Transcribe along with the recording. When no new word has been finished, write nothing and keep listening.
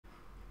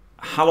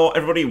Hello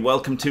everybody,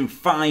 welcome to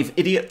 5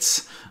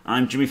 Idiots.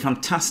 I'm Jimmy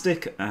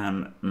Fantastic.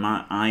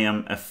 I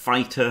am a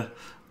fighter,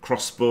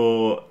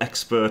 crossbow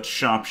expert,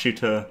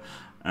 sharpshooter.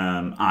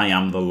 I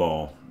am the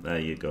law. There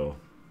you go.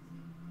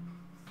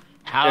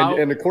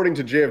 And according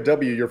to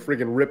JFW, you're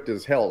freaking ripped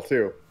as hell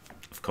too.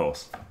 Of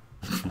course.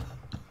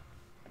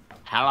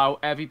 Hello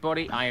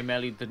everybody, I am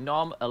Elliot the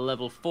Nom, a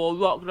level 4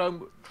 rock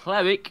gnome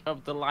cleric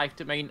of the life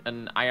domain,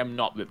 and I am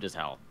not ripped as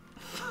hell.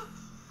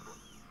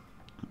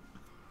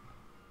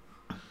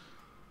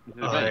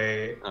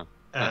 I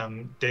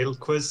am Dale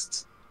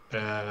Quist,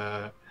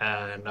 and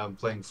I'm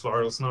playing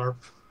Floral Snarp,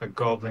 a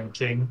Goblin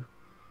King.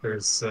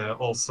 There's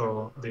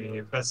also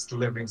the best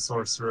living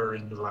sorcerer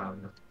in the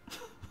land.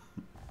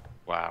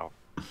 Wow,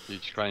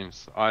 huge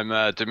claims. I'm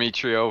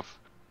Dmitriov.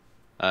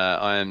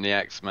 I am the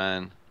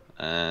X-Man,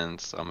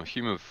 and I'm a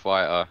human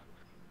fighter,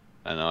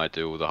 and I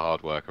do all the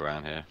hard work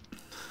around here.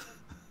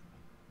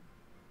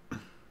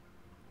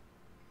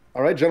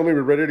 All right, gentlemen,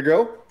 we ready to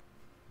go?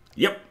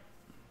 Yep.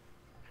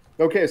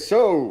 Okay,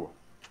 so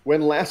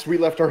when last we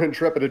left our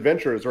intrepid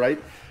adventurers, right?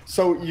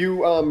 So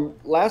you,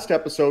 last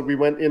episode, we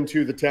went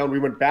into the town. We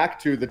went back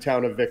to the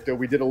town of Victa.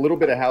 We did a little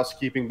bit of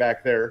housekeeping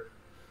back there.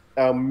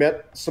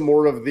 Met some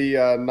more of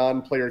the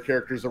non-player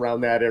characters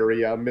around that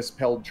area. Miss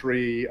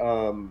Peltry.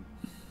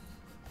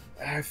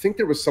 I think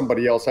there was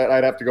somebody else.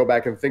 I'd have to go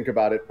back and think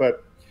about it.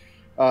 But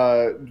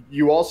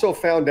you also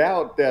found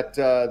out that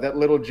that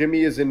little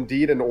Jimmy is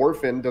indeed an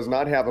orphan, does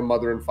not have a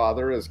mother and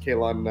father, as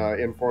Kalon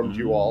informed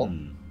you all.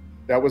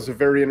 That was a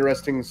very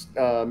interesting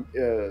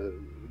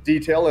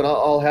detail, and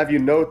I'll have you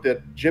note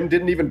that Jim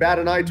didn't even bat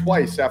an eye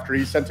twice after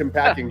he sent him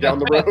packing down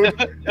the road.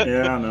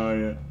 Yeah, I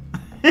know,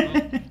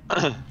 yeah.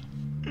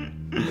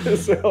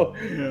 So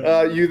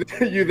you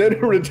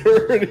then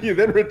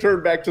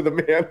return back to the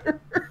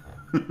manor.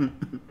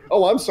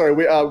 Oh, I'm sorry.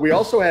 We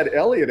also had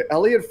Elliot.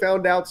 Elliot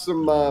found out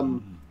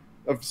some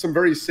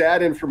very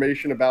sad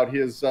information about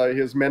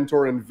his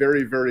mentor and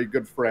very, very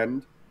good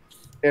friend,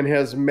 and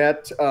has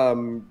met.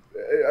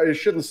 I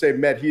shouldn't say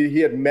met. He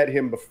had met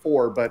him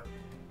before, but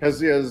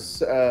has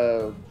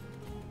had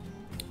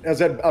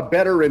a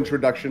better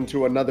introduction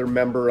to another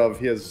member of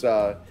his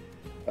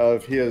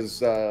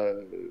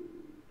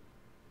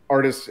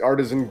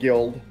artisan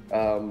guild.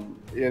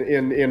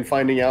 In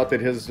finding out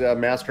that his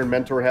master and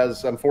mentor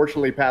has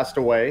unfortunately passed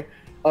away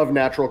of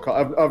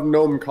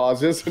gnome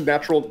causes,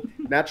 natural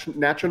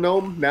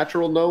gnome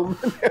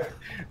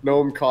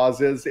gnome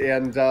causes,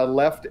 and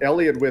left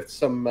Elliot with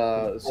some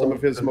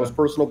of his most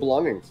personal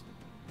belongings.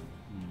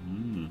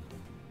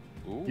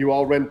 You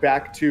all went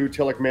back to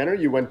Tillich Manor.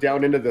 You went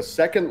down into the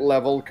second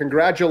level.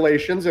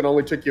 Congratulations! It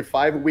only took you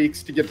 5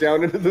 weeks to get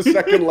down into the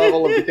second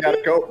level of the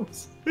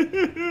catacombs.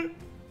 And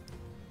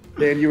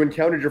you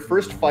encountered your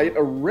first fight. I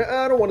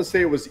don't want to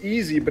say it was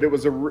easy, but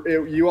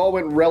you all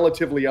went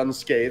relatively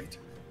unscathed.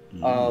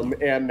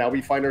 And now we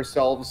find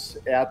ourselves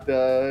at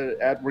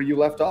where you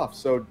left off.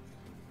 So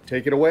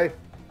take it away.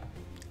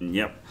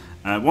 Yep.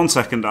 1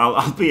 second.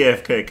 I'll be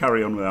AFK.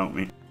 Carry on without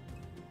me.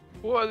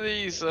 What are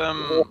these?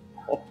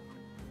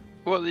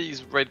 What are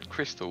these red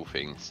crystal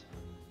things?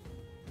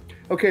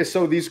 Okay,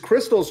 so these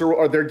crystals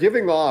they're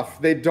giving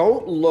off. They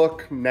don't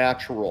look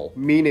natural,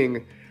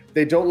 meaning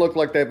they don't look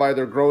like they've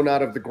either grown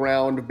out of the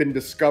ground, been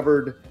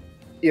discovered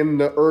in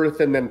the earth,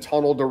 and then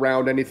tunneled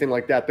around, anything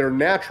like that. They're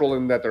natural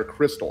in that they're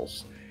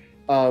crystals.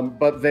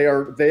 But they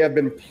have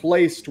been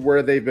placed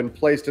where they've been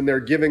placed, and they're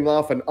giving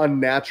off an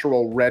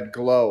unnatural red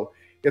glow.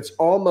 It's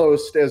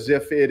almost as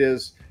if it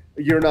is,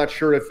 you're not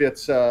sure if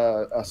it's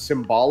a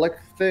symbolic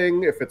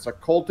thing, if it's a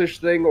cultish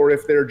thing, or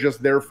if they're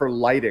just there for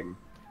lighting.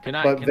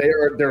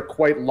 They're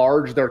quite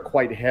large, they're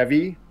quite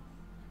heavy.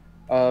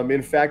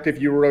 In fact,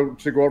 if you were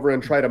to go over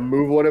and try to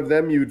move one of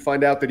them, you'd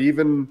find out that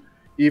even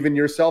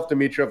yourself,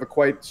 Dmitriov, a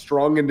quite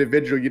strong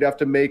individual, you'd have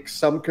to make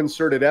some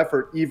concerted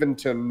effort even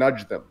to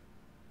nudge them.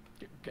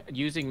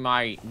 Using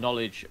my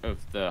knowledge of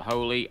the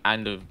holy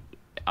and of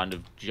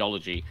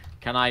geology,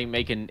 can I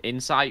make an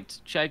insight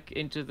check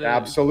into the...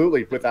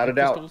 Absolutely, without a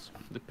doubt. Crystals,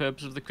 the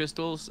purpose of the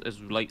crystals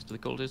as relates to the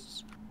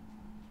cultists?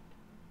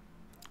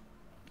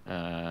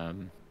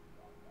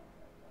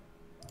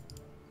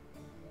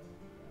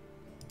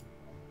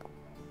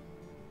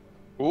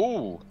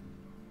 Ooh.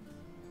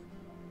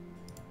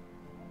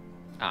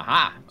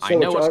 Aha! So I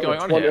know what's going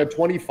on here.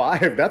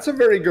 25. That's a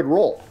very good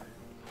roll.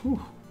 Whew.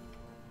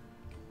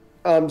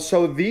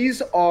 So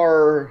these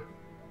are...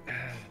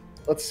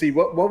 Let's see,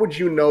 what would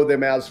you know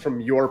them as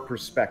from your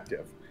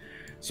perspective?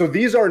 So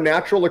these are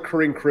natural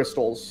occurring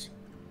crystals.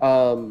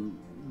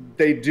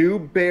 They do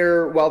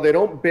bear, well, they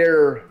don't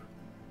bear,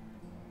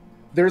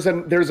 there's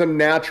a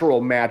natural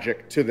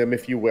magic to them,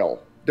 if you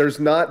will. They're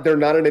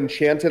not an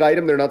enchanted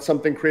item. They're not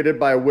something created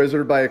by a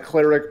wizard, by a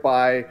cleric,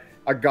 by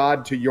a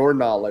god to your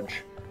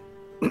knowledge.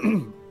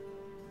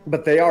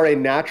 But they are a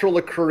natural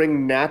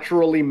occurring,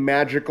 naturally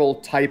magical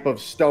type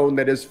of stone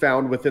that is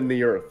found within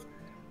the earth.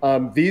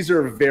 These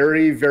are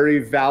very, very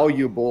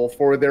valuable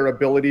for their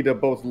ability to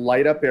both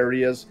light up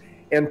areas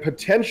and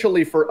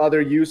potentially for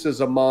other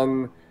uses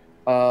among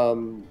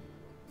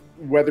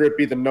whether it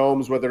be the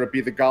gnomes, whether it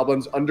be the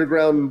goblins,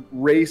 underground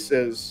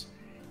races,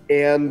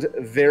 and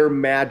their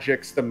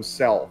magics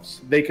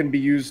themselves. They can be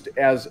used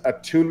as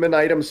attunement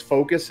items,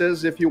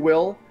 focuses, if you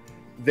will.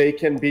 They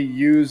can be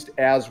used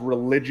as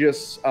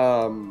religious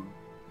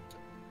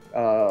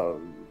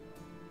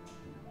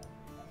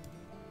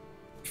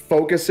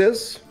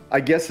focuses, I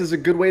guess is a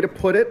good way to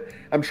put it.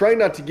 I'm trying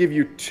not to give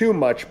you too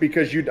much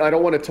because I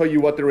don't want to tell you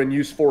what they're in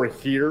use for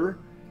here.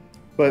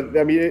 But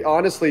I mean,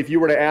 honestly, if you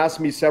were to ask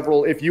me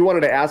if you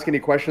wanted to ask any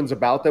questions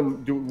about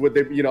them, would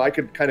they, I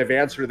could kind of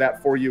answer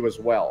that for you as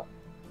well.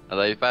 Are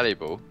they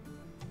valuable?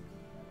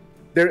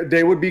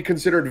 They would be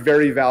considered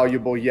very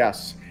valuable,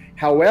 yes.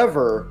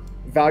 However,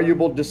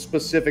 valuable to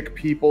specific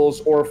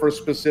peoples or for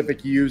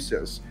specific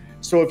uses.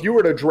 So if you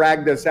were to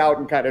drag this out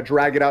and kind of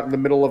drag it out in the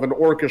middle of an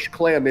orcish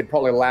clan, they'd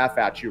probably laugh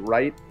at you,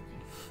 right?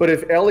 But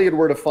if Elliot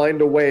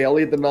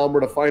the Nom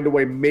were to find a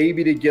way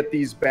maybe to get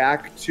these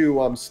back to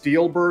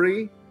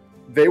Steelbury,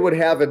 they would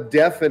have a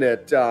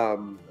definite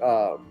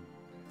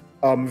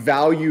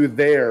value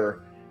there.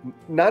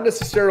 Not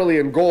necessarily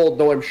in gold,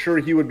 though I'm sure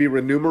he would be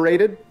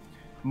remunerated.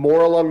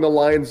 More along the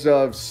lines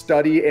of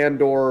study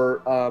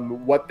and/or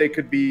what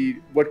could be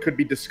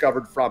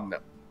discovered from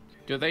them.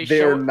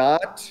 They're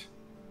not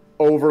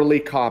overly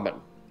common.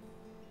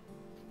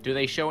 Do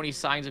they show any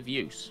signs of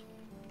use?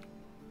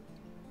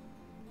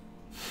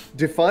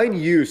 Define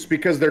use,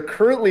 because they're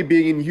currently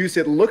being in use.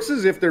 It looks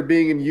as if they're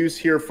being in use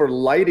here for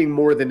lighting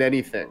more than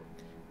anything.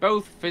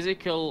 Both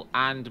physical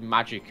and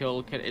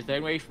magical. Is there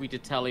any way for me to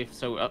tell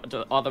if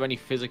are there any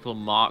physical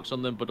marks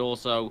on them, but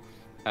also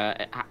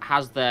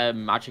has their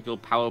magical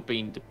power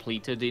been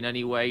depleted in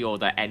any way, or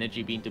their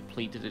energy been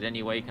depleted in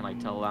any way? Can I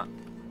tell that?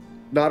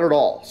 Not at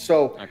all.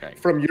 So okay.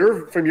 From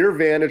your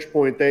vantage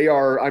point, they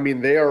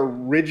are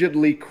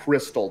rigidly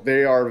crystal.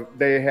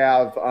 They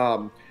have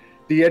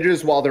the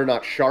edges, while they're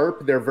not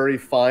sharp, they're very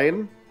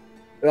fine.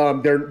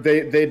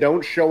 They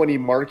don't show any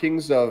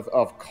markings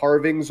of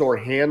carvings or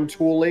hand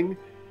tooling.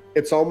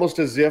 It's almost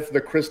as if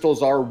the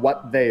crystals are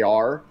what they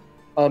are.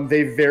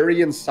 They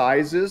vary in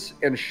sizes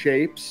and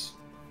shapes.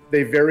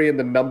 They vary in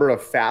the number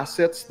of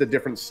facets, the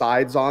different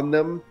sides on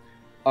them.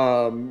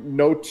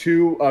 No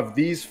two of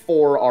these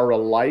four are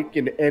alike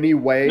in any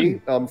way,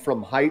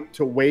 from height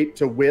to weight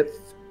to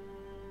width.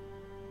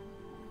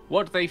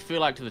 What do they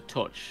feel like to the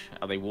touch?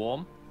 Are they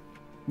warm?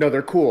 No,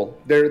 they're cool.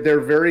 They're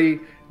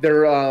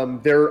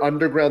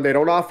underground. They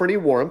don't offer any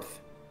warmth.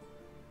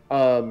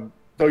 Though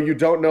you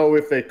don't know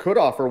if they could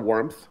offer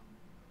warmth,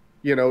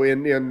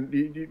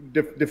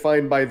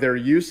 defined by their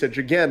usage.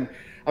 Again,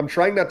 I'm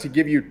trying not to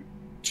give you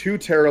too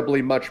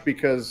terribly much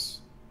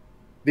because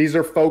these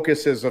are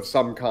focuses of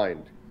some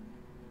kind.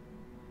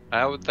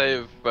 How would they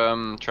have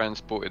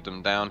transported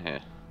them down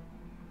here?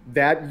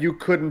 That you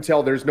couldn't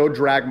tell. There's no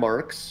drag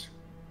marks.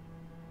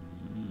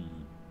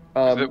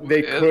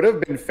 They could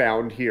have been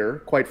found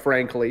here, quite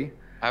frankly.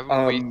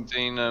 Haven't we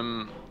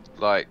seen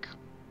like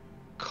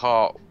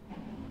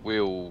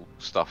cartwheel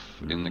stuff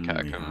in the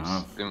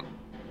catacombs?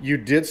 You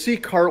did see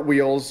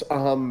cartwheels.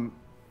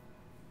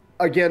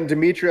 Again,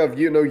 Dimitriev,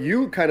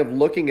 you kind of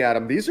looking at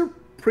them. These are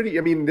pretty.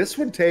 I mean, this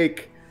would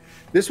take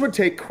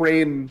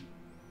Crane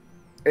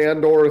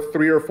and/or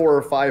 3 or 4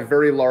 or 5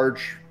 very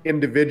large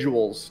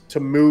individuals to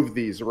move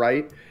these,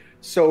 right?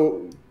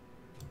 So,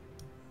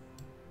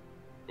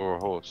 or a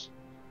horse.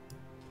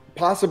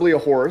 Possibly a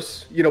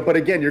horse, but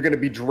again, you're going to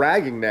be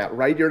dragging that,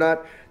 right?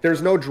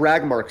 There's no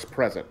drag marks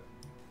present.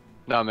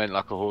 No, I meant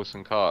like a horse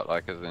and cart,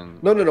 like as in...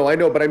 No, I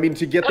know, but I mean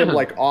to get them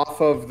like off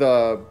of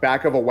the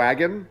back of a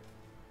wagon.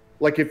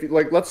 Like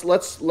let's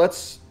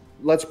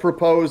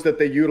propose that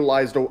they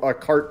utilized a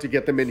cart to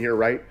get them in here,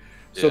 right?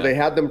 So they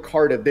had them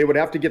carted. They would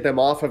have to get them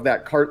off of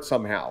that cart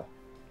somehow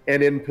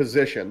and in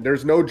position.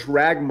 There's no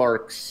drag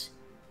marks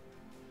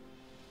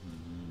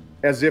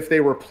as if they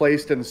were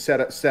placed and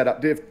set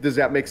up. Does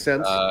that make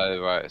sense?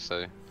 Right,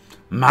 so...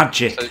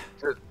 Magic.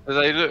 So, do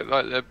they look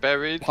like they're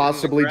buried?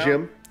 Possibly,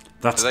 Jim.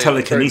 That's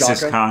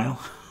telekinesis,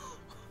 Kyle.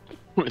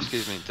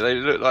 Excuse me. Do they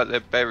look like they're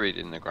buried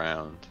in the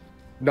ground?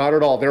 Not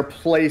at all. They're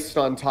placed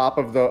on top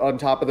of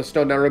the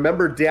stone. Now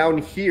remember, down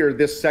here,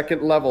 this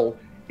second level,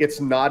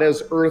 it's not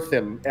as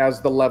earthen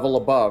as the level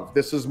above.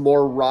 This is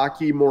more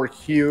rocky, more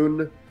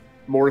hewn,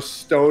 more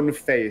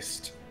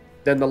stone-faced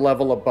than the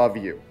level above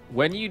you.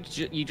 When you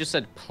just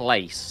said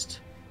placed,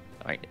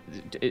 right,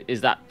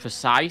 is that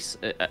precise,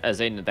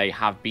 as in they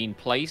have been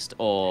placed,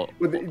 or?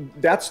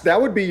 That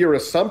would be your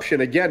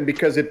assumption, again,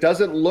 because it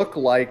doesn't look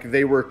like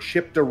they were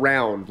chipped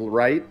around,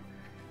 right?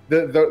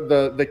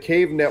 The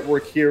cave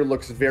network here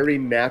looks very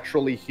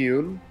naturally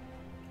hewn.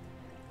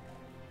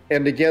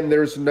 And again,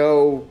 there's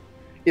no...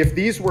 If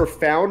these were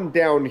found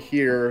down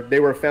here,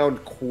 they were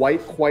found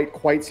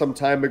quite some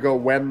time ago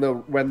when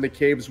the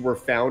caves were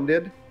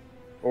founded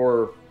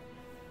or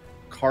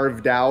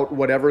carved out,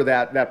 whatever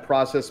that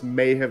process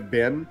may have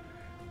been,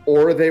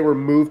 or they were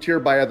moved here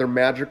by either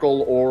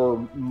magical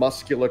or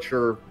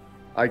musculature,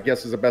 I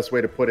guess is the best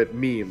way to put it,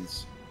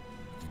 means.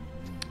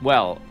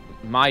 Well,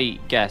 my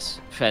guess,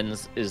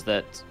 friends, is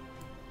that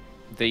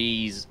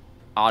these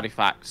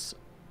artifacts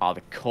are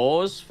the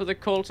cause for the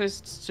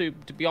cultists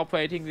to be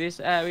operating this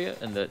area,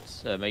 and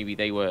that maybe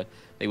they were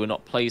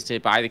not placed here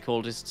by the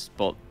cultists,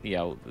 but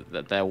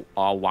that they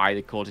are why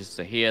the cultists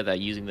are here. They're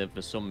using them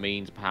for some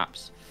means,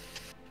 perhaps.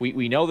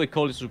 We know the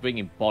cultists were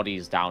bringing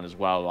bodies down as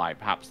well, right?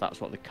 Perhaps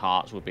that's what the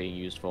carts were being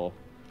used for.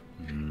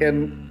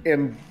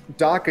 And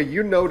Daka,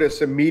 you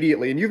notice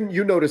immediately, and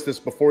you noticed this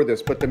before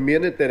this, but the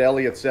minute that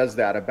Elliot says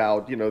that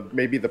about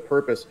maybe the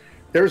purpose,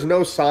 there's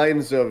no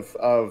signs of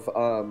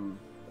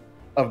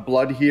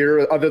blood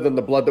here other than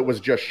the blood that was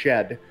just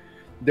shed.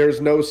 There's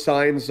no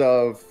signs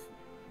of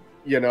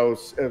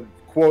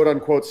quote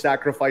unquote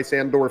sacrifice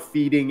and/or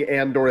feeding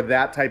and/or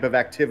that type of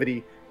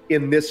activity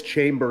in this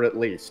chamber, at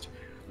least.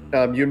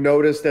 You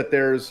notice that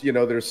there's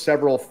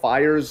several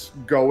fires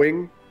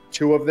going,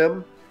 2 of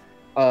them.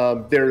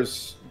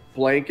 There's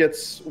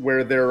blankets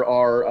where there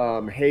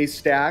are hay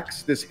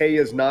stacks. This hay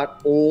is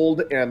not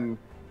old and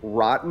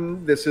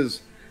rotten. This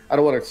is, I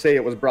don't want to say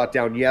it was brought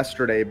down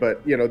yesterday,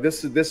 but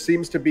this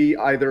seems to be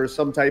either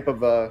some type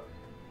of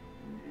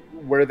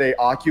where they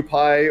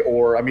occupy,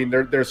 or I mean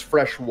there's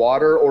fresh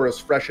water, or as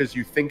fresh as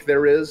you think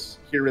there is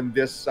here in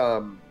this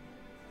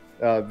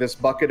this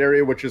bucket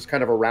area, which is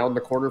kind of around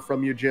the corner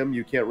from you, Jim.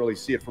 You can't really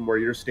see it from where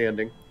you're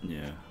standing.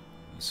 Yeah,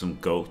 some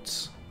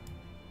goats.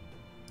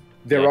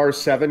 There are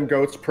 7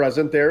 goats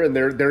present there, and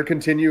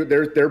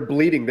they're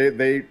bleeding.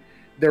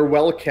 They're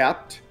well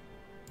kept.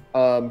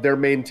 They're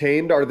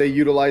maintained. Are they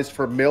utilized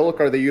for milk?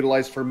 Are they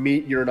utilized for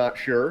meat? You're not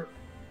sure.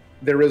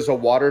 There is a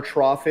water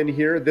trough in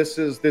here. This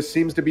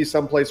seems to be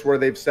someplace where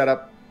they've set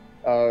up,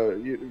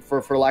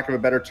 for lack of a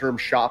better term,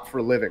 shop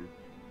for living.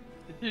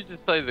 Did you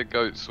just say the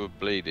goats were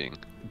bleeding?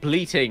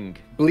 Bleating.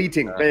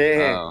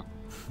 Oh.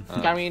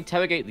 Can we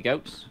interrogate the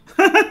goats?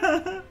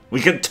 We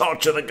can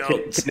torture the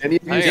goats. Can any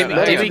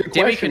of you,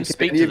 Dimmy can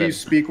speak to them. You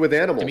speak with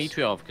animals?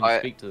 Dimitriov can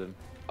speak to them.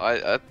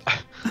 I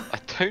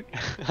don't.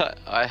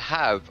 I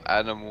have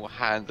animal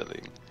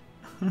handling.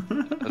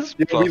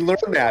 Yeah, we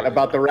learned that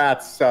about the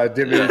rats,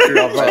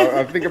 Dimitriov.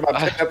 I think about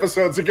 10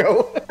 episodes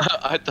ago.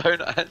 I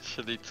don't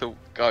actually talk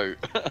goat.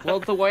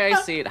 Well, the way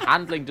I see it,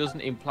 handling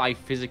doesn't imply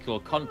physical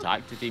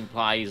contact. It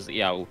implies,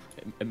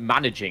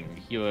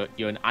 managing. You're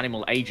an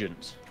animal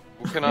agent.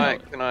 Well, can I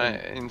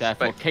inspect?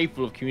 Therefore,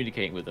 capable of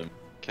communicating with them.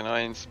 Can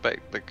I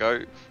inspect the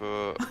goat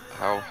for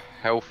how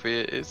healthy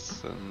it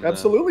is? And,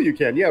 Absolutely, you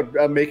can. Yeah,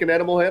 make an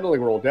animal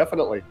handling roll,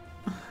 definitely.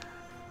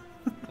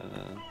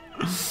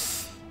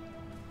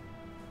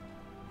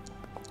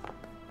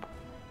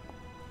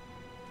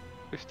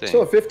 15.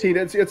 So 15,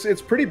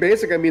 it's pretty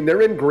basic. I mean,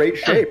 they're in great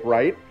shape,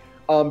 right?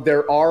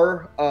 There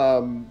are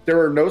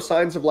no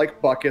signs of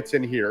like buckets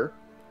in here.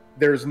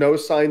 There's no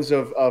signs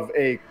of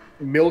a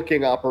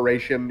milking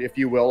operation, if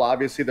you will.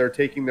 Obviously, they're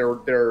taking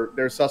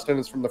their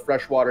sustenance from the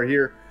fresh water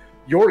here.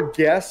 Your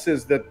guess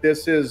is that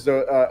this is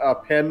a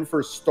pen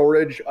for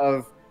storage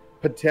of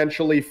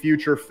potentially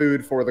future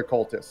food for the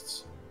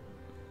cultists.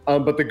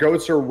 But the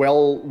goats are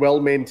well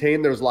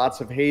maintained. There's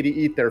lots of hay to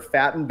eat. They're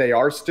fattened.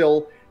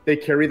 They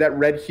carry that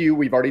red hue.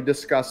 We've already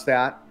discussed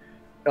that.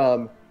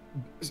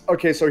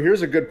 Okay, so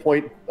here's a good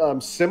point.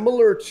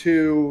 Similar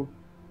to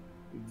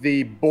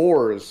the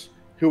boars,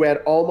 who had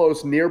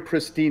almost near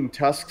pristine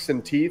tusks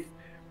and teeth,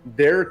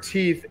 their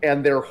teeth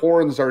and their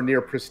horns are near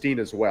pristine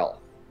as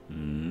well.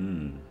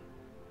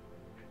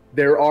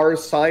 There are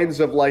signs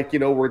of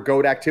where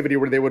goat activity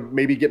where they would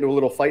maybe get into a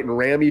little fight and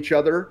ram each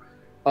other.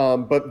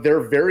 But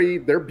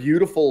they're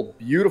beautiful,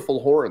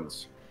 beautiful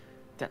horns.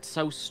 That's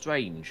so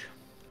strange.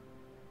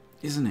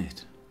 Isn't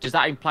it? Does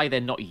that imply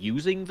they're not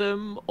using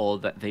them, or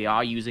that they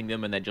are using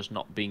them and they're just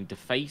not being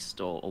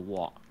defaced, or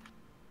what?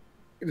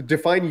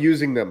 Define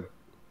using them.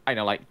 I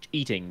know, like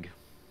eating.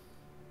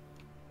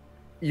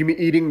 You mean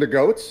eating the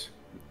goats?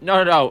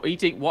 No,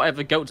 eating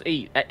whatever goats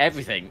eat,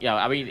 everything. Yeah,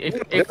 I mean,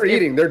 if they're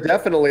eating, they're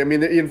definitely. I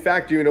mean, in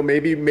fact,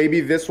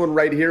 maybe this one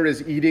right here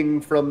is eating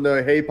from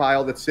the hay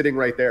pile that's sitting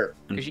right there.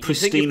 And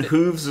pristine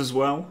hooves as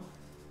well.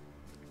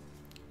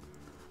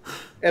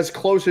 As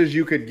close as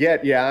you could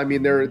get, yeah. I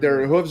mean,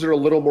 their hooves are a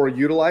little more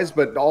utilized,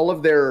 but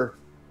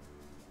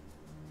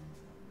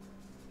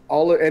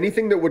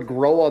anything that would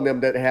grow on them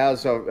that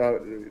has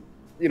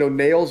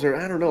nails, or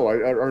I don't know,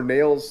 are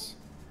nails.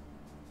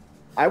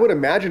 I would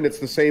imagine it's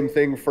the same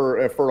thing for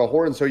a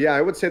horn. So yeah,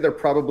 I would say they're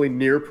probably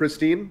near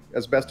pristine,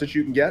 as best as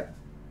you can get.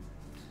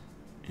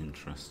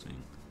 Interesting.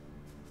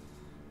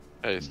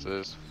 Okay, so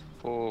there's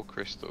 4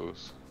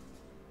 crystals.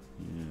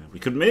 Yeah, we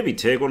could maybe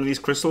take one of these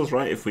crystals,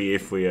 right? If we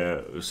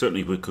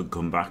certainly we could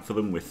come back for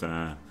them with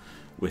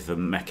a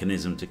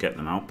mechanism to get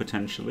them out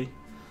potentially.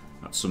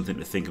 That's something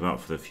to think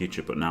about for the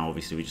future. But now,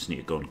 obviously, we just need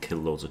to go and kill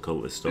loads of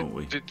cultists, don't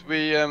we?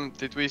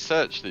 Did we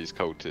search these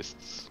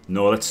cultists?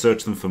 No, let's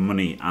search them for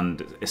money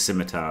and a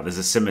scimitar. There's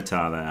a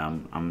scimitar there.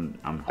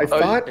 I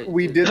thought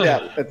we did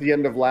that at the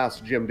end of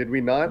last, Jim. Did we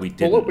not? We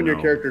didn't. Pull open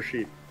your character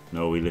sheet.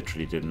 No, we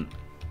literally didn't.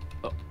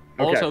 Okay,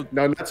 also,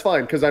 no, that's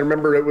fine because I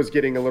remember it was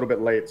getting a little bit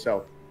late.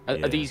 So.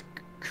 Are these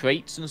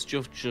crates and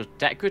stuff just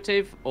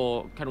decorative,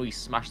 or can we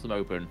smash them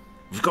open?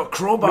 We've got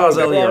crowbars,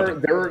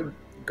 Elliot.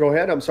 Go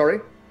ahead. I'm sorry.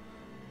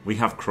 We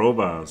have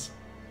crowbars.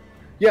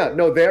 Yeah,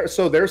 no,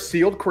 they're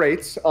sealed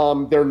crates.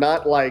 They're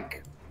not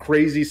like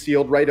crazy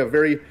sealed, right?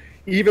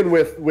 Even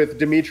with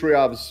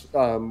Dmitriev's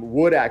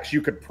wood axe,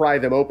 you could pry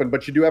them open,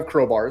 but you do have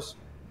crowbars.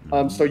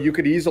 So you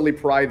could easily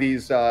pry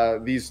these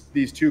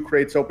two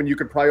crates open. You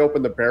could pry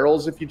open the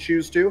barrels if you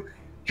choose to.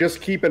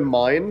 Just keep in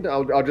mind,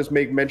 I'll just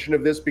make mention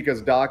of this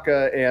because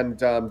Daka and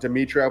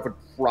Dmitriev would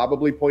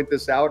probably point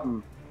this out,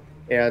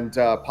 and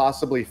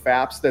possibly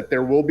Faps, that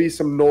there will be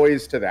some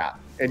noise to that,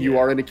 and you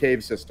are in a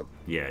cave system.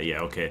 Yeah,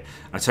 okay.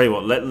 I tell you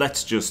what,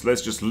 let's just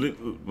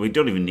loot. We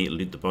don't even need to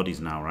loot the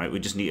bodies now, right? We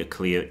just need to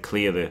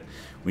clear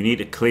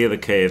the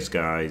caves,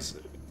 guys.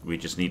 We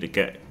just need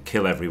to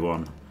kill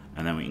everyone,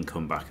 and then we can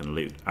come back and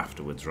loot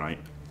afterwards, right?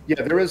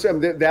 Yeah, there is.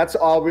 That's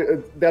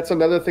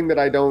another thing that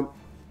I don't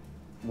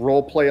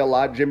role play a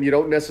lot, Jim. You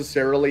don't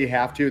necessarily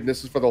have to, and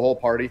this is for the whole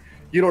party.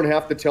 You don't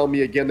have to tell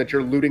me again that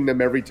you're looting them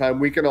every time.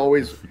 We can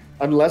always,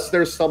 unless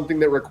there's something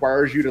that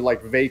requires you to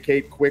like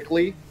vacate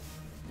quickly,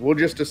 we'll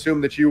just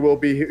assume that you will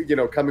be,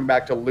 coming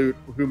back to loot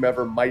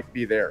whomever might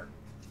be there.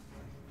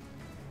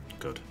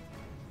 Good.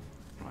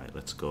 Right,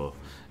 let's go.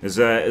 Has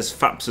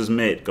Faps's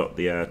mate got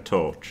the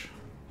torch?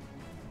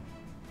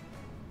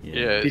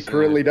 Yeah, he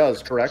currently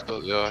does, correct?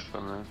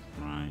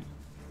 Right.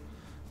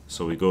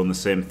 So we go on the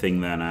same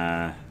thing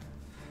then.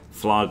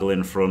 Flargle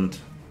in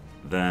front,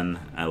 then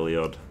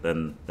Eliod,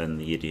 then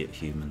the idiot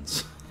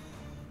humans.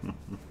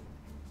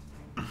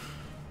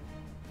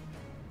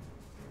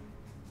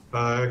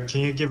 Can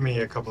you give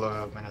me a couple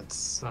of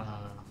minutes,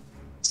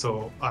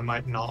 so I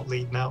might not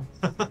lead now?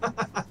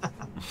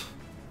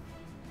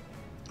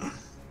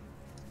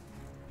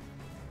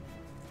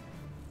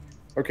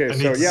 Okay,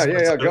 so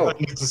go. I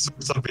need to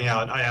sort something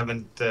out. I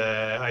haven't.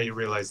 I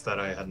realized that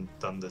I hadn't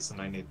done this, and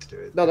I need to do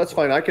it. No, that's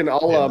fine.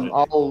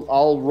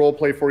 I'll role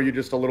play for you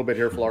just a little bit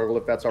here, Flargle,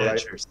 if that's all right.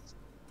 Cheers.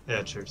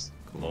 Yeah, cheers.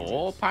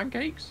 More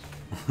pancakes?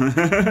 More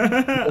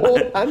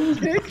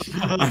pancakes?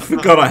 I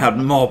forgot I had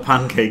more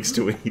pancakes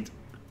to eat.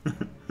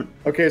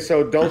 Okay,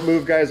 so don't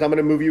move, guys. I'm going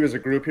to move you as a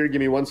group here.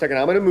 Give me 1 second.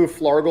 I'm going to move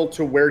Flargle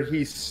to where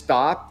he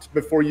stopped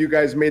before you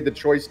guys made the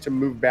choice to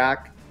move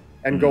back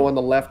and go on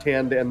the left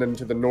hand and then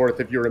to the north,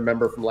 if you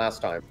remember from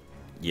last time.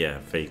 Yeah,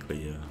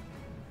 vaguely, yeah.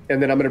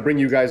 And then I'm going to bring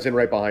you guys in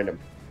right behind him.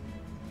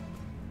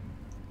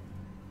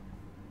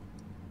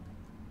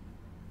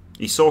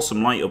 He saw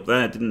some light up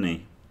there, didn't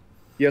he?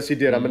 Yes, he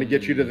did. I'm going to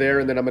get you to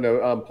there, and then I'm going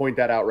to point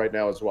that out right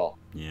now as well.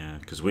 Yeah,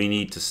 because we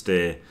need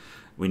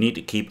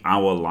to keep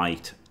our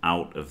light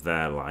out of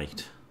their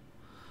light.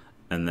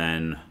 And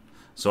then,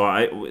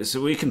 so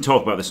we can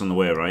talk about this on the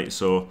way, right?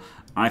 So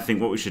I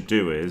think what we should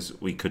do is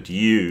we could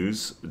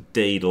use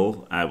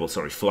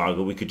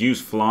Flargle. We could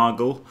use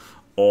Flargle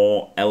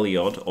or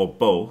Eliod or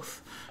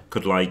both.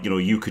 Could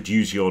you could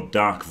use your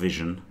dark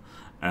vision.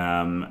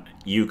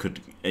 You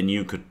could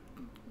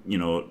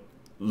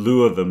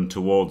lure them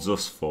towards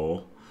us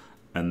four,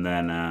 and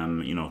then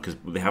because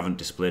they haven't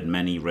displayed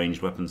many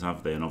ranged weapons,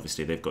 have they? And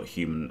obviously they've got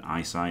human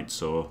eyesight,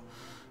 so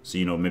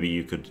maybe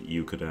you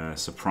could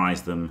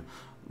surprise them,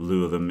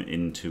 lure them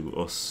into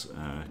us.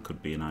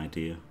 Could be an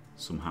idea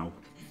somehow.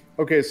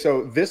 Okay,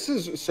 so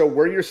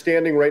where you're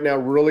standing right now,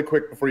 really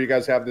quick before you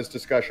guys have this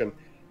discussion.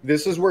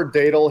 This is where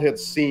Dadel had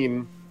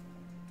seen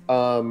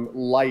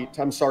light.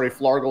 I'm sorry,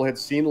 Flargle had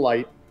seen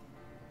light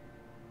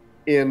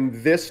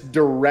in this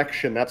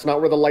direction. That's not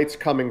where the light's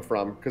coming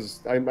from,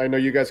 because I know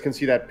you guys can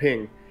see that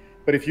ping.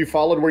 But if you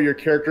followed where your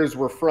characters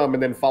were from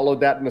and then followed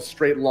that in a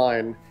straight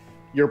line,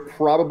 you're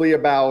probably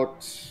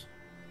about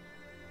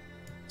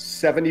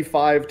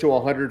 75 to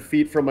 100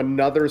 feet from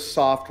another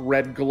soft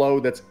red glow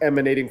that's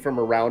emanating from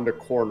around a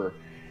corner.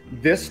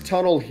 This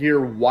tunnel here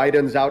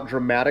widens out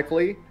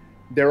dramatically.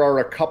 There are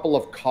a couple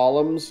of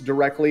columns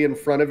directly in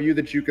front of you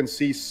that you can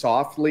see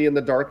softly in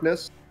the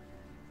darkness.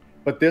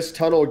 But this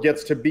tunnel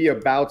gets to be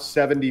about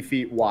 70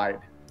 feet wide.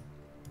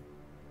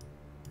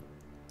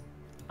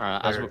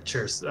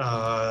 Cheers.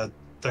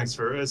 Thanks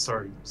for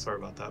sorry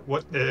about that.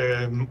 What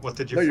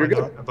did you find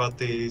out about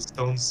the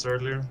stones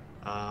earlier?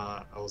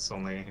 I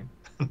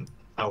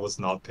was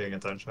not paying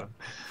attention.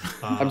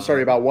 I'm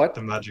sorry, about what?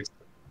 The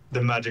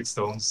magic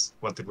stones.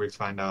 What did we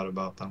find out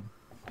about them?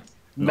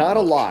 Not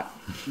a lot.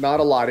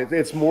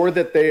 It's more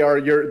that they are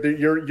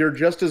you're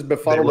just as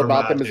befuddled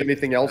about them as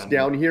anything else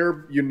down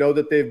here. You know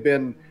that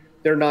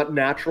they're not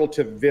natural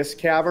to this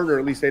cavern, or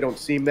at least they don't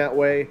seem that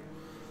way.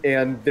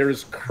 And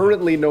there's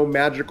currently no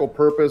magical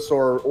purpose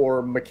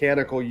or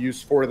mechanical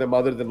use for them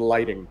other than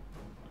lighting.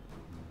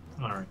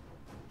 All right.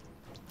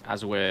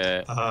 As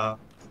we're...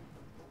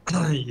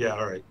 yeah,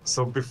 all right.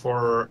 So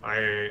before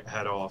I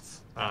head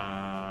off,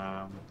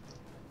 have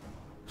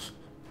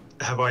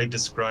I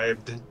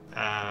described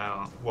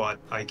what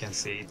I can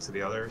see to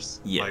the others?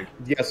 Yeah.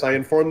 Yes, I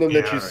informed them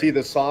that you see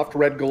the soft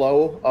red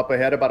glow up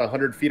ahead about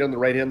 100 feet on the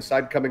right-hand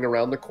side coming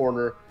around the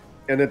corner,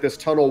 and that this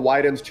tunnel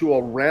widens to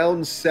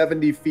around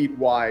 70 feet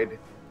wide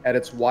at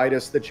its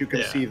widest that you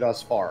can see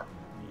thus far.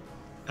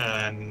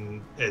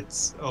 And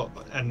it's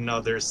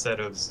another set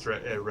of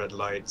red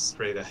lights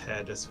straight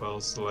ahead as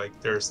well. So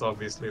there's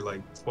obviously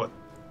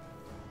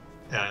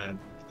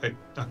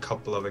a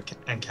couple of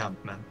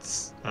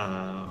encampments,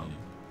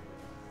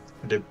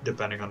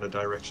 depending on the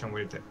direction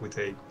we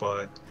take.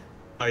 But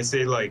I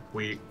say like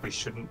we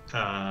shouldn't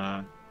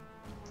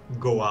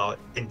go out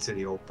into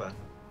the open.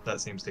 That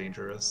seems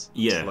dangerous.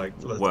 Yeah. So, like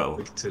let's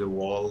stick to the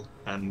wall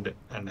and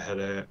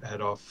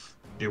head off.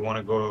 Do you want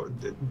to go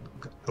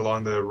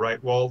along the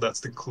right wall? That's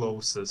the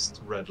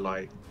closest red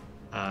light.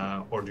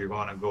 Or do you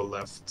want to go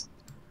left?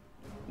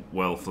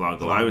 Well,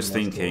 Flargle, I was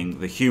thinking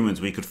the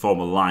humans, we could form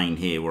a line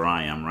here where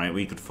I am, right?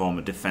 We could form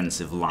a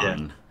defensive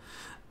line.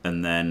 Yeah.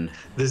 And then...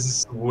 This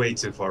is way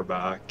too far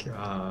back.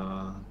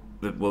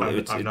 Well,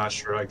 I'm not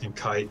sure I can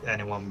kite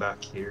anyone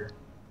back here.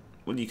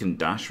 Well, you can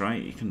dash,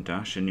 right? You can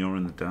dash and you're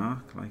in the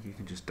dark. Like, you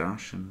can just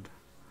dash and...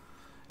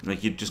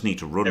 Like, you just need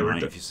to run,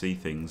 right, if you see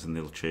things, and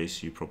they'll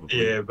chase you,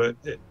 probably. Yeah, but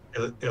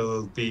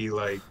it'll be,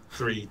 like,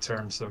 3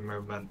 turns of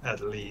movement at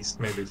least,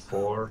 maybe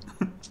 4,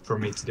 for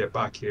me to get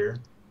back here.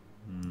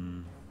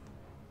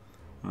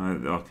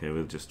 Okay,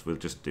 we'll just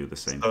do the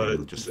same thing.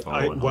 We'll just follow.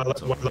 I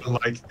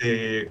like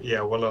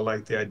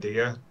the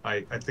idea.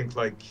 I think,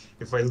 like,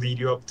 if I lead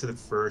you up to the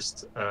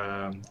first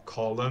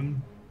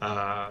column,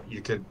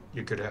 you could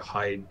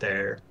hide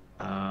there.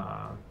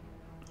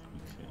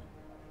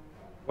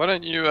 Why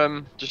don't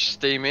you just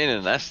steam in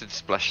and acid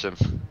splash them?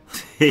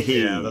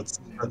 Yeah,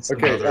 that's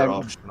okay, another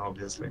option,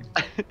 obviously.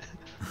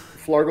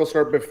 Flargle,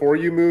 start before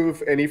you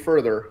move any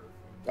further.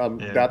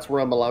 That's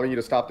where I'm allowing you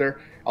to stop there.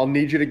 I'll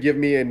need you to give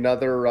me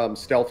another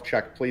stealth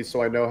check, please,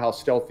 so I know how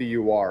stealthy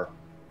you are.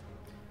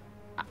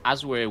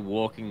 As we're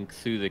walking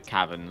through the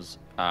caverns,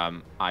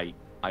 I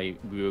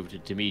move over to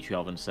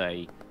Dimitrov and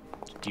say,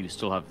 "Do you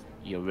still have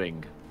your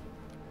ring?"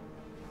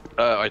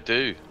 I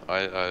do.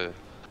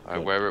 I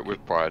wear it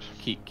with pride.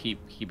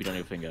 Keep it on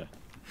your finger.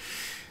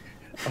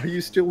 Are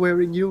you still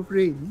wearing your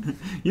ring?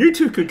 You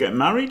two could get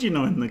married, you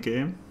know, in the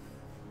game.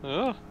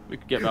 Oh, we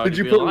could get married. Did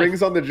you put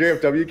rings on the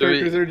JFW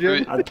characters there,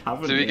 Jim?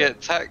 Do we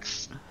get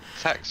tax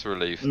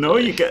relief? No,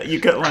 you get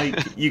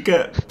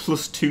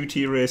 +2 to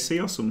your AC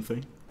or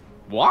something.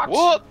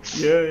 What?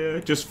 Yeah,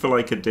 just for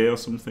like a day or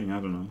something. I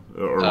don't know,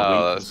 or a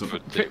week or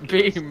something.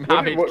 Being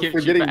married gives for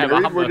you getting better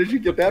married? armor. Where did you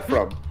get that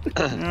from?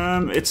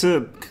 It's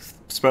a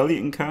spell you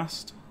can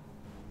cast.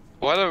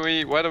 Why don't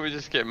we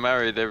just get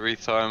married every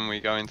time we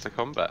go into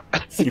combat?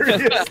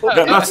 Seriously?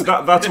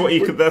 That's what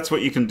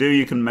you can do.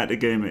 You can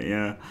metagame it.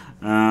 Yeah.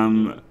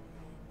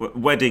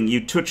 Wedding.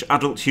 You touch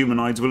adult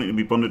humanoids willing to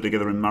be bonded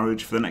together in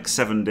marriage for the next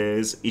 7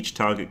 days. Each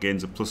target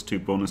gains a +2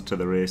 bonus to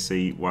their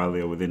AC while they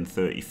are within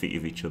 30 feet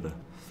of each other.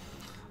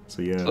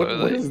 So yeah.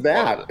 What is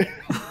that?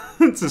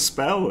 It's a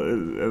spell,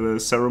 a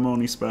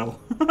ceremony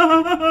spell.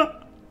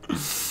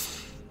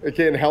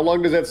 Okay, and how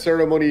long does that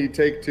ceremony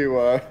take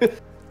to?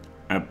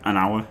 An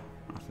hour.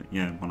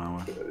 Yeah, 1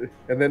 hour.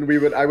 And then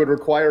I would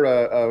require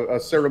a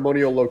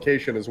ceremonial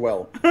location as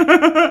well.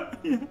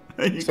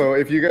 So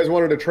if you guys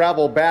wanted to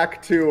travel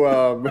back to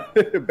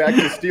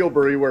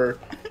Steelbury, where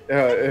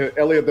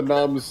Elliot the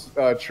Nom's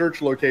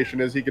church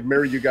location is, he could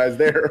marry you guys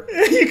there.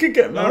 You could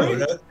get married.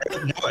 No,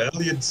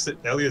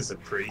 Elliot's a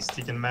priest.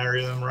 He can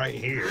marry them right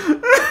here. He's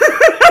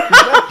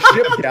not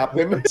ship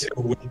captain. 2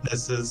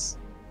 witnesses.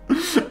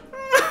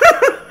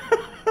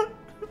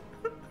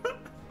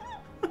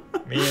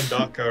 Me and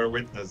Daka are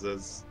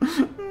witnesses.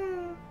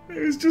 It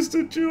was just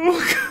a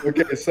joke.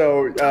 Okay,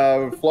 so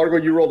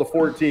Flargo, you rolled a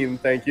 14.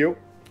 Thank you.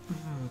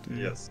 Oh,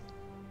 yes.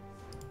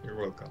 You're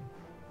welcome.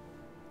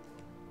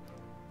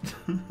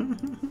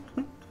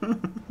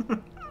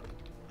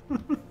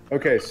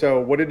 Okay, so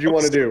what did you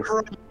want to do?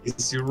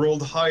 Christ, you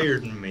rolled higher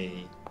than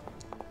me.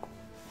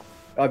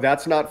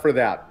 That's not for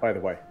that, by the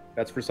way.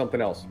 That's for something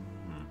else.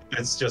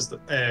 It's just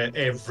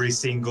every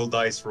single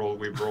dice roll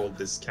we've rolled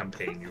this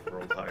campaign, you've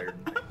rolled higher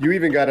than me. You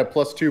even got a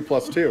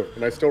 +2/+2,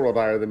 and I still rolled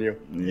higher than you.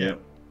 Yeah.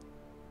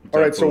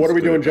 All right, so what are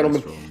we doing,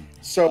 gentlemen?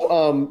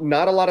 So,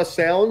 not a lot of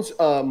sounds.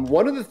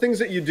 One of the things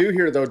that you do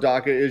here, though,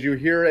 Daka, is you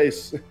hear a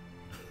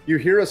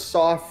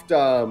soft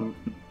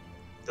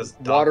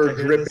water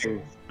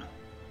dripping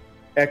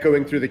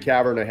echoing through the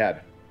cavern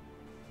ahead.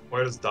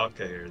 Why does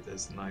Daka hear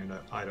this and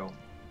I don't?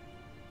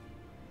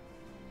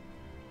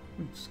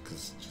 Just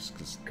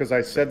because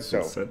I said so.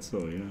 I said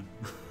so, yeah.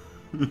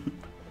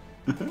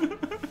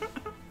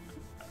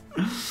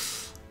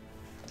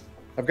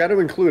 I've got to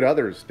include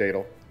others,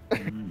 Dadel.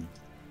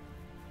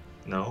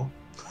 No.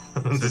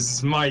 This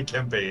is my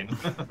campaign.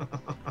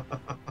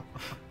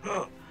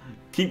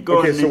 Keep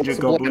going, okay, so Ninja what's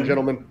the Goblin. plan,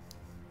 gentlemen?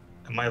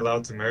 Am I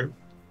allowed to move?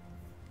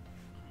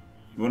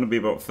 You want to be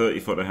about 30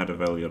 foot ahead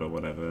of Elliot or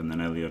whatever, and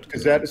then Elliot...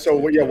 Is that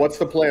so? Yeah. What's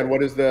the plan?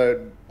 What is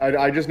the?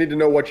 I just need to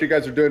know what you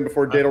guys are doing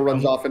before Dadel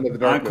runs off into the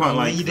darkness.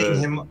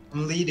 I'm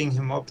leading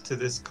him up to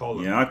this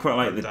column. Yeah, I quite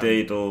like the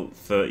Dadel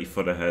 30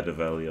 foot ahead of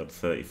Elliot,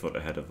 30 foot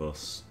ahead of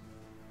us.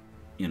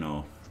 You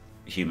know,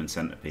 human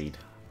centipede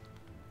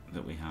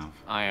that we have.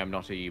 I am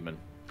not a human.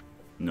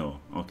 No,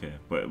 okay,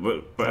 but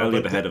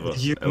Elliot ahead of us.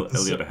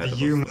 Elliot ahead of us.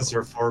 Humans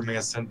are forming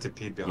a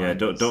centipede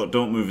behind. Yeah,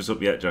 don't move us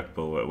up yet, Jack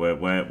Bull.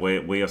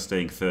 We are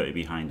staying 30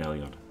 behind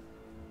Elliot.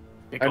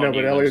 I know,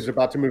 but Elliot's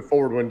about to move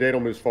forward when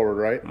Dadel moves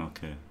forward, right?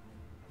 Okay.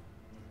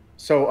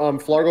 So,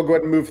 Flargle, go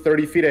ahead and move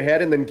 30 feet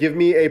ahead, and then give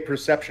me a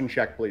perception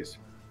check, please.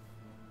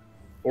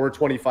 Or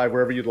 25,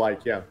 wherever you'd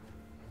like, yeah.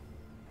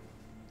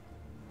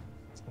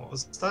 What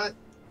was that?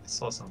 I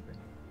saw something.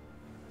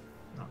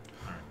 No,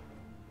 alright.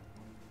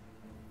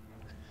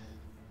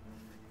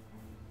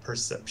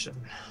 Perception.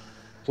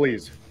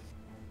 Please.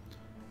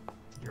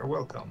 You're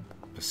welcome.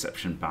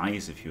 Perception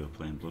buys if you were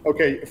playing Blood.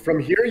 Okay, from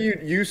here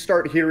you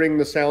start hearing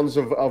the sounds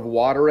of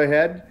water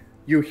ahead.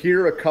 You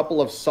hear a couple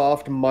of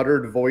soft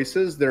muttered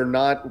voices. They're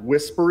not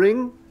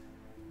whispering,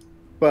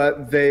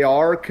 but they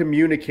are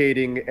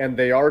communicating, and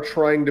they are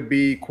trying to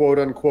be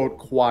quote-unquote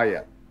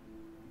quiet.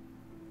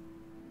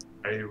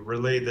 I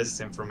relay this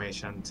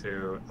information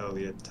to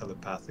Elliot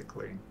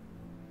telepathically.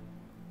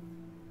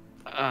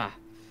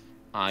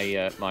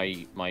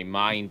 My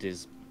mind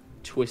is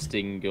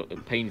twisting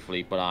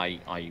painfully, but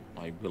I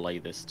relay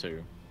this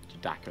to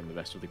Daka and the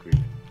rest of the group.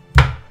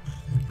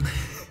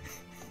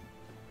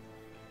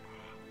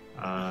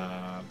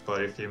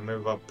 But if you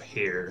move up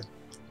here,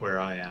 where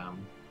I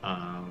am,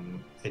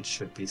 it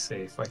should be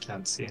safe. I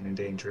can't see any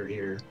danger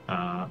here.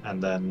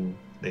 And then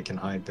they can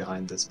hide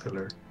behind this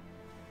pillar.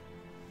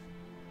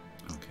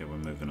 Okay, we're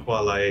moving up.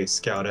 While I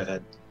scout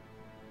ahead.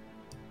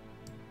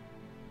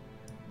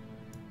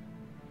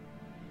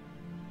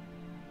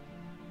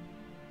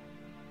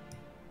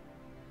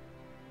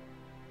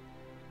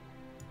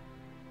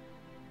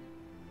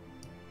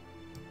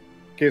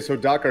 Okay, so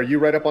Doc, are you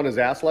right up on his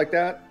ass like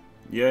that?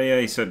 Yeah,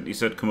 he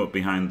said come up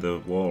behind the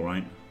wall,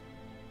 right?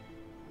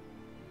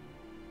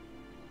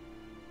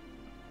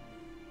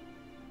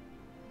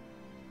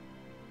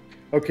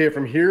 Okay,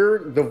 from here,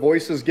 the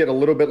voices get a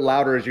little bit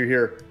louder as you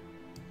hear,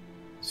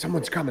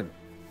 someone's coming.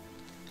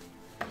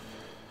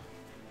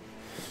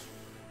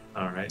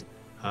 Alright.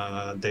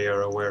 They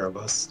are aware of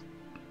us.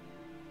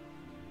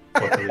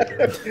 What do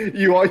we do?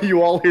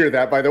 You all hear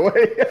that, by the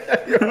way.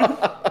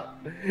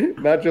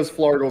 Not just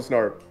Flargle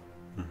Snarp.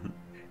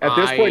 At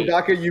this point,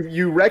 Daka,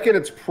 you reckon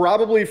it's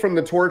probably from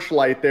the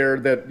torchlight there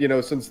that, you know,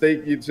 since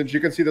you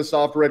can see the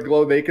soft red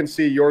glow, they can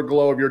see your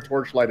glow of your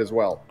torchlight as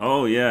well.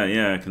 Oh,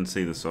 yeah, I can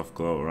see the soft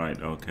glow, right,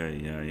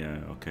 okay, yeah,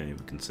 okay,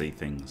 we can see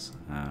things.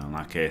 In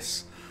that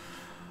case,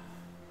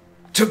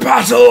 to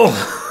battle!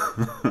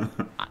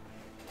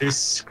 Do you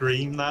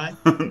scream that?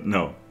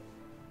 No.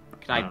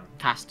 Can I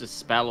cast a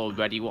spell or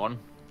ready one?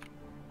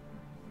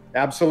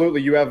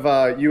 Absolutely, you have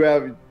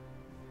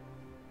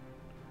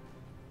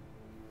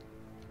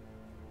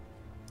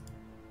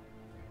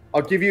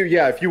I'll give you,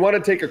 yeah, if you want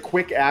to take a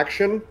quick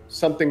action,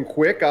 something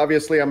quick,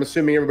 obviously I'm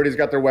assuming everybody's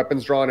got their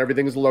weapons drawn,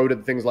 everything's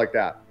loaded, things like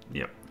that.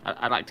 Yep.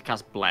 I'd like to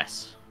cast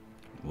Bless.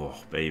 Oh,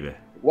 baby.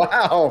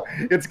 Wow,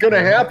 it's going to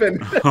happen.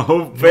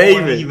 Oh, baby.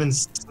 No one even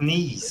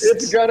sneezed.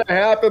 It's going to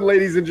happen,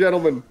 ladies and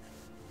gentlemen.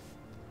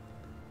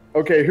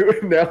 Okay,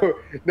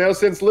 now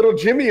since little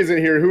Jimmy isn't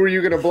here, who are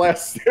you going to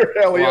bless there,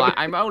 Elliot? Well,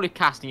 I'm only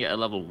casting it at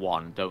level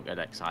 1, don't get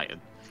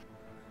excited.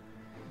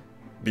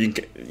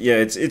 Yeah,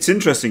 it's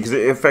interesting because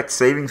it affects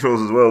saving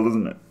throws as well,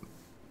 doesn't it?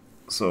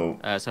 So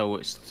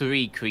it's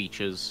 3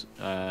 creatures,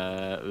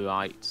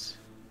 right?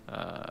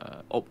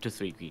 Up to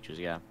 3 creatures,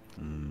 yeah.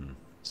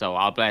 So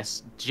I'll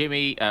bless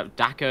Jimmy,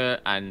 Daka,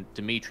 and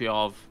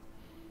Dmitriov,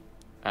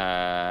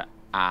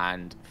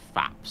 and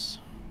Faps.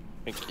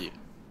 Thank you.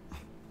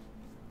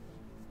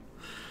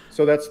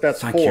 So that's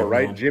Thank 4, you,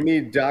 right? Rob. Jimmy,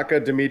 Daka,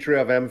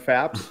 Dmitriov, M,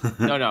 Faps.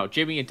 No,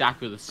 Jimmy and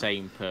Daka are the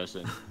same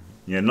person.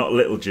 yeah, not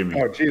little Jimmy.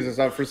 Oh Jesus!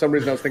 For some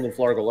reason I was thinking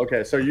Flargle.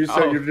 Okay, so you're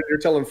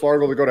telling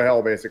Flargle to go to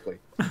hell, basically.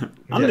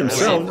 And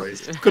himself.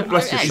 always. Could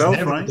bless yourself,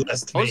 Never right?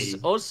 blessed me.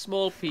 Us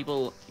small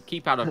people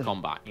keep out of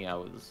combat, you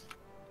know.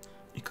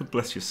 You could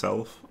bless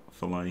yourself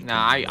for like. Nah,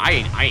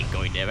 I ain't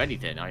going near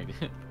anything. All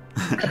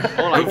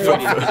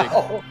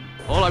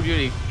I'm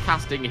doing is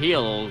casting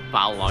heal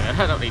battle line.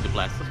 I don't need to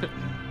bless.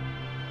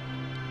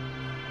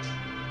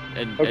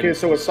 Okay,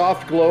 so a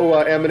soft glow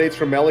emanates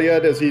from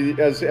Elliot as he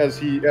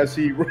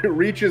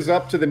reaches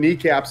up to the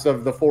kneecaps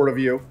of the 3 of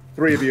you,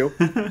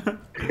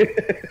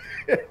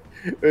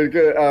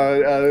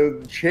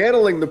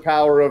 channeling the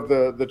power of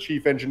the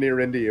chief engineer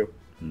into you.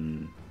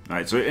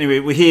 Right. So anyway,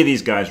 we hear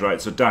these guys, right?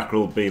 So Dakra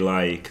will be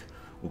like,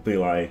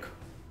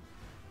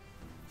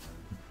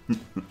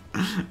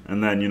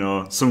 and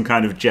then some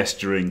kind of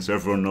gesturing, so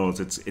everyone knows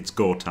it's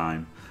go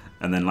time.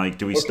 And then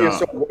do we start?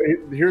 So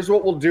here's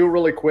what we'll do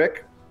really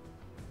quick.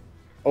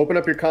 Open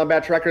up your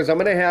combat trackers. I'm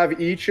going to have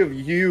each of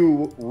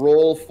you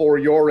roll for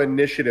your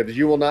initiatives.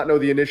 You will not know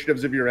the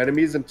initiatives of your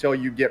enemies until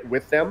you get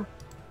with them.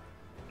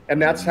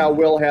 And that's how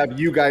we'll have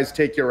you guys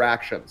take your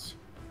actions.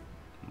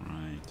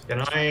 Right.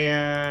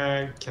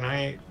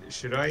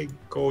 Should I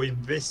go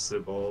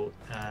invisible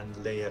and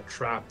lay a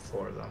trap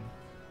for them?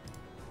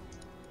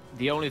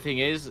 The only thing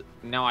is,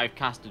 now I've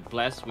casted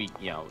Bless,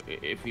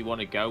 if we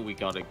want to go, we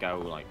gotta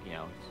go,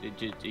 if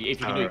you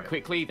can do it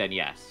quickly, then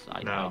yes.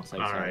 I'd say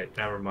so. Alright,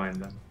 never mind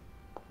then.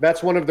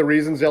 That's one of the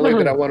reasons, Elliot,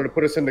 that I wanted to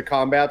put us into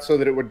combat so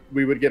that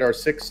we would get our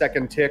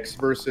 6-second ticks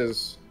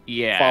versus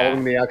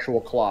following the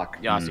actual clock.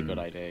 Yeah, that's a good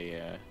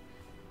idea,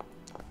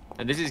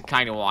 And this is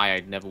kind of why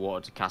I'd never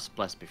wanted to cast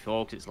Bless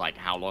before, because it's like,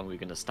 how long are we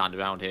going to stand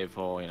around here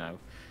for, you know?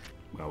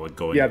 Well, we're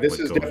going. Yeah, this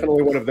is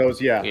definitely one of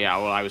those, yeah. Yeah,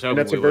 well, I was hoping And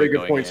that's we a very were good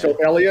going point. here.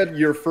 So, Elliot,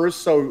 you're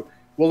first, so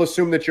we'll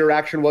assume that your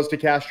action was to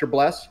cast your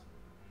Bless.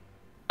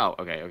 Oh,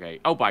 okay, okay.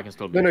 Oh, but I can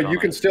still do No, you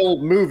can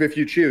still move if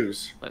you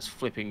choose. Let's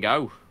flip and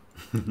go.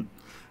 Oh,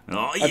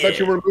 yeah. I thought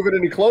you weren't moving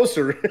any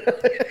closer.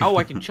 Oh,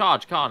 I can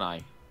charge, can't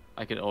I?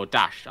 I can, or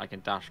dash. I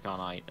can dash,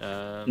 can't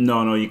I?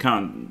 No, you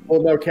can't.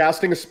 Well, no,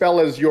 casting a spell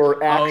is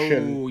your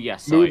action. Oh,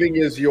 yes. Sorry. Moving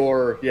is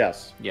your,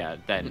 yes. Yeah,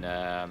 then,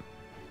 oh,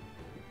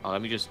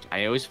 let me just,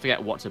 I always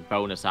forget what's a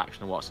bonus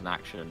action and what's an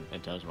action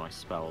in terms of my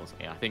spells.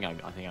 Yeah, I think I'm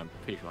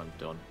pretty sure I'm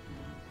done.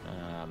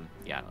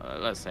 Yeah,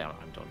 let's say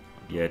I'm done.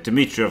 Yeah,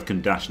 Dimitrov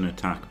can dash and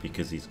attack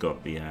because he's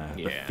got the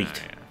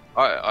feet.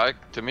 I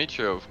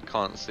Dimitrov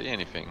can't see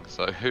anything,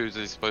 so who's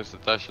he supposed to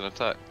dash and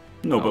attack?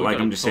 No, Oh, but we like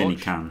got a I'm just saying he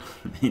torch.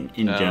 can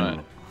in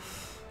general.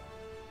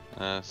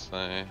 So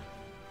I'm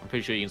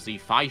pretty sure you can see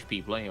 5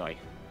 people anyway.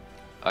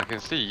 I can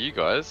see you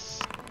guys,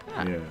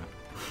 Yeah.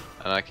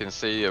 and I can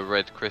see a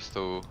red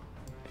crystal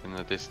in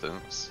the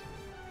distance.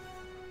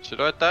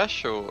 Should I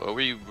dash, or are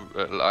we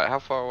like how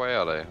far away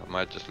are they? Am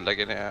I just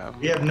legging it at them?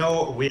 We have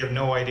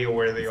no idea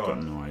where they I've are.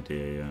 got no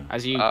idea. Yeah.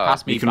 As you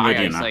pass me You can by,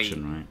 ready I an say,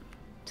 action, right?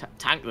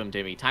 tank them,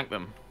 Dimmy, tank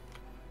them.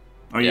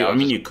 Oh, Yeah, yeah. I I'll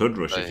mean, just you could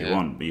rush stay if you here.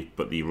 want,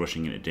 but you're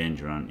rushing into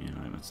danger, aren't you?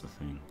 Like, that's the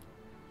thing.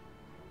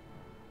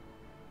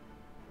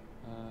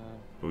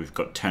 But we've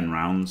got 10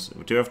 rounds.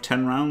 Do you have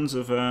 10 rounds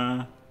of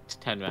It's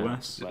 10 Bless?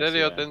 rounds. Did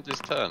Elliot then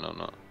just turn or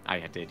not? I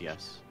did,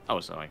 yes. Oh,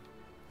 sorry.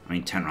 I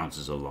mean, 10 rounds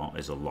is a lot.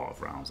 Is a lot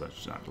of rounds. That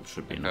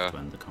should be enough Okay. to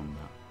end the combat.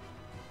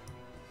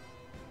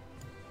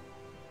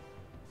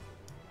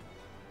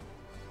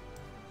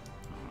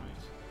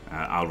 All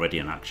right. I'll ready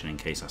an action in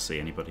case I see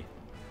anybody.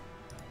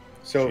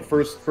 So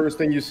first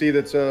thing you see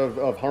that's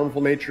of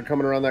harmful nature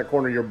coming around that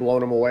corner, you're blowing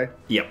them away.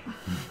 Yep.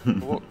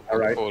 What All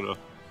right. corner?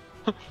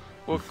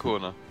 What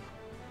corner?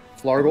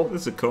 Flargle?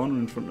 There's a corner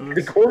in front of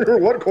The us. corner?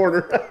 What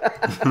corner?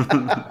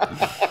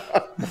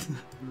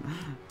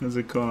 There's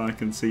a corner I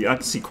can see. I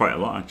can see quite a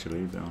lot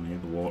actually down here,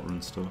 the water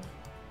and stuff.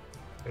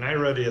 Can I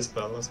ready a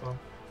spell as well?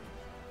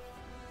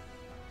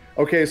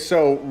 Okay,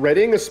 so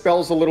readying a spell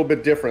is a little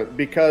bit different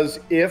because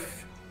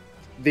if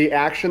the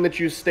action that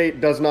you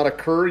state does not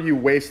occur, you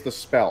waste the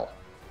spell.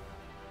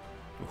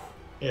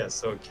 Yeah,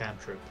 so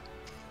cantrip.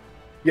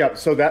 Yeah,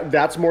 so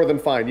that's more than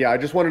fine. Yeah, I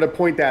just wanted to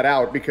point that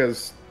out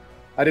because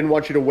I didn't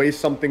want you to waste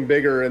something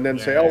bigger and then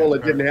say, oh, well,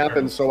 it didn't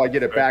happen, so I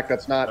get it back.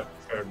 That's not...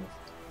 Fair enough.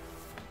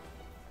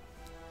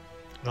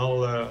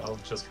 I'll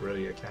just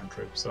ready a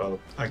cantrip, so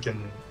I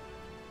can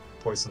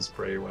poison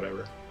spray,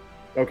 whatever.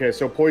 Okay,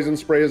 so poison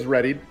spray is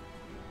readied.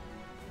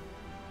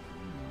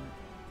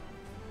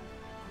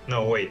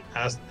 No, wait,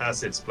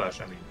 acid splash,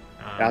 I mean.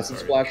 Acid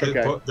sorry. splash,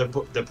 okay.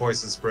 The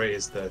poison spray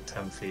is the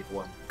 10 feet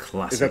one.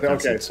 Classic. Is that the,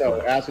 okay? acid So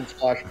splash. acid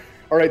splash.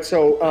 All right.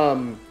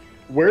 So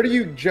where do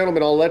you,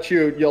 gentlemen? I'll let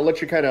you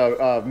kind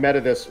of meta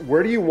this.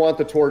 Where do you want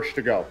the torch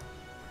to go?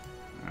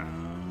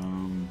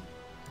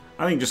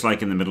 I think just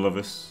like in the middle of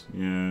us.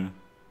 Yeah.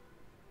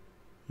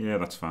 Yeah,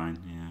 that's fine.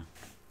 Yeah.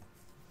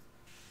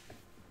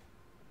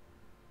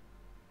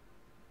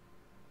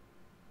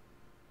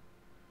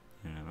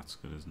 Yeah, that's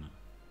good, isn't it?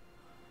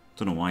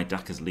 Don't know why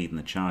Daka's leading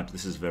the charge.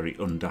 This is very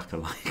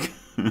un-Daka-like.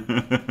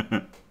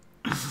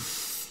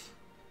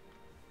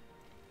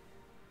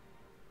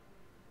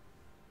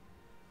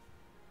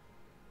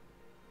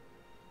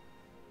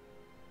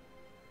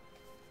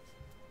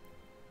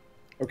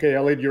 Okay,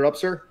 Elliot, you're up,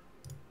 sir.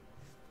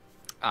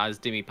 As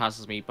Dimmy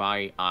passes me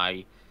by,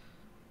 I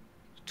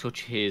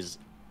touch his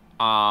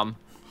arm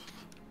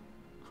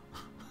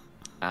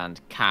and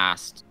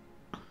cast.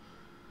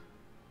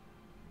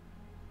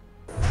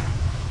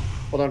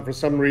 Hold on. For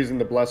some reason,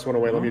 the bless went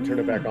away. Let me turn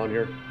it back on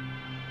here.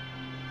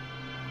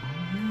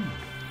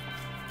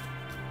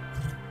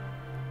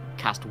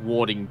 Cast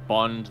Warding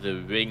Bond. The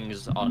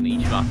rings on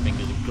each of our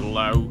fingers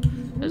glow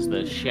as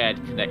the shared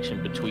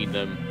connection between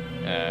them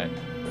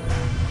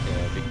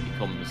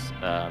becomes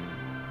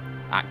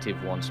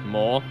active once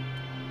more.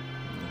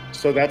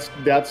 So that's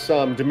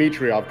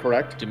Dimitriov,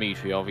 correct?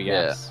 Dimitriov,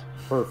 yes.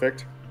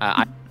 Perfect.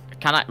 I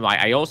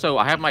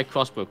have my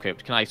crossbow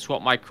equipped. Can I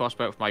swap my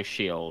crossbow for my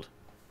shield?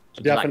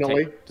 So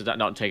Definitely. Does that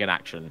not take an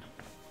action?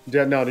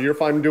 Yeah, no, you're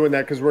fine doing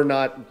that because we're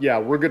not. Yeah,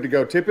 we're good to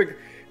go.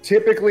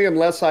 Typically,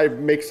 unless I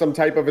make some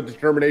type of a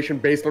determination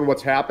based on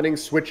what's happening,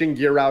 switching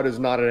gear out is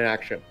not an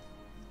action.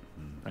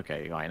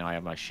 Okay, right, now I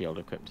have my shield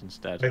equipped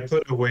instead. I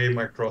put away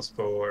my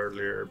crossbow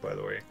earlier, by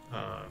the way.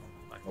 I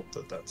hope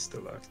that that's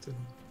still active.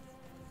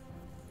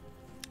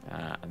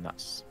 And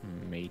that's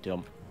me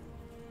done.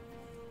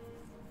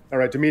 All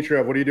right,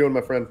 Dimitriov, what are you doing,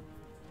 my friend?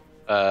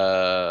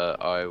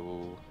 I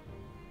will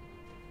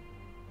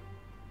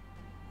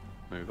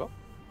move up,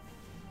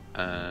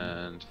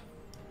 and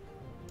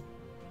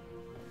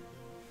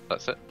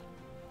that's it.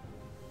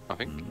 I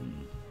think.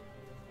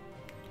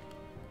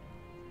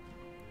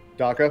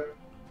 Daka?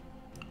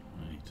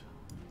 Right,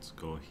 let's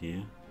go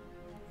here.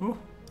 Oh,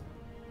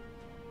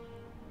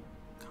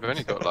 We've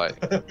only got like.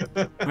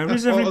 Where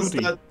is What was everybody?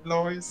 that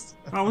noise?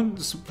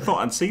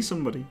 Thought I'd see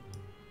somebody.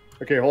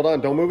 Okay, hold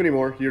on. Don't move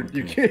anymore. You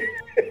can't.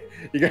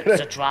 You It's a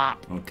gotta.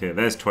 trap. Okay,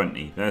 there's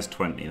 20. There's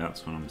 20.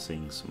 That's what I'm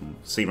seeing. Some.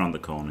 See around the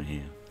corner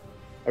here.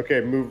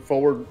 Okay, move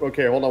forward.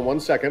 Okay, hold on 1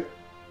 second.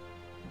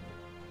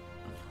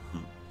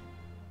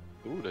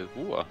 Ooh, there's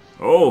water.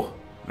 Oh,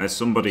 there's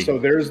somebody. So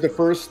there's the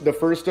first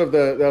of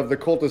the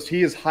cultists.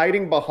 He is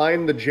hiding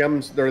behind the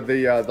gems. They're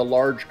the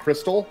large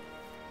crystal.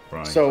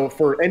 Right. So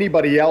for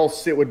anybody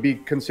else, it would be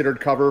considered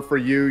cover. For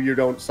you, you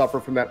don't suffer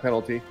from that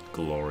penalty.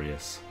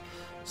 Glorious.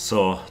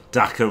 So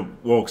Daka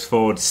walks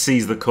forward,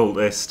 sees the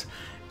cultist,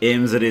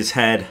 aims at his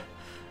head,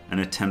 and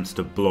attempts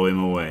to blow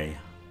him away.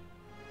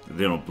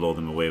 They don't blow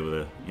them away with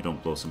a. You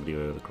don't blow somebody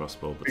away with a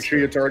crossbow. But Make sure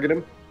you target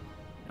him.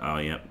 Oh,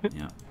 yep,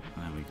 yep.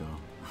 There we go.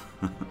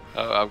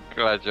 Oh, I'm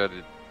glad you had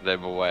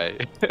them away.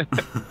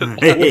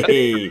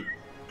 Hey!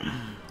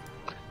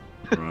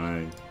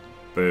 Right.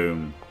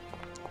 Boom.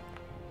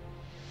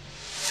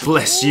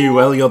 Bless you,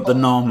 Elliot the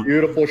Nom.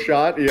 Beautiful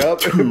shot.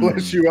 Yep.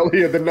 Bless you,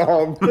 Elliot the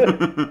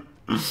Nom.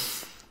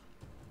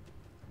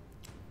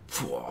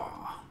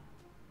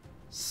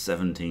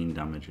 17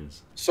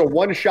 damages. So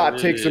one shot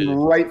takes him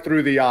right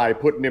through the eye,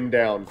 putting him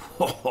down.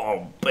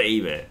 Oh,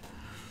 baby.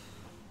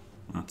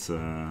 That's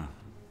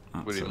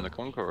William the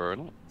Conqueror,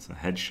 isn't it? it's a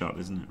headshot,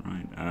 isn't it?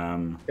 Right.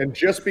 And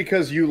just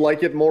because you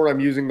like it more, I'm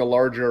using the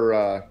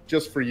larger,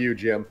 just for you,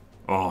 Jim.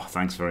 Oh,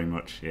 thanks very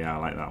much. Yeah, I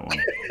like that one.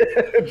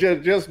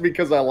 just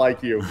because I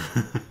like you.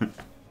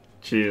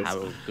 Cheers.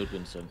 Harold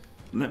Goodwinson.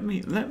 Let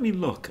me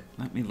look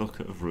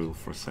at a rule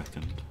for a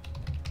second.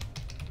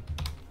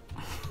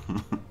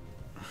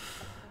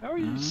 How are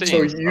you So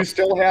seeing? you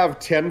still have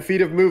 10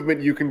 feet of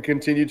movement you can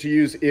continue to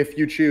use if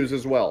you choose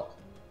as well.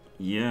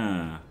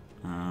 Yeah.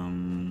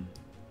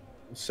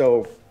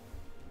 So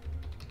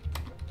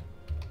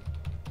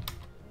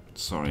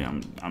Sorry, I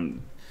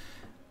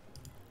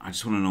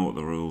just want to know what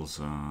the rules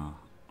are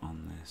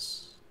on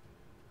this.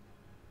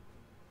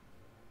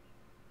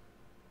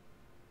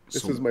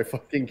 this is my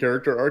fucking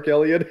character arc,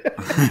 Elliot.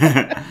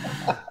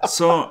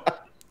 So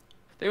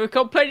They were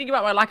complaining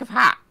about my lack of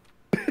hat.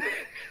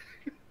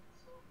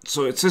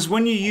 So it says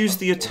when you use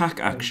the attack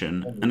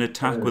action and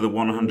attack with a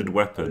one-handed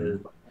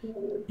weapon,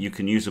 you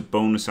can use a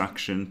bonus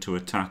action to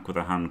attack with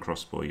a hand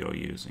crossbow you're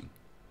using.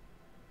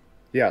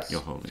 Yes. You're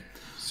holding.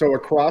 So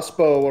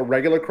a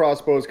regular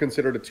crossbow is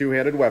considered a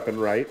two-handed weapon,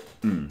 right?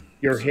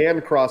 Your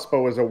hand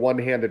crossbow is a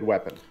one-handed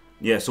weapon.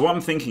 Yeah. So what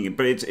I'm thinking,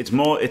 but it's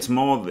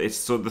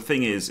so the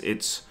thing is,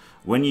 it's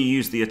when you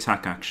use the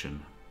attack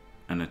action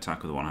and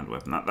attack with a one-handed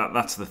weapon.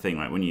 That's the thing,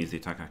 right? When you use the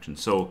attack action.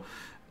 So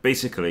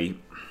basically,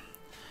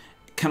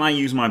 can I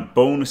use my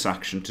bonus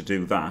action to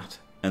do that,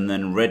 and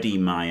then ready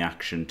my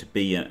action to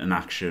be an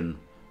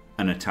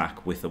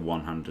attack with a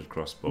one-handed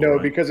crossbow? No,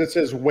 right? because it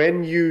says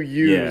when you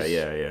use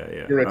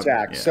your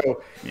attack.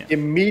 So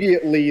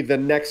immediately the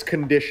next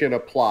condition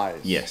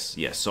applies. Yes.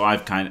 So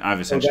I've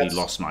essentially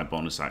lost my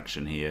bonus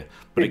action here,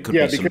 but it could be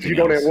something because you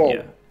don't. else.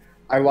 Well,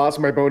 I lost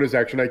my bonus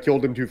action. I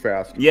killed him too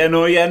fast.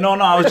 No.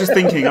 I was just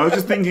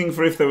thinking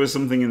for if there was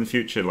something in the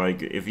future,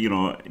 like if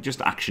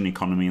just action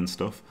economy and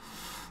stuff.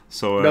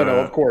 So No,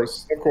 of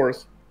course.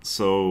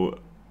 So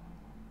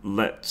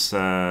let's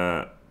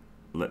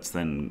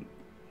then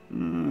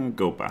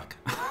go back.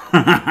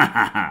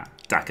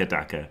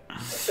 Daka.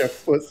 Yeah,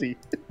 pussy.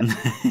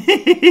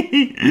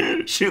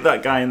 Shoot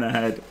that guy in the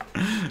head.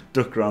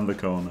 Duck around the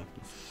corner.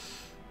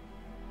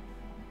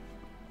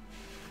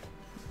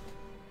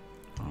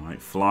 Alright,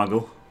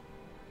 Flagel.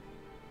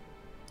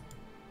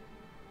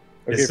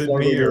 Okay, Is it Flagel,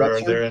 me, you're or up, are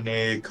sir? there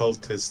any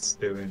cultists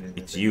doing anything?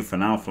 It's you for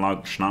now,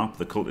 Flagel Schnapp.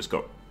 The cultist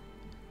got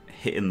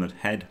hit in the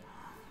head.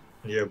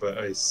 Yeah, but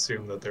I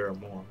assume that there are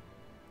more.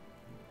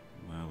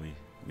 Well,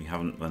 we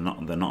haven't. They're not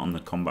on the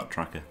combat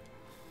tracker.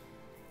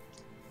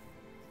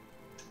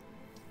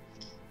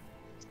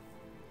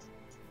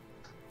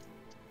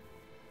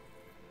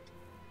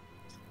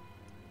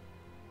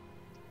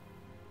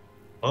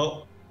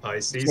 Oh, I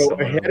see So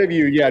someone. ahead of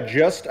you,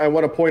 I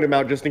want to point them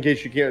out just in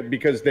case you can't,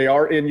 because they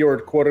are in your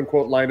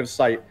quote-unquote line of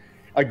sight.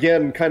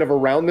 Again, kind of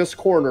around this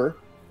corner,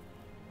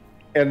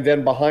 and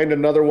then behind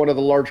another one of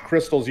the large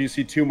crystals, you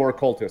see two more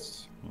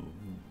cultists.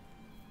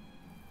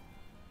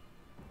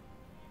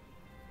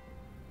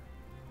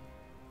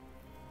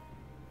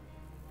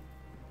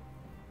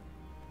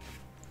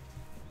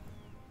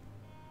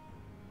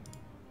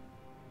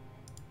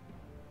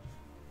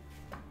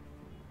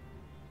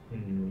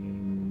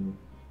 Hmm.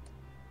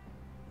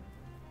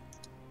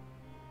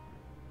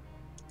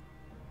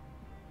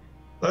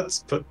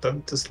 Let's put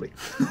them to sleep.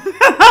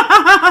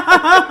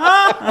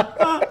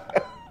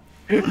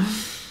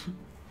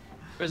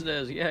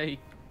 Prisoners, yay.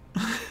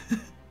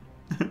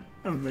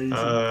 Amazing.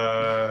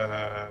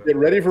 Get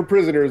ready for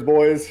prisoners,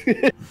 boys.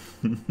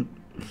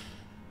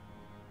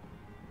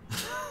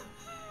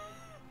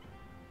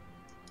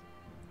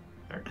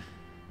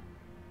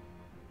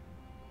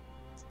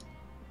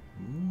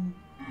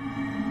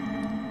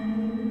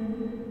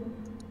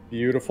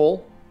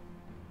 Beautiful.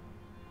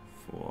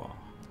 4.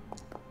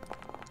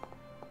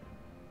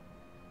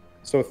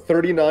 So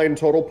 39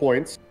 total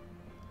points.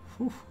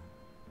 Whew.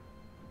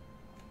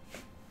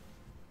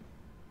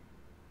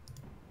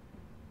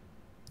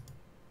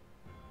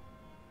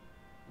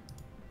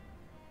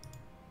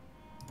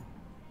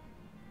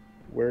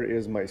 Where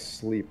is my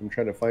sleep? I'm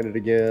trying to find it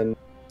again.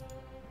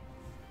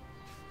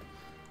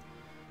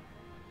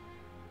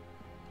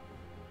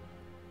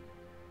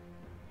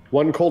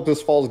 One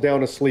cultist falls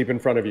down asleep in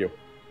front of you.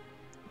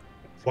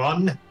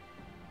 One.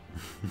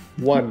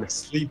 One.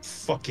 Sleep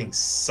fucking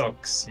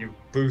sucks. You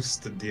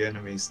boosted the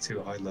enemies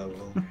to high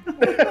level.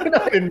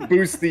 I didn't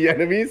boost the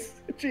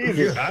enemies. You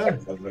Jesus.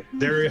 have.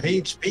 Their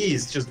HP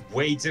is just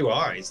way too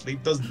high.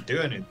 Sleep doesn't do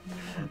anything.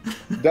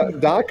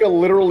 Daka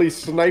literally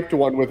sniped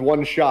one with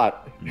one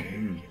shot.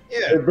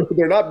 Yeah.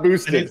 They're not And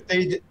boosted.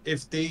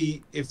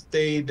 if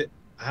they'd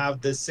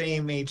have the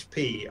same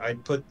HP,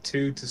 I'd put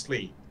 2 to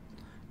sleep.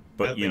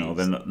 But At you know,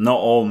 least. then not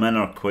all men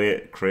are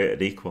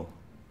created equal.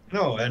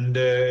 No, and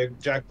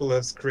Jackal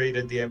has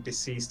created the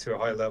NPCs to a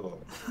high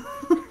level.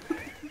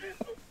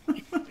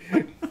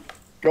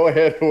 Go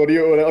ahead. What do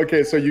you?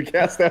 Okay, so you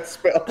cast that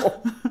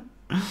spell.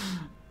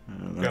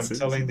 I'm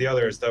telling the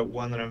others that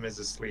one of them is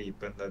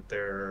asleep and that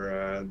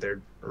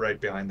they're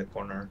right behind the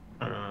corner.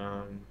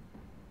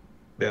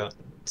 Yeah.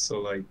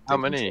 So like. How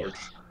they can many? charge.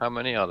 How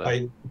many are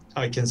there?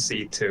 I can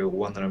see 2.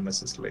 One of them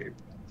is asleep.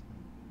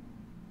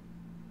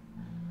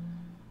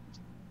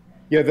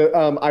 Yeah,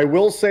 I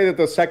will say that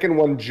the second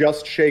one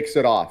just shakes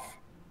it off.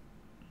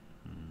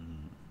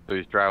 So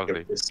he's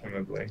drowsy.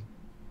 Presumably.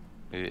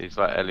 He's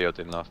like Elliot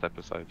in last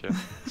episode, yeah.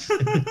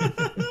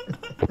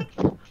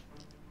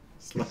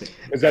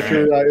 Is that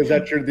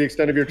the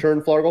extent of your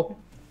turn, Flargle?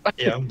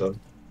 Yeah, I'm done.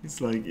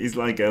 He's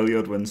like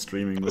Elliot when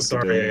streaming with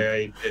Sorry,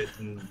 Gdanik. I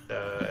didn't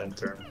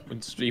enter.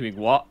 When streaming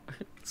what?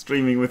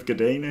 Streaming with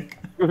Gdanik.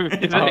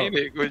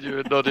 Gdanik, when you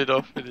were nodded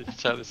off in his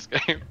chalice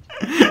game.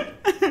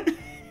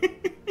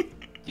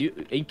 You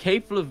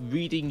incapable of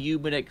reading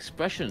human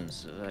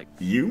expressions. Like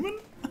Human?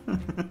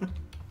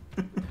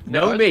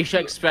 gnomish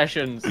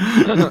expressions.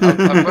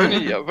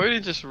 I've only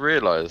just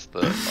realised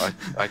that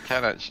I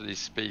can actually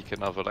speak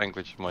another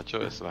language of my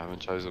choice, and I haven't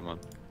chosen one.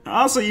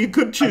 Also, you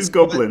could choose That's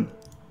what- Goblin.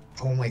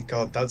 Oh my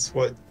god, that's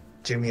what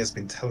Jimmy has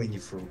been telling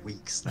you for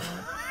weeks now.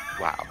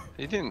 Wow,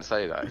 he didn't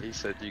say that. He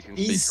said you can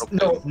He's speak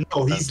no,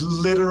 Goblin. he's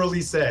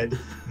literally said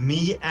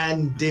me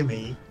and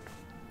Dimmy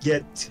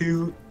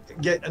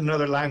get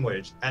another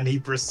language, and he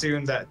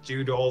presumed that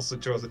Jude also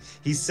chose it.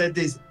 He said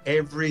this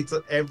every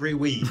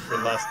week for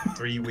the last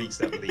 3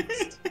 weeks at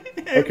least.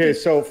 Okay,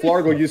 so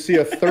Flargle, you see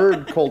a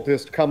third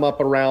cultist come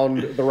up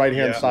around the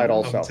right-hand side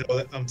also.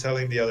 I'm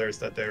telling the others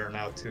that there are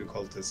now 2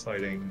 cultists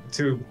hiding,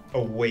 2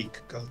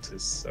 awake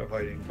cultists are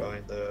hiding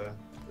behind the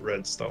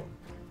red stone.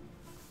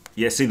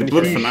 Yeah, see, the And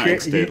Blood he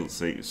Fanatics he- did.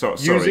 See, sorry.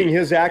 Using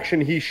his action,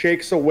 he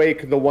shakes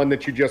awake the one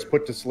that you just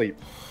put to sleep.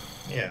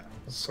 Yeah,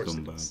 of course it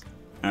Scumbag. is.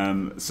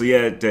 So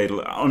yeah,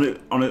 Dadle. On it,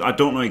 I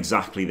don't know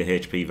exactly the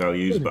HP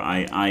values, but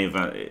I have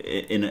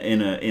in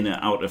an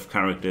out of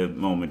character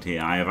moment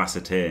here, I have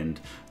ascertained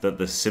that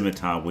the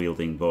scimitar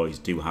wielding boys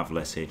do have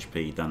less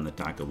HP than the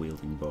dagger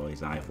wielding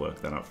boys. I've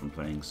worked that out from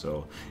playing,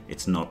 so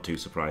it's not too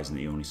surprising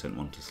that you only sent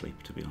one to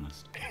sleep. To be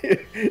honest.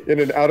 In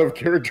an out of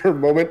character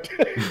moment.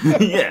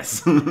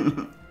 Yes.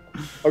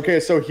 Okay,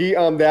 so he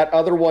that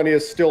other one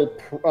is still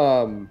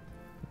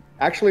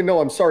actually no,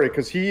 I'm sorry,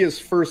 because he is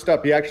first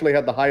up. He actually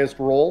had the highest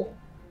roll.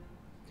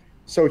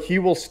 So he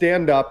will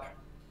stand up,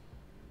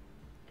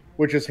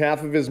 which is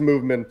half of his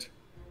movement.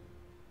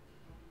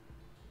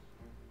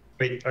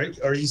 Wait,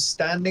 are you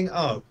standing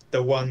up,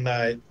 the one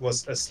that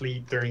was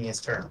asleep during his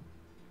turn?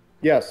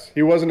 Yes,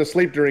 he wasn't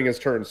asleep during his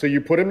turn. So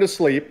you put him to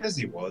sleep. Yes,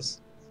 he was.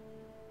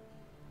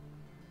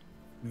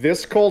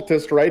 This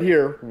cultist right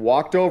here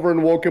walked over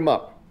and woke him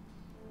up.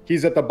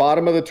 He's at the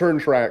bottom of the turn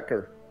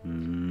tracker.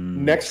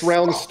 Next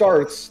round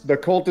starts. The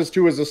cultist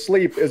who is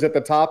asleep is at the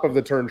top of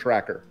the turn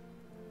tracker.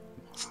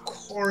 Of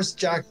course,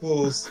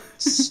 Jackal's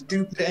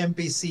stupid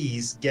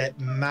NPCs get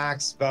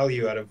max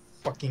value out of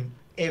fucking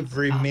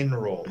every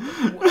mineral.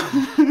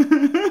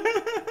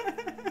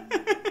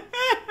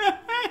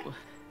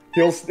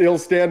 He'll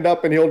stand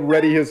up and he'll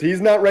ready his.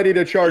 He's not ready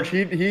to charge.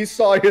 He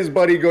saw his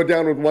buddy go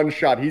down with one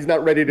shot. He's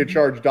not ready to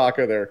charge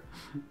Daka there.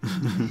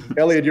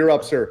 Elliot, you're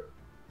up, sir.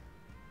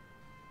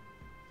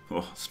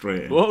 Oh,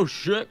 straight in. Oh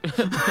shit!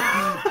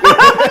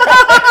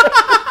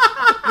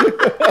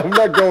 I'm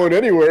not going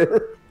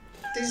anywhere.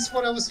 This is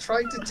what I was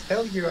trying to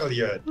tell you,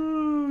 Elliot.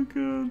 Oh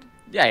god.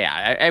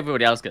 Yeah.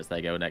 Everybody else gets their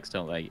go next,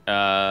 don't they?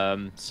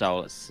 So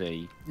let's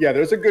see. Yeah,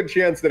 there's a good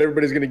chance that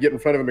everybody's going to get in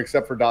front of him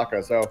except for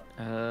Daka. So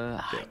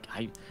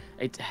I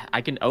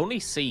can only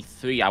see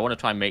 3. I want to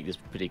try and make this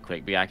pretty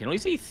quick, but yeah, I can only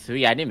see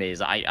 3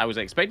 enemies. I was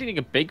expecting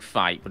a big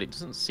fight, but it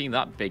doesn't seem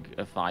that big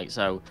a fight.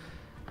 So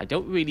I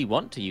don't really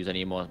want to use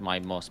any more my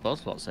spell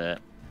slots here.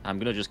 I'm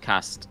gonna just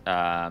cast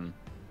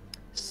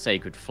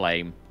Sacred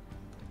Flame.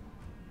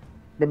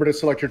 remember to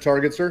select your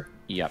target, sir.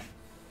 Yep.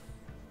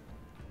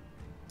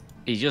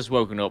 He's just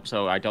woken up,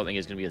 so I don't think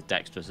he's gonna be as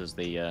dexterous as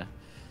the other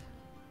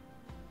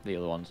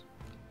ones.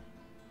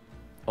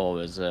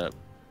 Or as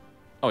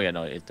oh yeah,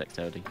 no, it is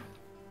dexterity.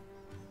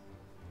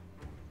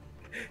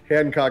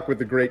 Hancock with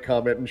the great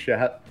comment in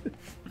chat.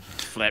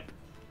 Flip.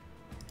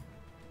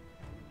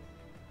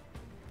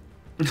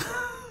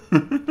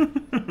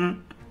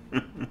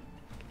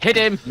 Hit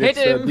him! Hit It's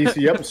him! DC.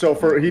 Yep.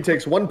 So he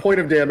takes 1 point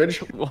of damage.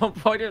 1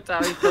 point of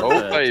damage.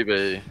 Oh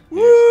baby.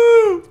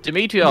 Woo!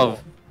 Dimitriov,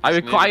 I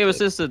require your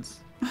assistance.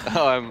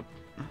 I'm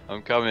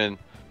coming.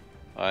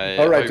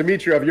 All right,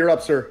 Dimitriov, you're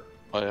up, sir.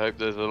 I hope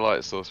there's a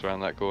light source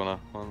around that corner.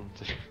 1,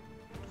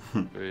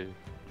 2, 3,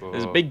 4.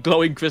 There's a big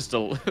glowing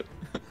crystal.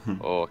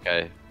 Oh,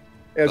 okay.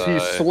 As he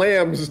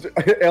slams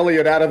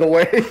Elliot out of the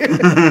way.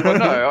 Well,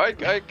 no,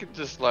 I could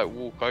just like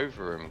walk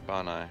over him,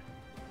 can't I?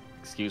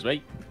 Excuse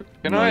me.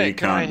 No, you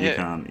can't. You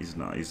can't. He's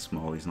not. He's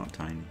small. He's not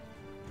tiny.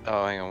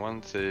 Oh, hang on.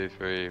 1, 2,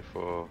 3,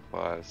 4,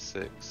 5,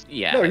 6.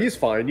 Yeah. No, he's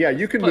fine. Yeah,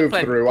 you can Pl- move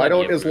plenty- through. I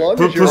plenty don't. of As room.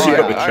 long as you're. Plus, you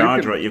got the I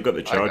charge, can- right? You've got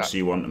the charge, got- so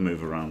you want to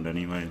move around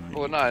anyway. Like.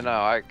 Well, no,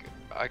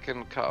 I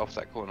can cut off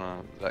that corner,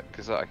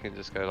 because I can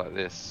just go like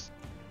this.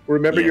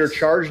 Remember, your Yes.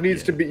 charge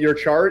needs to be your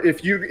charge.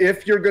 If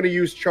you're going to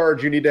use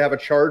charge, you need to have a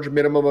charge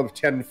minimum of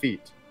 10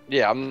 feet.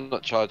 Yeah, I'm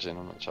not charging.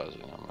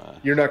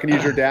 You're not going to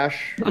use your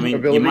dash I mean,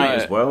 ability. you might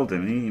as well,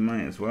 Dimmy. You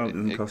might as well. It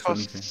doesn't It cost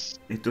costs-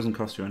 anything. It doesn't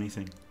cost you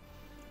anything.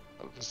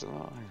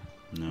 No.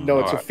 No,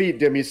 it's a Alright. feat,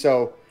 Dimmy.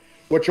 So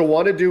what you'll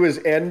want to do is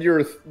end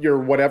your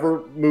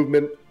whatever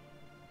movement,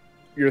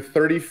 your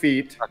 30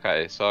 feet.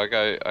 Okay, so I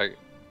go.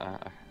 Hold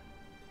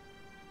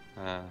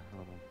on.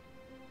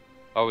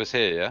 I was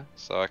here, yeah.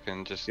 So I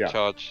can just Yeah.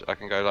 charge. I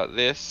can go like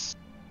this,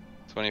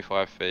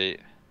 25 feet,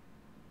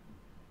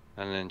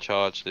 and then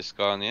charge this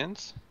guy on the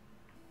ends.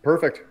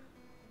 Perfect.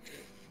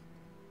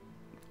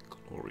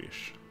 Glorious.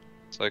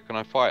 So can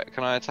I fight?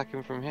 Can I attack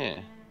him from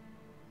here?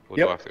 Or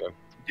Yep. do I have to go?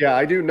 Yeah,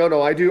 I do.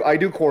 No, I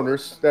do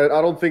corners. That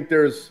I don't think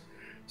there's.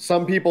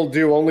 Some people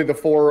do only the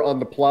 4 on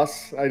the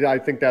plus. I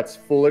think that's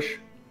foolish.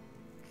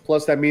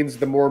 Plus, that means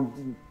the more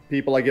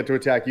people I get to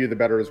attack you, the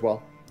better as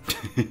well.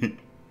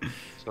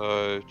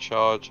 So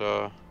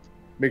charger.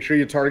 Make sure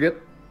you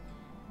target.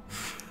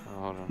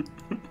 Hold on.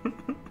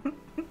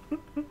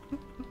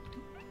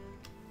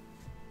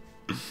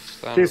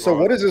 Okay, so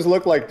what does this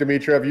look like,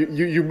 Dimitriov?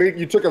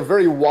 You took a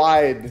very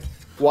wide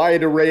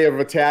array of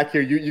attack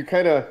here. You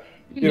kind of,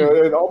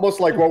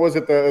 almost like, what was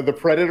it, the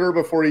Predator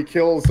before he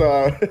kills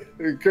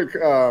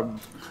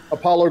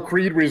Apollo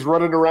Creed, where he's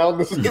running around.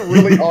 This is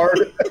really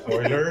hard.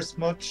 Spoilers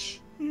much?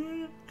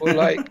 Well,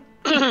 like,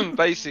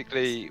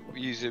 basically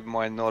using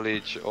my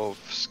knowledge of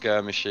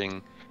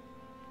skirmishing,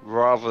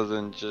 rather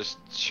than just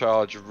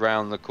charge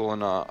round the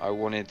corner, I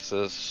wanted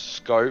to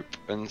scope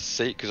and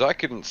see, because I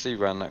couldn't see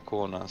round that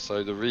corner.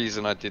 So the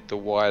reason I did the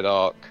wide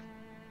arc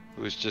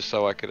was just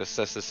so I could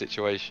assess the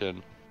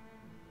situation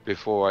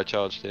before I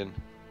charged in.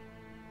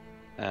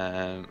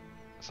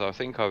 So I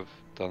think I've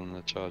done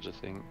the charger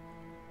thing.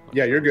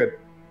 Yeah, you're good.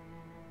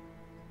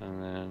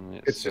 And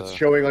then It's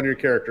showing on your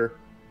character.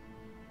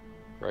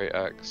 Great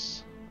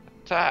axe.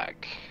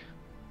 Attack!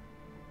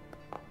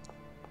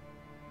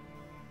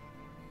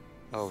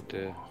 Oh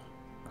dear.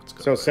 That's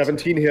got So better.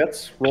 17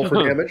 hits. Roll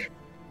for damage.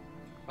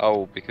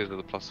 Oh, because of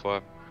the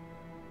 +5.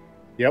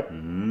 Yep.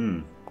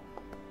 Mm.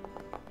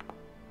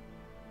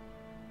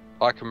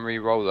 I can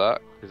re-roll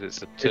that because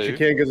it's a If you 2.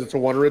 can, because it's a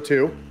 1 or a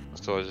 2.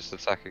 So I just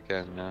attack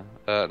again, yeah.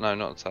 No,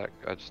 not attack.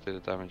 I just do the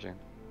damaging.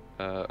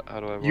 How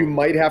do I roll? You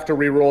might have to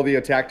re-roll the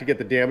attack to get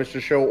the damage to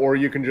show, or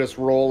you can just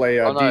roll a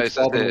Oh, no, it's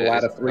d12 and just-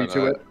 add a 3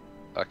 to it.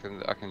 I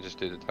can just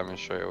do the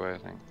damage straight away, I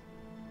think.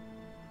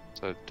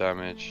 So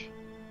damage.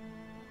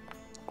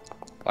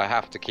 I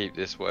have to keep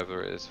this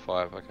whatever it is.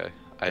 5. Okay.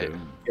 8.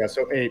 Boom. Yeah,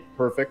 so 8.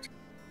 Perfect.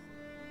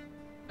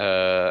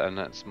 And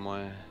that's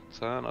my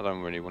turn. I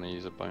don't really want to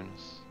use a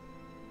bonus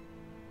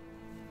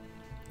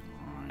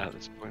Alright. at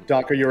this point.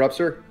 Daka, you're up,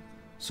 sir.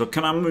 So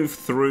can I move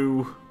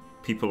through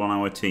people on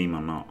our team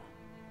or not?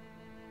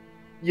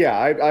 Yeah,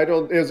 I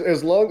don't.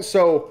 As long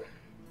so,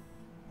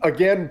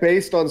 again,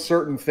 based on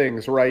certain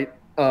things, right?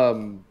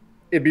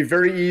 It'd be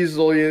very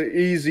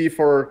easy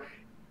for,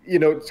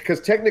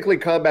 because technically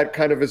combat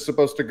kind of is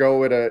supposed to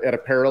go at a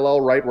parallel,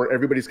 right, where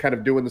everybody's kind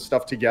of doing the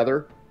stuff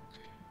together.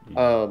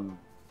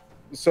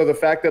 So the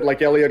fact that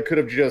like Elliot could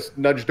have just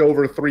nudged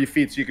over 3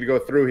 feet so you could go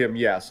through him,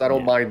 yes, I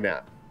don't mind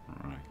that.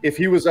 Alright. If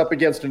he was up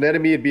against an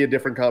enemy, it'd be a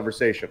different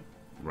conversation.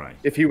 Right.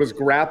 If he was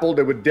grappled,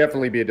 it would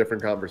definitely be a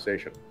different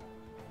conversation.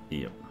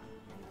 Yep.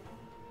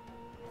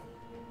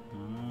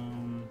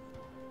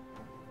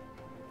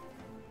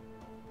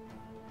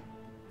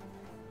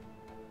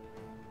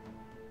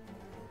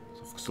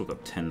 So I've still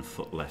got 10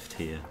 foot left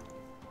here.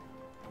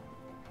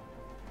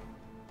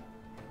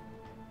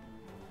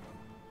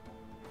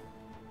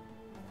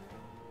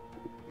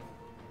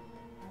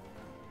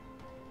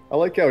 I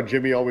like how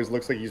Jimmy always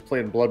looks like he's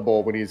playing Blood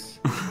Bowl when he's.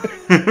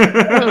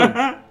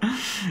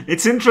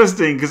 It's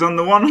interesting because on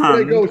the one Should I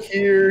hand, go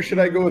here? Should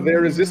I go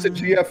there? Is this a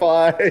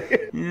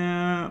GFI?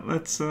 yeah,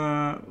 let's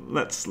the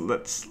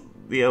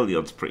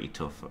Elyod's pretty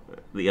tough.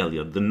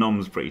 The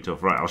Nom's pretty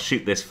tough. Right, I'll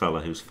shoot this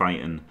fella who's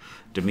fighting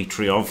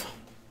Dimitriov.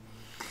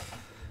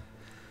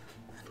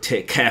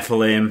 Take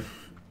careful aim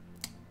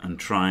and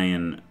try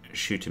and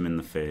shoot him in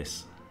the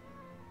face.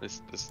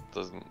 This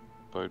doesn't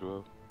bode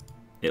well.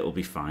 It'll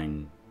be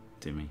fine,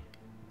 Dimmy.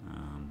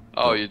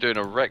 Oh, you're doing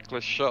a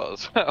reckless shot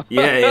as well.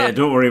 Yeah,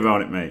 don't worry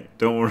about it, mate.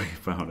 Don't worry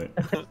about it.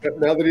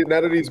 Now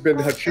that he's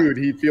been chewed,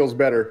 he feels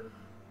better.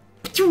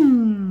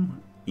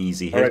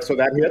 Easy hit. All right, so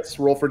that hits.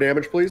 Roll for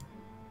damage, please.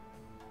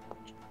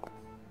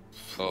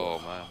 Oh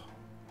man,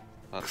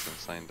 that's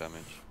insane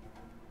damage.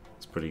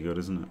 It's pretty good,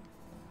 isn't it?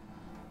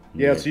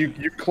 Yeah, so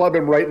you club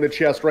him right in the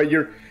chest, right?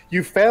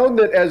 You found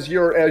that as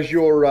your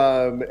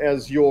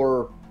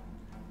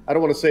I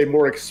don't want to say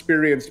more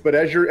experienced, but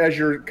as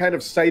you're kind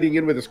of sighting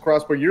in with this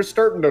crossbow, you're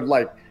starting to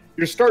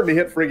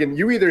hit friggin'.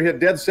 You either hit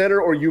dead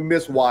center or you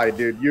miss wide,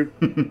 dude.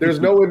 There's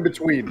no in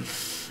between.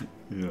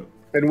 Yeah.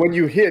 And when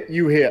you hit,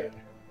 you hit.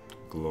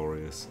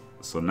 Glorious.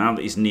 So now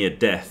that he's near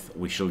death,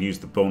 we shall use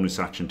the bonus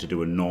action to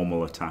do a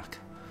normal attack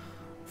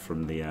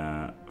from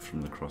the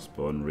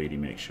crossbow and really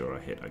make sure I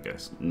hit. I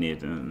guess near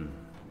death.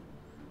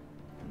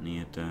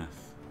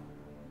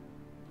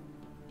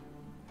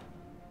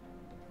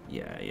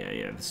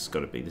 Yeah. This has got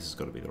to be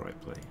the right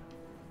play.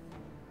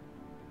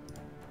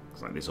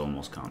 It's like this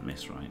almost can't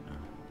miss right now.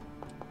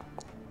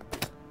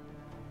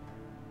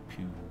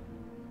 Pew.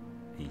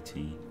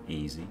 18,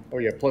 easy. Oh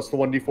yeah, plus the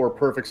 1d4,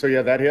 perfect. So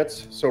yeah, that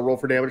hits. So roll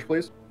for damage,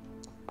 please.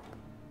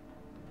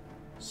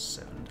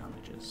 7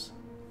 damages.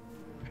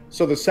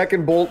 So the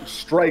second bolt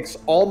strikes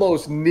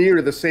almost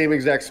near the same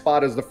exact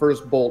spot as the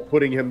first bolt,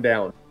 putting him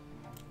down.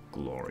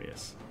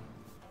 Glorious.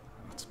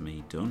 That's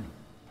me done.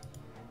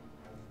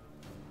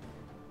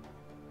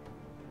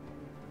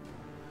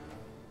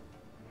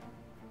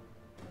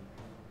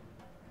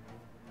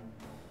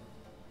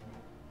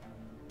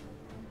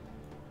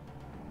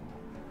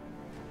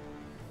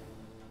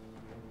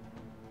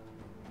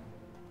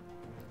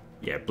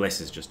 Yeah, Bless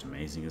is just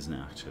amazing, isn't it,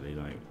 actually?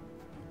 Like,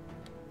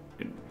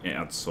 it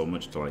adds so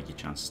much to, like, your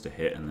chances to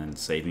hit, and then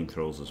saving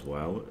throws as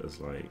well.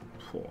 It's like,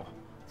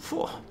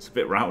 it's a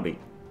bit rowdy.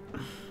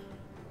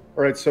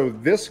 All right, so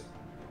this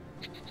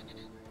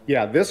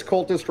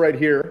cultist right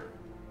here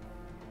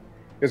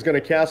is going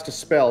to cast a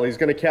spell. He's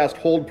going to cast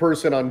Hold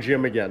Person on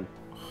Jim again.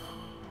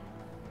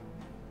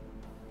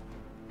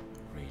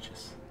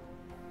 Outrageous.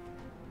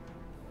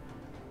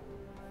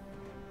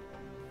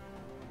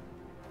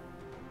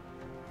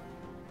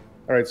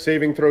 All right,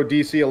 saving throw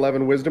DC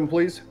 11 Wisdom,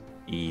 please.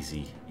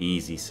 Easy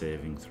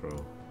saving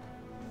throw.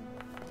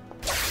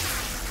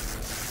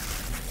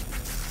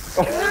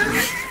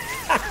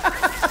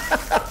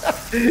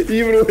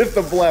 Even with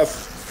the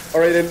bless. All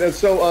right, and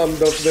so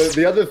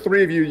the other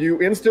three of you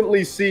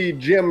instantly see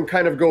Jim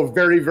kind of go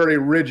very, very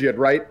rigid,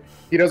 right?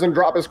 He doesn't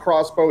drop his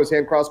crossbow, his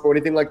hand crossbow,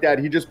 anything like that.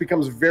 He just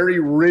becomes very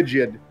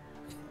rigid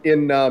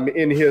in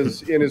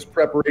his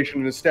preparation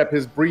and his step.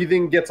 His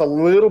breathing gets a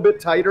little bit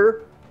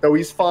tighter, though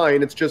he's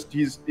fine. It's just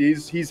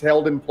he's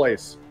held in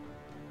place.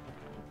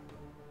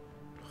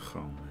 Oh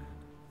man.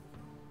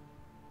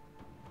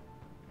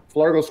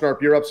 Flargle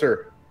Snarp, you're up,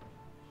 sir.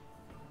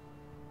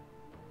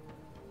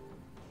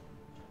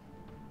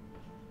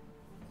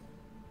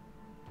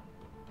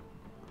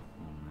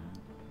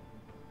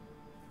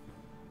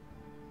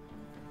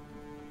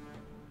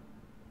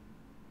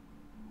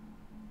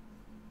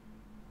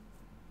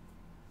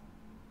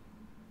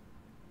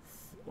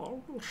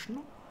 Flargle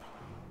Snarp.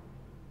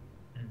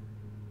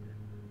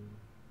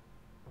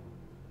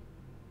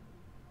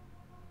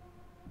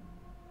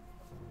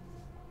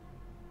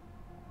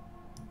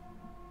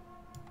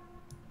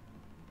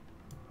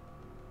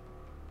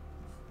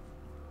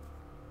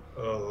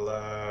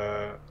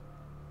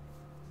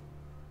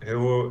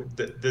 Well,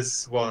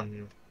 this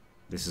one.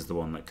 This is the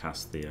one that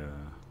cast the.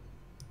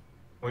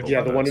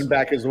 Yeah, the one in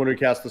back is the one who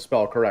cast the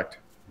spell. Correct.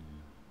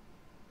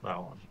 That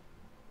one.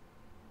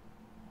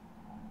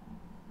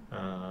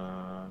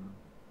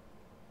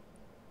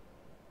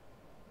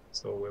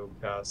 So we'll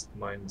cast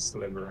Mind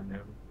Sliver on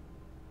him.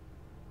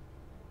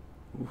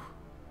 Oof.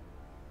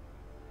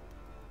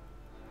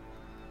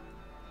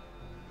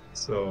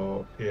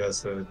 So he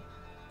has a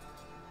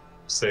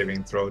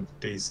saving throw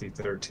DC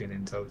 13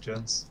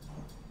 intelligence.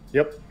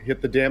 Yep,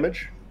 hit the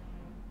damage.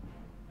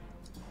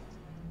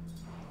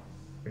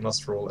 He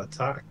must roll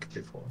attack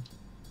before.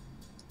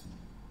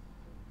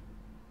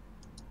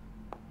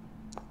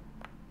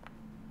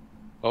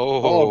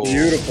 Oh, Oh,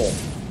 beautiful.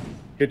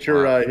 Hit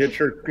your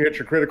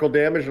critical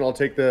damage, and I'll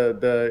take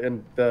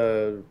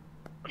the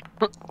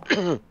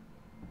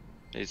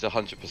He's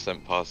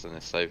 100% passing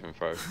this saving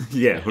throw.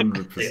 Yeah,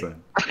 100%.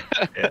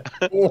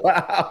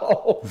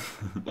 Wow.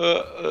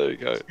 There you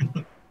go.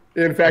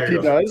 In fact, he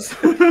does.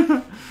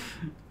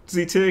 Does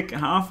he take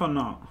half or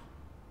not?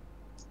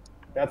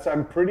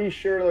 I'm pretty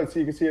sure. Let's see.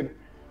 You can see it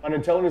on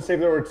intelligence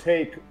save or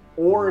take.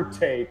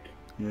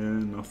 Yeah,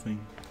 nothing.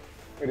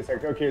 Wait a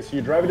second. Okay, so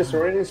you drive a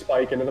disorienting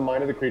spike into the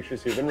mind of the creature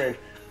who's in range.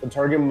 The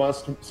target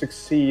must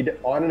succeed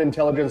on an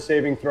intelligence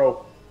saving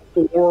throw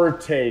or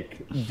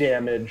take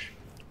damage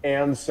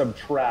and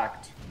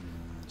subtract.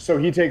 So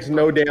he takes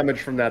no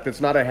damage from that. That's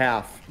not a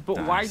half.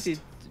 But why did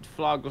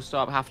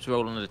Flarglestarp have to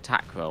roll an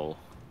attack roll?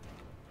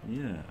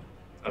 Yeah.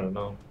 I don't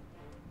know.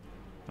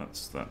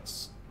 That's.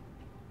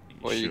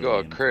 Well, you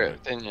got a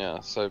crit, didn't you?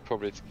 So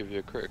probably to give you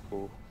a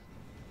critical.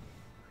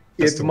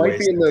 Just It a might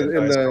be in wasted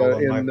dice roll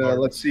on my the part.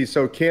 let's see.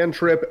 So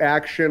cantrip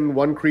action,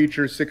 one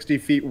creature, 60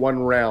 feet, one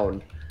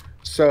round.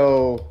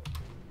 So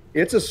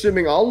it's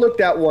assuming I'll look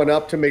that one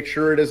up to make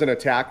sure it is an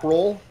attack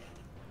roll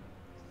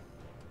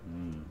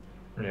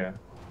Yeah.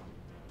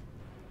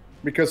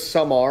 because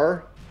some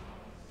are.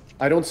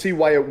 I don't see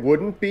why it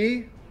wouldn't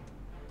be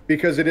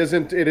because it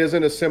isn't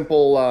a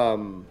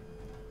simple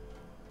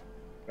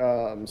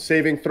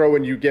saving throw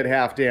and you get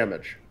half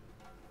damage.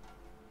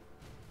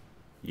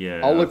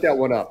 Yeah. I'll look that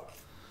one up.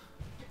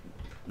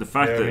 The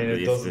fact Yeah, I that mean,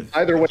 it doesn't.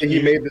 Either way,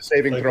 he made the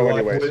saving Like, throw why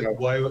anyway. would,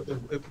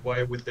 So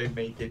why would they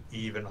make it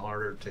even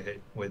harder to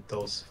hit with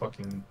those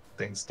fucking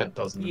things that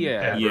doesn't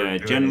Yeah. ever yeah,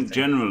 do anything?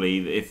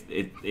 generally,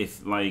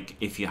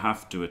 if you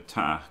have to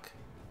attack,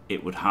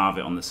 it would have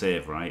it on the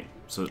save, right?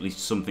 So at least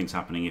something's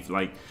happening. If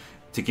like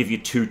to give you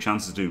 2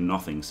 chances to do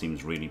nothing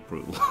seems really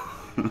brutal.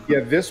 yeah,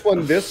 this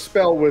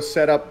spell was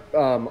set up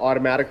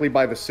automatically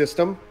by the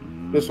system.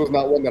 This was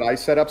not one that I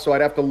set up, so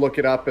I'd have to look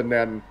it up, and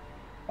then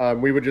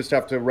we would just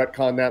have to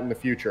retcon that in the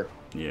future.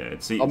 Yeah, I'll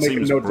it make a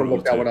seems note to brutal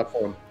look that one up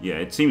for him. Yeah,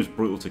 it seems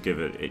brutal to give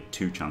it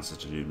 2 chances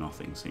to do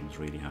nothing. Seems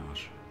really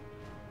harsh.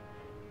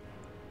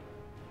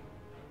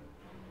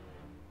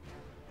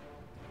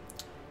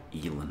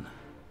 Elon.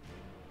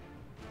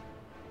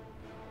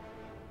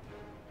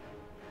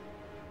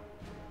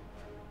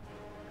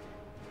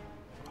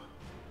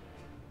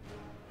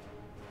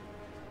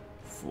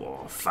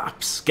 Whoa,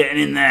 Faps.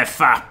 Getting in there,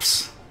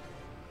 Faps.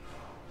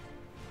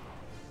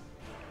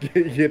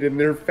 Get in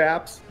there,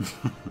 Faps.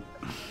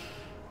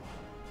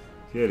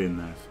 Get in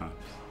there, Faps.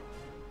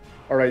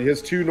 All right,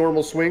 his 2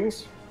 normal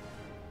swings.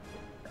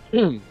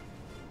 Oh,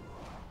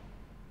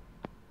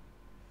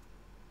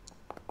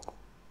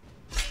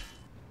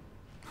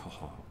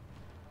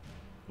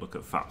 look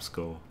at Faps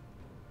go.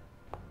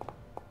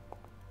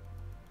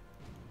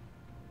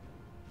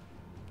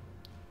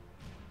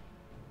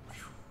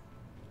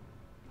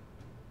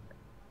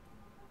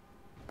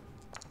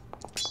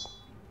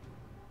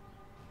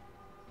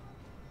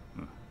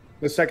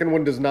 The second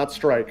one does not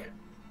strike.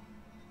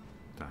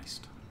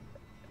 Diced.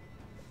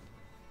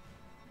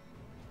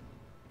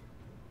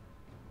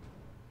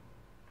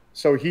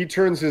 So he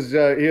turns his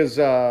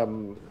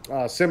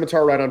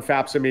scimitar right on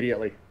Faps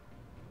immediately.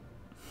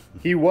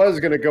 He was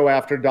going to go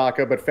after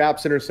Daka, but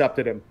Faps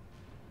intercepted him.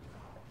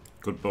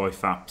 Good boy,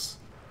 Faps.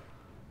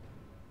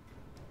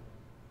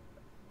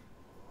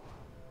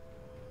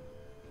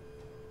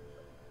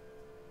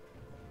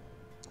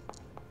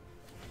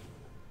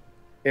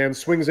 And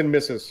swings and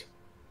misses.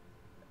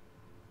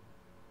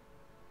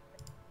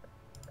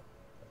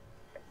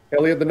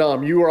 Elliot the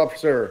Nom, you are up,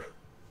 sir.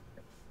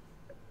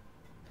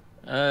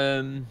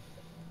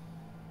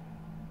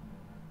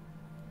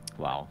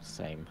 Wow,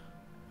 same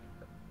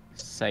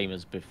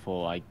as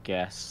before, I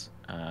guess.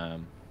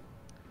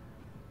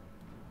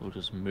 We'll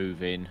just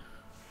move in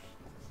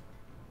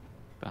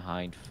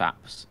behind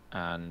Faps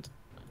and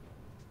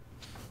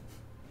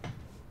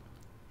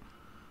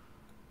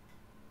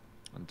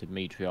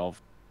Dmitriov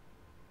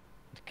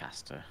to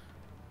cast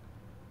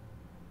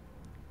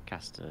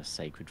a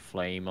sacred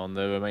flame on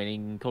the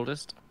remaining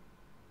cultist.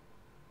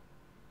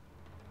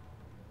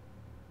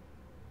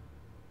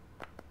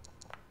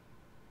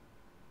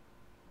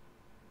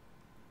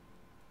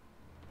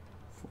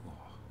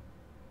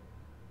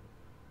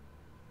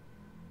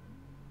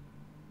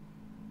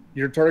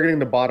 You're targeting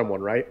the bottom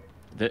one, right?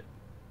 There's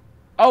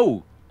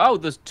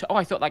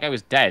I thought that guy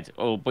was dead.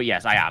 Oh, but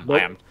yes, I am.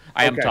 Nope.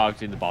 I am Okay.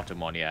 targeting the bottom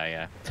one.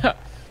 Yeah.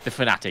 The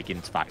fanatic,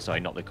 in fact. Sorry,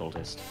 not the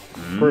cultist.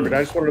 Perfect.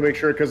 I just wanted to make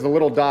sure because the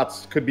little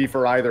dots could be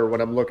for either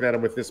when I'm looking at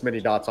him with this many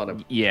dots on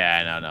him.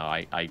 Yeah, no.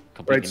 I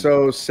completely. Right,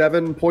 so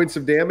 7 points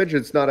of damage.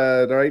 It's not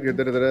a right.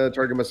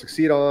 Target must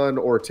succeed on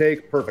or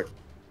take. Perfect.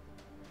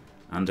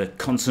 And a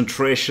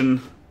concentration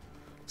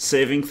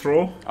saving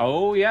throw.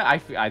 Oh yeah,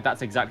 I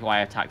that's exactly why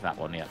I attacked that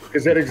one. Yeah.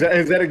 Is that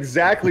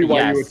exactly why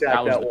yes, you attacked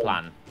that was the one?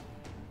 plan.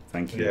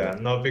 Thank you. Yeah,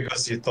 not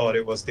because you thought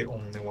it was the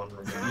only one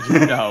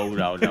remaining. No.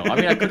 I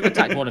mean, I could have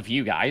attacked one of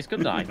you guys,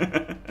 couldn't I?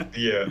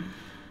 Yeah.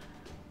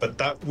 But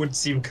that would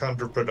seem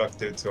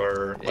counterproductive to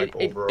our It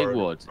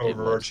would.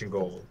 overarching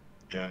goal.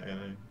 Yeah.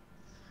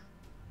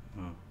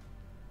 Oh.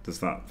 Does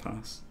that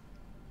pass?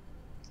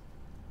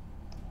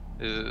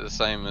 Is it the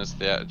same as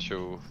the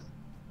actual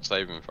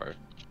saving throw?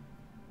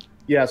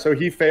 Yeah, so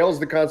he fails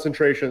the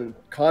concentration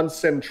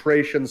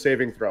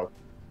saving throw.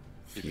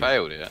 You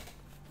failed it.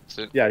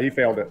 So, Yeah, he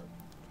failed it.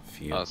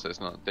 Phew. oh, so it's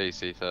not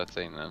DC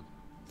 13 then.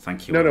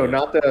 Thank you. No,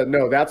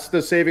 Elliot. that's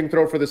the saving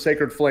throw for the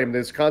sacred flame.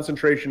 This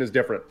concentration is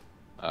different.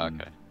 Oh,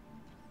 okay.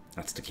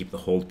 That's to keep the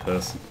hold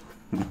person.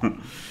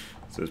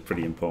 So it's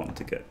pretty important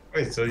to get.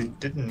 Wait, so he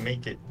didn't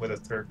make it with a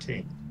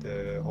 13,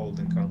 the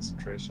holding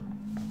concentration.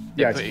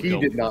 Yes, pretty he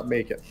cool. did not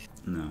make it.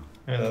 No.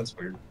 Yeah, that's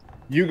weird.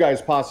 You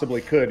guys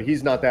possibly could.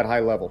 He's not that high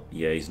level.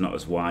 Yeah, he's not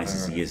as wise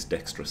as he is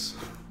dexterous.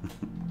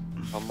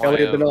 On my,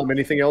 Elliot the Gnome,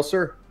 anything else,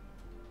 sir?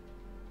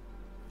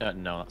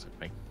 No, that's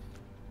okay.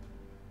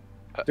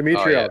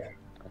 Dmitriov. Oh, yeah.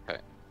 Okay,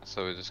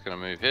 so we're just gonna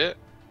move here.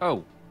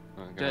 Oh,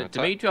 We're gonna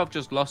attack. Dmitriov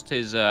just lost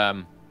his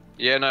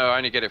Yeah, no, I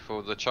only get it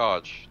for the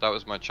charge. That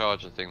was my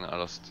charger thing that I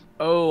lost.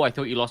 Oh, I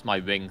thought you lost my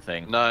ring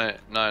thing. No.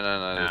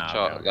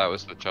 Okay. That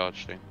was the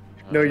charge thing.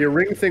 No, your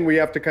ring thing we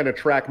have to kind of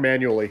track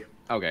manually.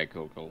 Okay,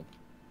 cool.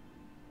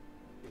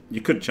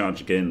 You could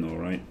charge again though,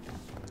 right?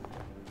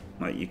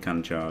 Like you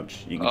can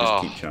charge. You can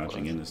just keep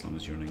charging in as long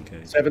as you're in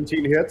engage.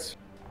 17 hits.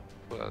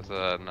 Well, that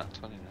was nat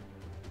 20 now.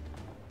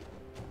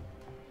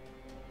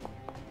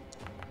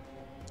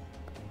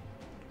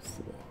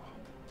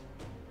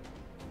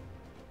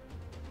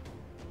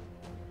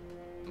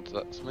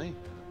 That's me.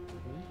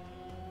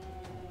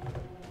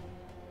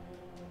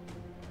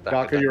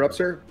 Daka, you're up,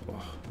 sir?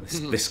 Oh,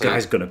 this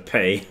guy's gonna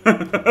pay.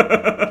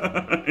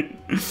 I'm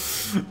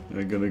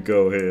gonna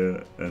go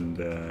here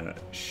and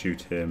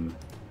shoot him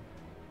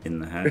in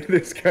the head.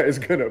 This guy's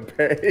gonna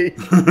pay.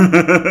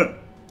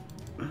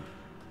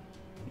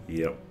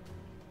 Yep.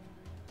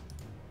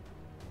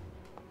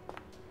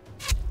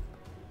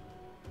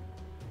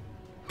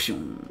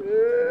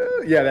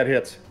 Yeah, that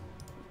hits.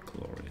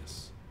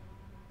 Glorious.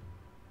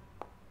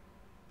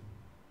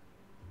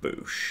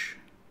 Boosh.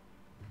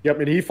 Yep,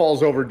 and he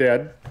falls over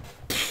dead.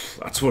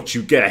 That's what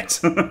you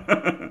get.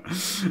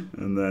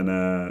 And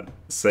then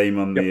same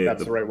on the...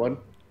 That's the right one.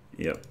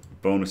 Yep.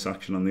 Bonus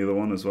action on the other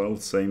one as well.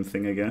 Same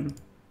thing again.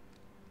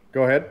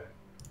 Go ahead.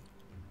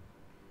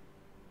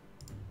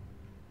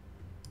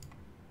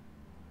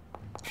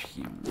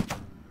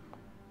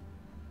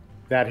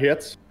 That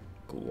hits.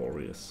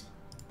 Glorious.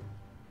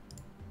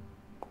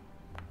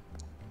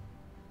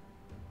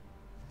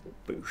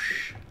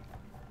 Boosh.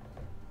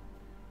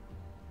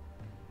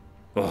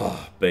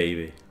 Oh,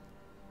 baby.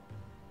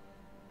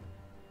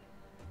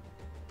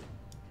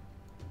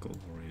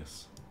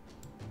 Glorious.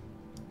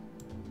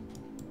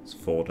 It's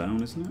 4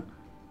 down, isn't it?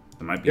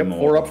 There might be Yep, more.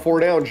 4 up, 4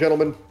 down,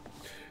 gentlemen.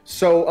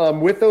 So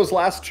with those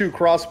last 2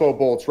 crossbow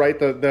bolts, right,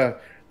 the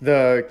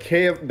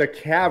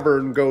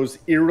cavern goes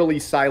eerily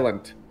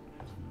silent.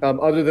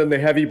 Other than the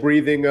heavy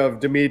breathing of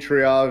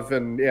Dmitriev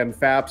and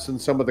Faps and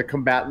some of the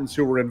combatants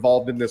who were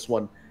involved in this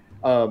one.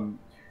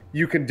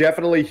 You can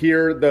definitely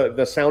hear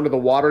the sound of the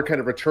water kind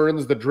of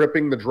returns, the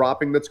dripping, the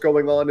dropping that's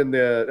going on in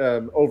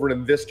the over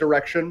in this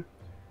direction.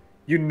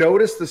 You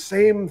notice the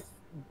same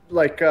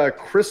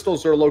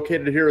crystals are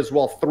located here as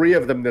well, 3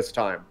 of them this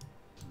time.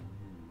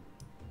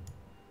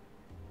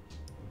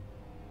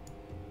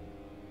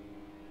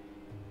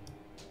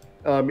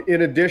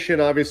 In addition,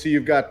 obviously,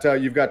 you've got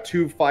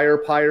 2 fire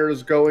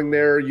pyres going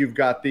there. You've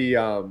got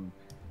the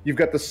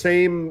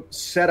same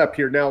setup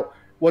here. Now,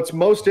 what's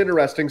most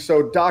interesting,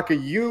 so Daka,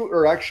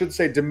 or I should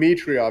say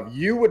Dmitriev,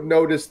 you would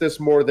notice this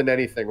more than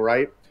anything,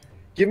 right?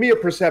 Give me a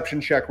perception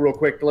check real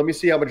quick. Let me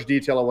see how much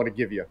detail I want to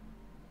give you.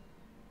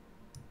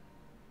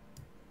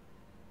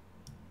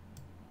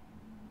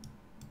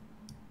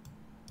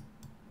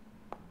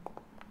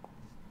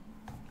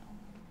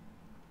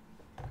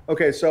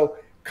 Okay, so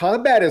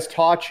combat has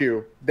taught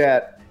you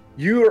that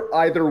you're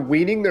either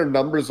weaning their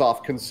numbers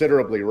off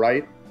considerably,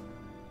 right?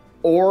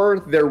 Or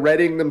they're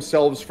readying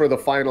themselves for the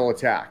final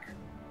attack.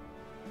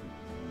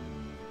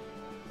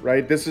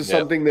 Right? This is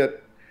something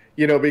that,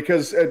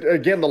 because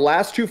again, the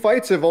last 2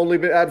 fights have only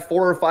had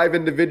 4 or 5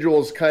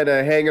 individuals kind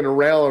of hanging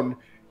around.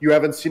 You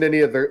haven't seen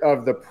any of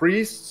the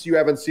priests. You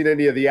haven't seen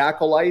any of the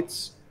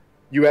acolytes.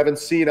 You haven't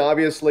seen,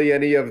 obviously,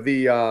 any of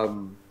the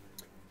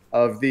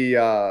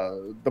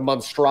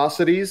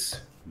monstrosities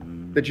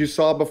that you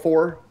saw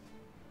before.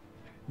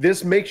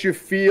 This makes you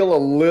feel a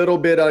little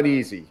bit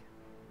uneasy.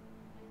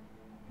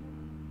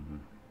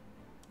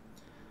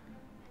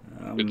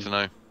 Good to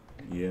know.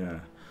 Yeah.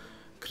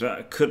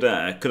 Could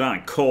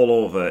I call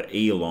over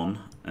Elon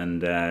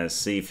and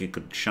see if he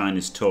could shine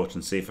his torch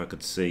and see if I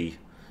could see,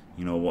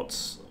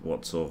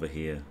 what's over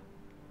here,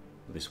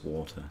 this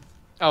water?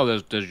 Oh,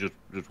 there's just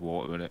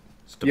water in it.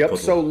 Yep.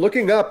 So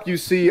looking up, you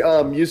see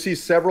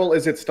several.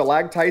 Is it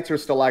stalactites or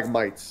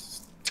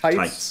stalagmites?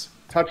 Tights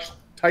touch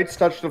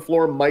the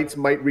floor. Mites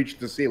might reach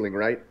the ceiling,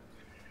 right?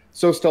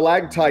 So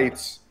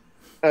stalactites,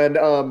 and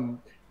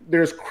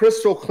there's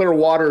crystal clear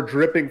water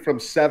dripping from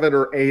 7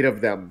 or 8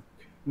 of them.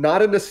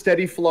 Not in a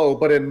steady flow,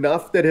 but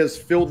enough that has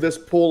filled this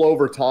pool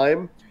over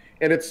time.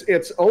 And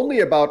it's only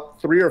about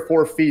 3 or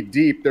 4 feet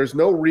deep. There's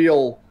no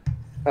real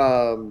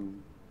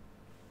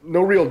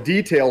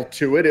detail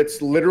to it.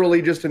 It's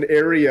literally just an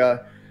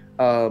area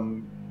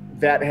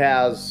that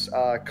has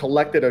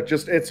collected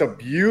it's a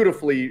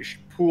beautifully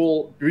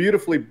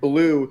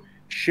blue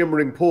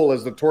shimmering pool,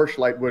 as the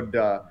torchlight would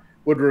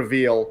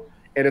reveal,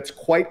 and it's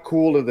quite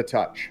cool to the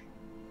touch.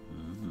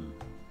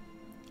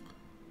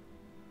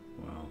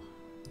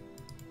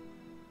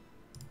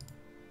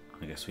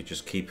 I guess we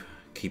just keep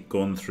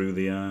going through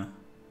the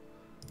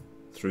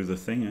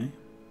thing, eh?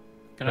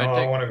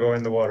 I want to go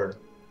in the water.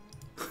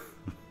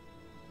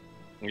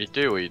 You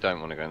do or you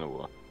don't want to go in the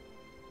water?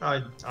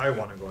 I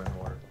want to go in the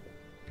water.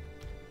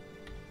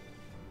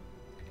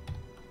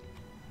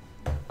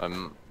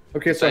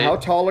 Okay, so how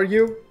tall are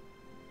you?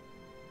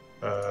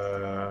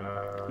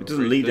 It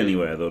doesn't lead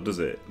anywhere, though, does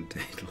it?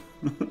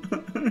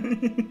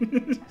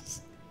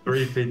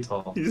 3 feet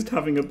tall. You're just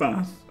having a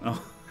bath.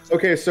 Oh.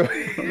 Okay, so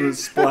The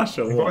splash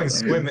of I'm water. going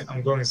swimming.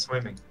 I'm going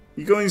swimming.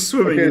 You're going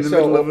swimming okay, in the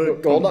middle of a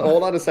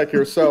hold on a sec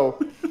here. So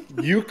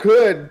you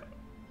could,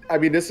 I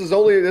mean, this is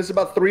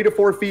about 3 to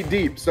 4 feet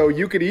deep, so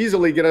you could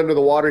easily get under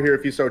the water here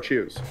if you so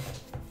choose.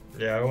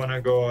 Yeah, I want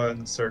to go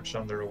and search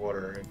under the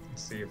water and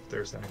see if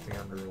there's anything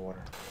under the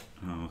water.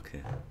 Oh,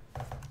 okay.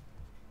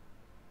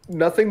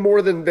 Nothing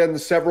more than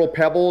several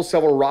pebbles,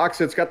 several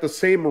rocks. It's got the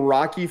same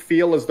rocky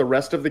feel as the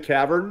rest of the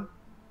cavern.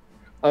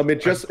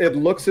 It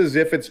looks as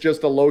if it's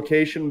just a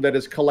location that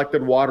has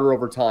collected water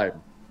over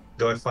time.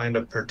 Do I find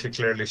a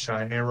particularly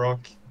shiny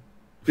rock?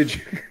 Did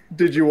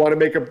you want to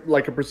make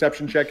a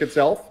perception check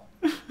itself?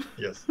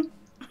 Yes.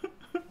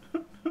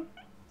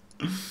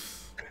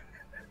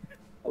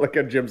 Look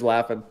at Jim's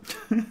laughing.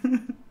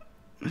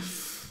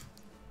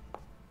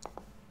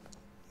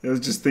 I was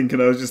just thinking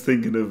of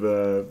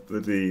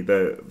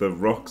the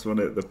rocks,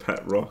 wasn't it? The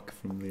pet rock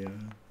from the.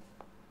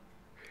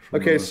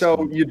 Okay,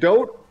 so you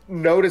don't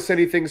notice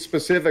anything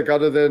specific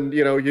other than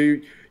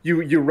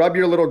you rub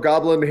your little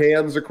goblin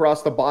hands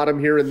across the bottom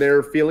here and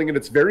there, feeling it.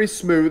 It's very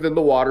smooth in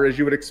the water, as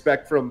you would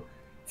expect from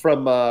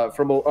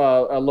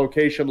a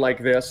location like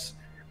this.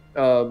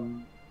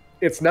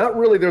 It's not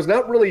really, there's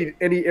not really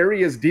any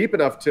areas deep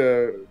enough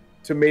to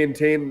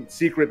maintain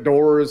secret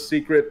doors,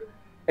 secret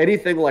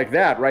anything like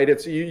that, right?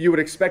 It's you would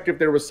expect if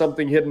there was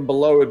something hidden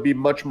below, it'd be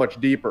much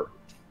deeper.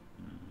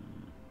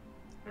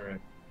 All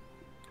right.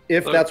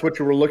 If that's what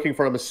you were looking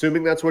for, I'm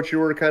assuming that's what you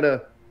were kind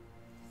of.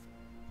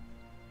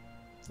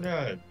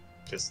 Yeah,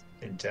 just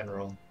in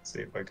general, see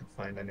if I could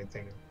find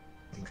anything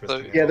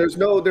interesting. Yeah,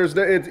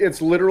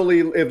 it's literally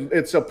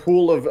it's a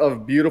pool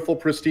of beautiful,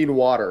 pristine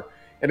water,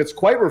 and it's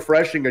quite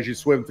refreshing as you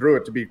swim through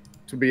it.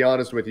 To be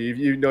honest with you,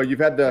 you've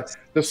had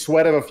the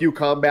sweat of a few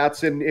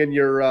combats in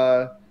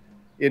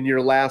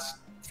your last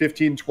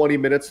 15, 20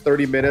 minutes,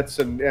 30 minutes,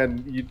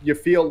 and you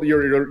feel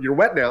you're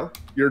wet now,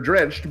 you're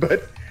drenched,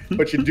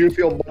 but you do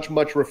feel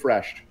much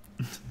refreshed.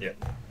 Yeah.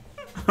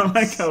 I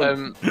like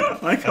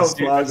how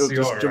Flagel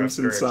just jumps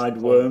inside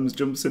worms,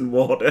 jumps in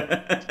water.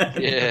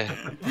 Yeah.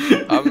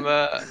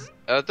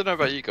 I don't know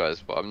about you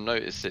guys, but I'm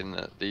noticing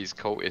that these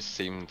cultists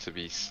seem to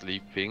be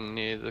sleeping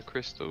near the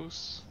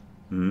crystals.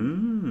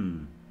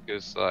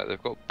 Because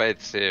they've got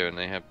beds here and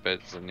they have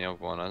beds in the other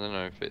one. I don't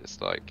know if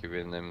it's like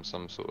giving them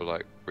some sort of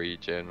like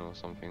regen or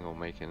something, or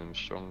making them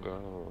stronger.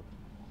 Or...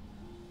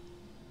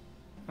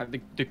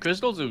 The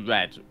crystals are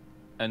red,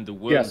 and the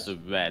worms are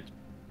red.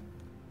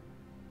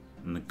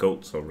 And the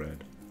goats are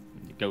red.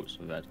 The goats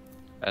are red.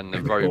 And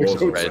the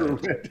robes are red.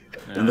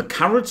 Yeah. And the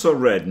carrots are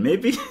red,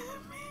 maybe.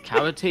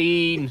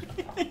 Carotene.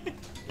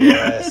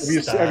 Yes.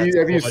 Have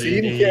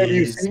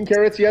you seen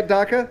carrots yet,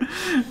 Daka?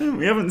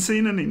 We haven't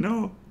seen any.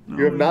 No.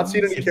 You have not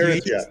seen any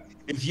carrots yet.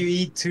 If you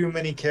eat too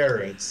many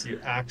carrots,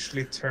 you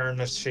actually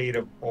turn a shade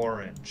of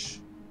orange.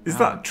 Is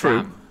that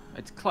true? Damn.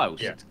 It's close.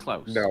 Yeah. It's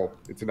close. No,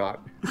 it's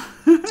not.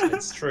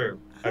 It's true.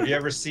 Have you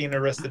ever seen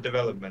Arrested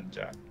Development,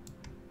 Jack?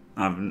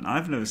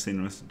 I've never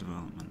seen Arrested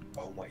Development.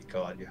 Oh my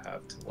god, you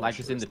have to watch. Like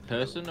it's in the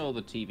Arrested person or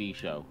the TV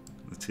show?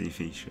 The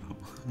TV show.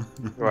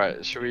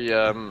 Right, should we,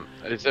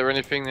 is there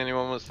anything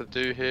anyone wants to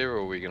do here, or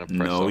are we going to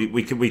press No, on?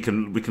 we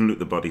can loot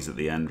the bodies at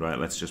the end, right?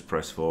 Let's just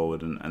press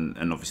forward and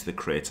obviously the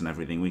crates and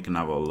everything. We can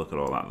have a look at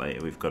all that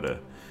later. We've got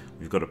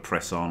to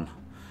press on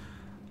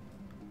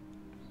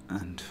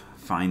and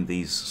find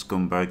these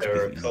scumbags.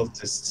 There are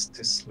cultists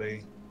to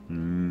slay.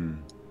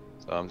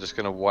 So I'm just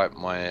going to wipe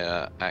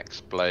my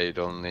axe blade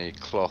on the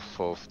cloth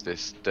of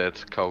this dead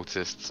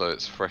cultist so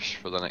it's fresh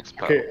for the next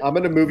battle. Okay, I'm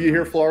going to move you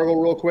here,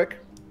 Flargle, real quick.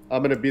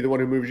 I'm going to be the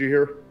one who moves you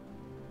here.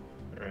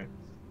 All right.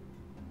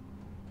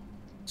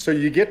 So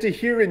you get to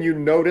here and you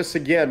notice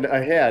again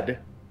ahead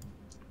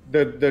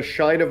the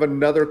shine of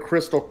another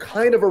crystal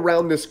kind of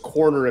around this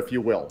corner, if you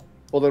will.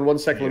 Well, then 1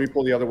 second, let me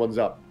pull the other ones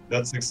up.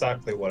 That's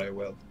exactly what I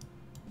will.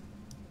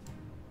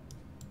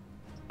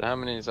 So how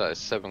many is that?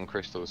 It's 7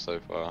 crystals so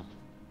far.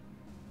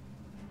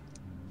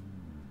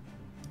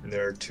 And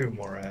there are 2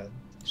 more ahead.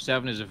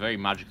 7 is a very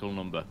magical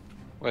number.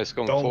 Well, it's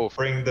gone Don't 4.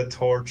 bring the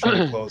torch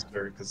any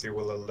closer, because you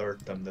will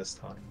alert them this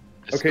time.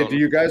 Okay, do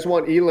you guys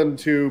want Elon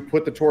to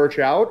put the torch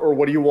out, or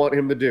what do you want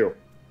him to do?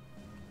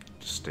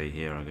 Just stay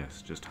here, I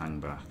guess. Just hang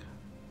back.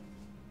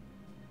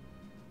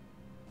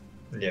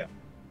 Yeah.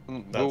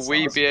 Will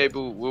we be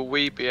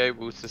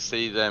able to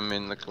see them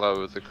in the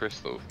glow of the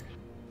crystal?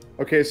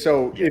 Okay,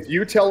 so if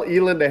you tell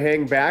Elon to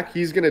hang back,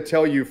 he's going to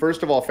tell you,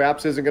 first of all,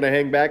 Faps isn't going to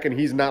hang back, and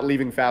he's not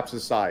leaving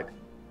Faps' side.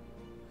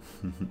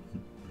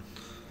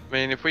 I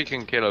mean, if we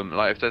can kill them,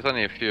 like, if there's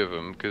only a few of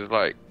them, because,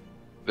 like,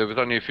 there was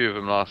only a few of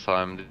them last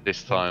time,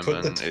 this time,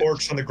 Put the and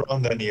torch on the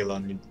ground then,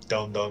 Elon, you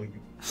dum-dum.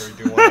 Or you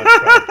do want to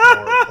attract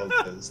more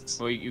cultists.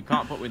 Well, you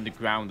can't put it in the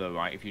ground though,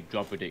 right? If you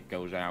drop it, it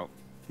goes out.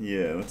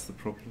 Yeah, that's the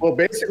problem. Well,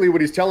 basically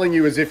what he's telling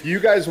you is if you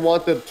guys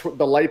want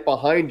the light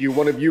behind you,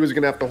 one of you is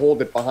going to have to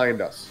hold it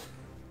behind us.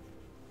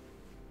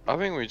 I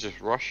think we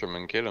just rush them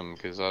and kill them,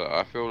 because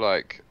I feel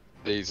like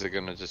these are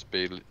going to just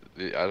be...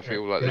 I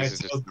feel like this is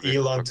just...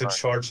 Elon to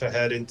charge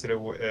ahead into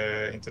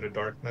the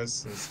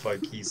darkness. It's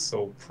like he's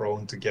so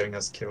prone to getting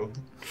us killed.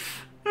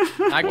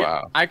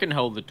 I can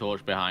hold the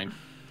torch behind.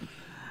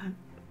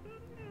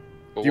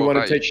 But Do you what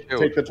want to about your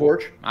take the shield?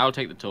 torch? I'll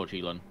take the torch,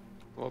 Elon.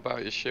 What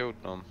about your shield,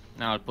 Nom?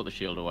 Now I'll put the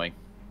shield away.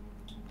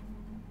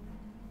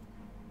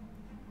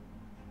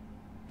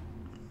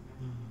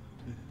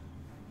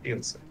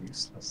 Feels so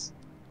useless.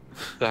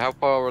 So how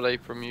far are they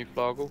from you,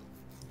 Flargle?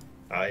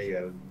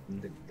 I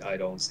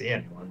don't see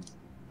anyone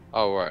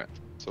Oh, right.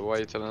 So why are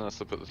you telling us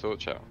to put the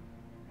torch out?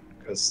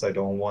 because I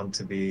don't want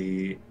to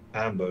be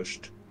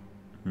ambushed.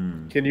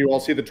 Can you all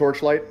see the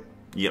torchlight?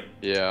 Yep.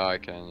 Yeah, I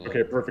can. Yeah.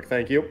 Okay, perfect.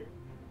 Thank you.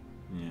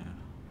 Yeah.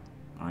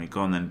 All right,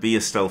 go on then. Be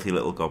a stealthy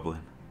little goblin.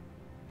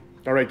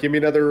 All right, give me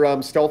another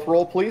stealth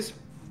roll, please.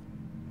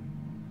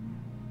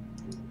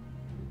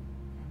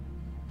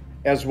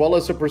 As well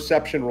as a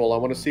perception roll. I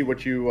want to see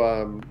what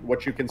you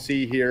can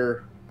see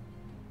here.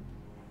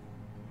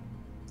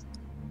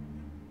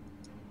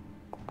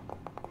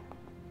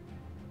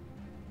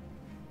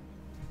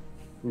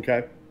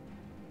 Okay.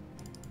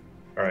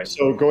 All right.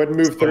 So go ahead and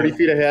move 30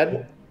 feet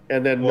ahead,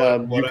 and then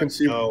you can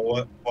see.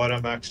 What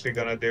I'm actually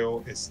gonna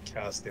do is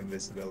cast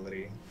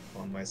invisibility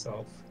on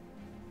myself.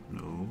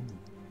 No.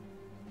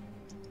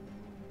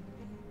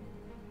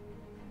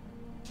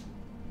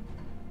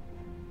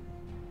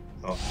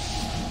 Oh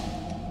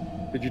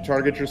Did you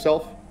target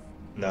yourself?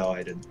 no,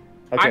 I didn't.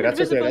 Okay, I'm that's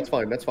invisible. okay. That's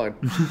fine. That's fine.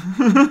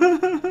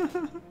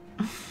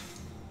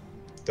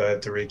 Do I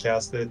have to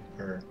recast it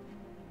or?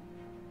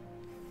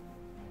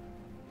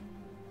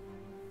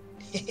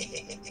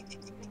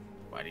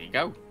 Where do you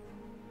go?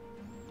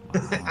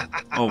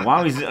 Oh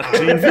wow, he's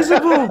actually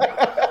invisible.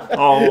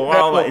 Oh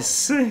wow, that is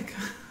sick.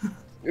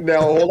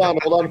 Now hold on,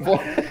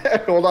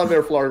 hold on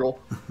there, Flargle.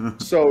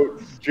 So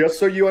just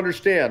so you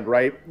understand,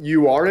 right?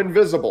 You are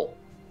invisible.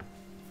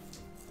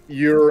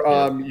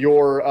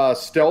 Your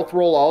stealth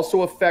roll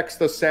also affects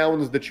the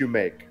sounds that you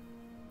make.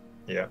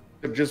 Yeah.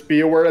 Just be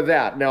aware of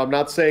that. Now, I'm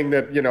not saying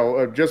that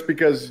just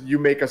because you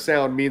make a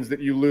sound means that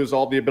you lose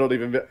all the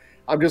ability of.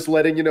 I'm just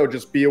letting you know.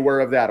 Just be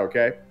aware of that,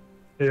 okay?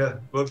 Yeah,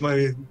 but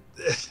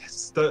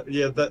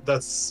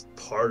that's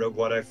part of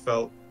what I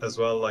felt as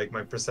well. Like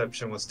my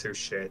perception was too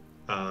shit.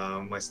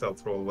 My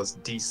stealth roll was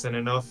decent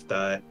enough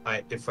that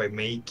if I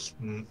make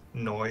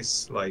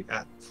noise like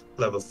at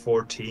level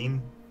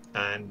 14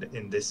 and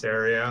in this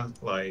area,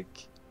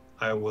 like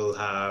I will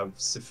have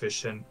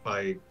sufficient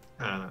like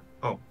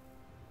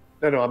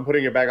No, I'm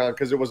putting it back on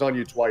because it was on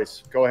you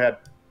twice. Go ahead.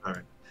 all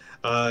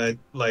right.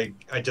 Like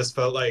I just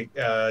felt like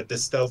the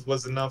stealth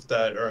was enough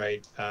that all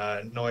right,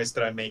 noise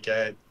that I make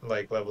at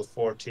like level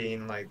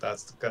 14, like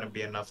that's gonna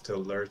be enough to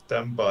alert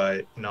them,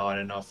 but not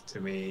enough to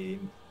me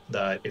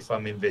that if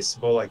I'm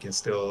invisible, I can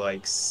still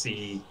like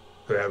see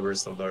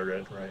whoever's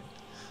alerted, right?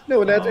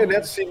 No, and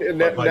that's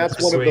But my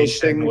that's one of those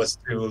persuasion things. was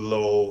too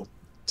low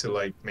to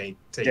like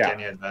take Yeah.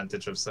 any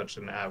advantage of such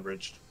an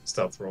average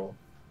stealth roll.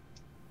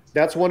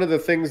 That's one of the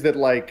things that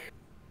like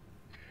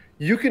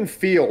you can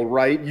feel,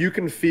 right? You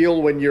can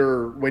feel when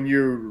you're in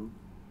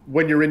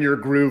your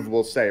groove,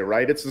 we'll say,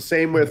 right? It's the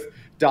same with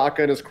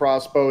Daka and his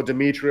crossbow,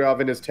 Dimitriov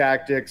and his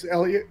tactics,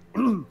 Elliot,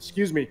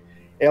 excuse me,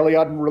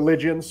 Eliot and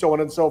religion, so on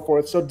and so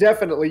forth. So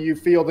definitely you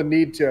feel the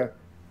need to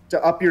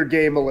up your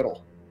game a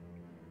little.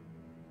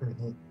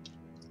 Mm-hmm.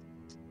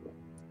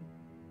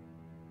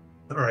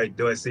 All right,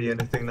 do I see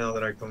anything now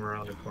that I come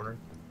around the corner?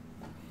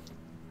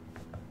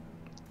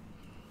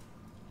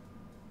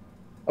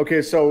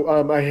 Okay, so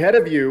ahead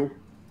of you,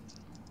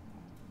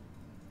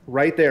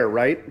 right there,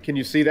 right? Can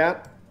you see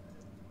that?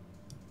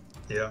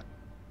 Yeah.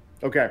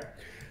 Okay.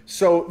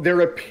 So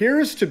there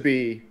appears to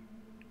be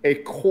a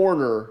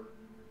corner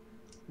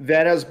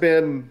that has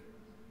been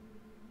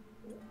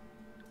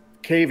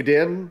caved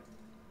in,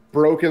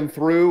 broken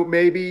through,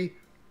 maybe,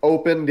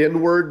 opened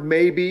inward,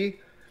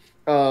 maybe.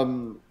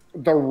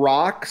 The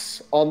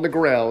rocks on the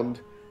ground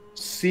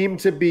seem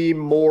to be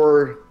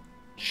more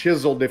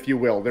chiseled, if you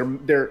will.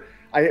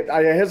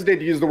 I hesitate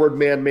to use the word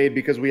man-made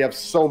because we have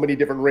so many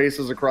different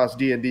races across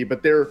D&D,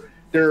 but they're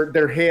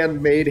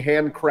handmade,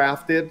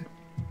 handcrafted,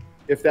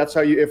 if that's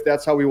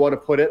how we want to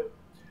put it.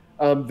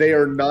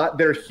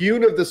 They're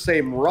hewn of the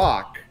same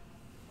rock,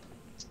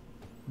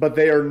 but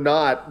they're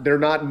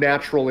not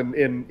natural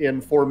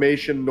in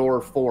formation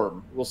nor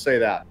form. We'll say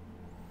that.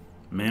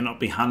 May not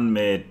be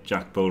handmade,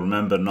 Jack, but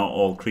remember, not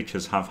all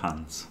creatures have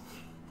hands.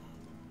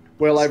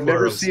 Well, I've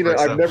never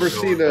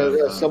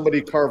Squirrels, seen somebody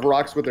carve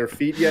rocks with their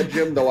feet yet,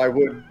 Jim. Though I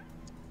would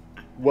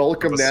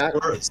welcome that.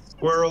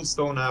 Squirrels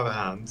don't have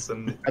hands,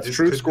 and That's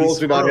true. Squirrels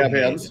do not have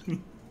hands.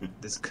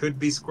 This could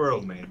be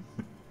squirrel made.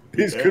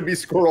 These could be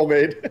squirrel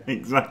made.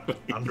 Exactly.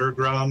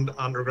 Underground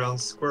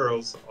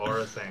squirrels are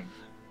a thing.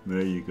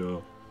 There you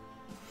go.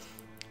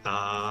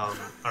 All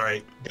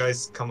right,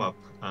 guys, come up.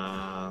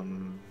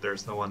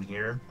 There's no one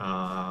here.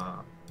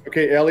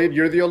 Okay, Elliot,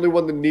 you're the only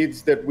one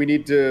that we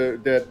need to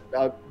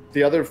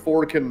the other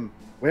four can.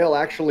 Well,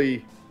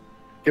 actually,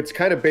 it's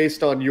kind of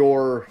based on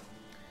your.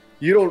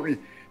 You don't.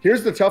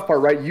 Here's the tough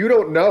part, right? You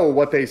don't know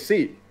what they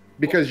see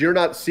because you're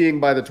not seeing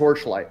by the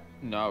torchlight.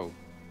 No.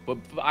 But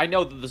I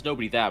know that there's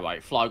nobody there,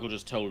 right? Flargle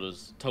just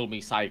told me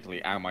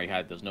psychically out of my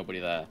head there's nobody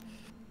there.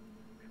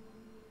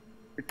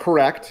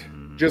 Correct.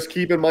 Just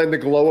keep in mind the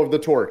glow of the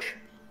torch.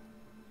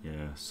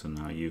 Yeah, so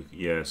now you...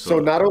 Yeah, So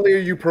not only are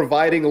you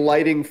providing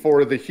lighting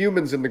for the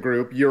humans in the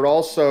group, you're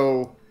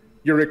also...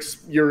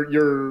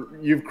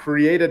 You've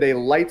created a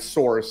light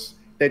source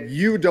that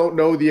you don't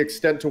know the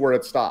extent to where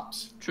it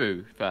stops.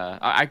 True, fair.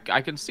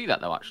 I can see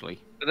that though, actually.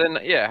 But then,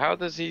 yeah, how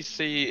does he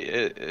see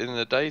it in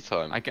the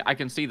daytime? I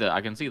can see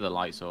the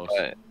light source.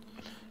 Right.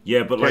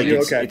 Yeah, but like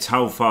Okay. it's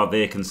how far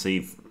they can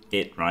see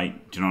it,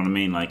 right? Do you know what I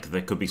mean? Like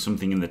there could be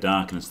something in the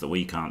darkness that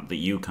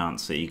you can't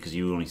see because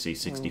you only see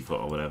 60 foot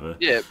or whatever.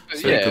 Yeah,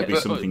 So there could be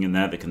something in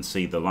there that can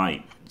see the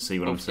light. See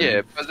what I'm saying?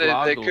 Yeah, but there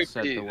Flagel could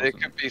said be there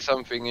could be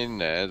something in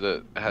there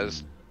that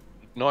has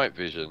night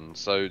vision,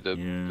 so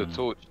the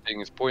torch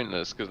thing is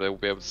pointless because they'll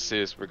be able to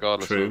see us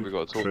regardless of whether we've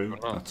got a torch or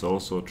not. That's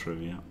also true.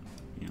 Yeah,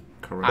 yeah,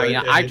 correct. I mean,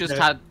 I just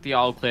had the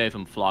all clear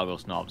from Flagel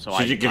Snob, so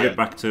Should you give it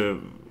back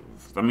to?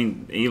 I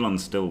mean,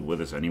 Elon's still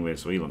with us anyway,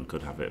 so Elon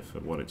could have it for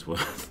what it's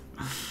worth.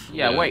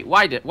 Yeah, wait,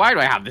 why do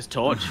I have this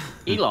torch?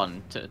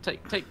 Elon,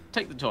 take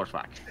the torch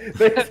back.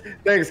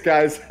 Thanks,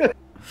 guys.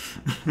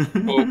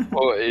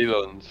 Or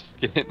Elon's.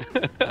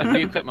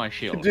 Re-equip my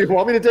shield. Do you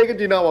want me to take it?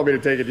 Do you not want me to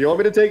take it? Do you want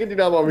me to take it? Do you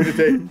not want me to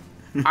take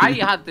it? I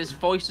had this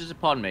foisted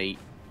upon me,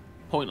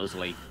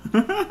 pointlessly.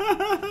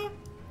 Right,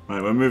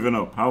 we're moving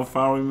up. How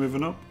far are we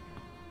moving up?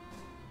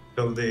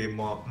 Build the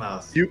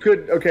mouse. You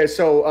could. Okay,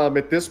 so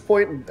at this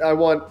point, I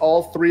want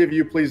all three of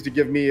you, please, to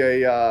give me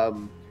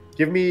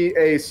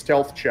a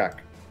stealth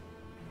check.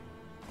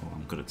 Oh,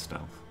 I'm good at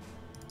stealth.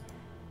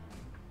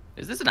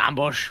 Is this an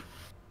ambush?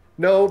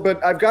 No,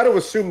 but I've got to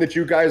assume that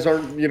you guys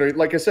aren't. You know,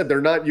 like I said,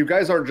 they're not. You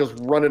guys aren't just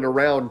running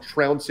around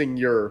trouncing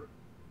your.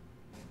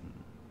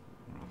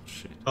 Oh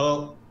shit.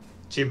 Oh,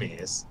 Jimmy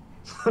is.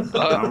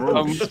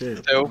 I'm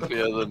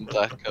stealthier than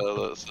Daka,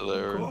 that's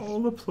hilarious.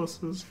 All the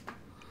pluses.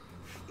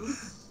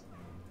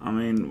 I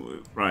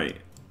mean, right.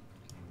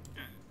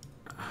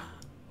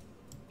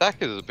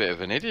 Daka's a bit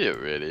of an idiot,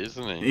 really,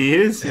 isn't he? He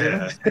is,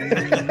 Yeah.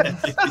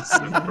 He's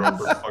a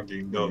proper fucking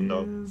He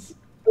no-no. is.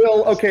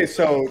 Well, okay,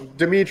 so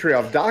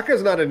Dmitriev,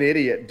 Daka's not an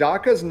idiot.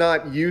 Daka's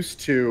not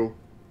used to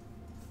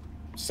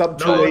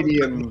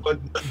subterranean. No,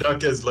 but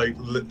Duck is like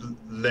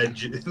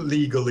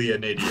legally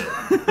an idiot.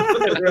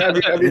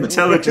 I mean,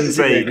 Intelligence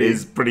 8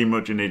 is pretty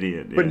much an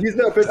idiot. Yeah. But he's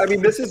not. But I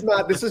mean, this is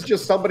not. This is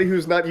just somebody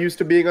who's not used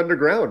to being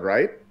underground,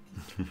 right?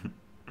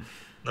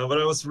 No,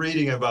 but I was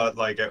reading about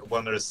like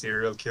one of the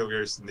serial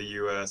killers in the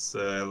U.S.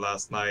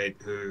 Last night,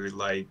 who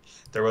like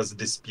there was a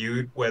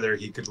dispute whether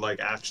he could like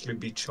actually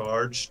be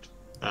charged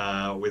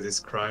with his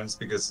crimes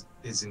because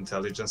his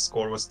intelligence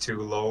score was too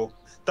low.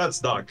 That's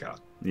Daka.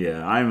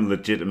 Yeah, I'm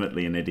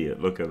legitimately an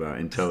idiot. Look at that,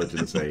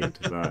 intelligence 8.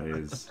 That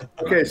is.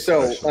 Okay,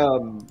 so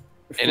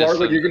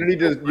Florida, you're gonna need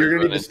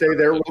to stay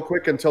there real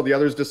quick until the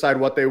others decide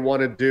what they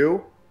want to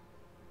do.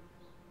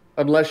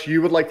 Unless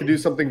you would like to do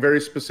something very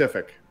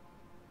specific.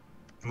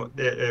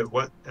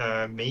 What?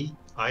 Me?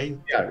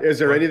 Yeah. Is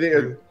there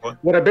anything?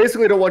 What I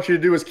basically don't want you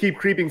to do is keep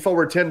creeping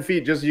forward 10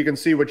 feet just so you can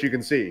see what you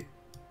can see.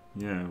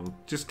 Yeah, well,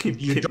 just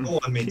keep. You don't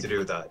want me to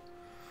do that.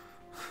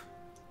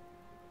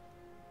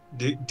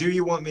 Do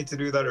you want me to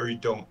do that, or you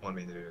don't want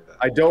me to do that?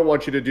 I don't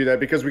want you to do that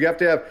because we have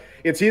to have.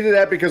 It's either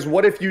that because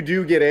what if you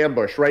do get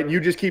ambushed, right?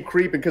 You just keep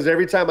creeping because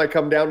every time I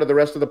come down to the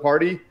rest of the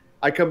party,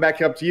 I come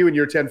back up to you and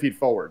you're 10 feet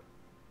forward.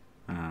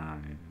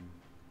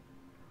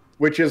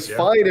 Which is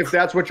fine if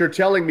that's what you're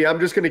telling me. I'm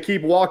just going to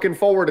keep walking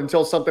forward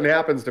until something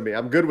happens to me.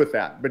 I'm good with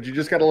that, but you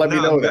just got to let me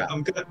know that.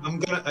 I'm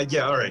gonna.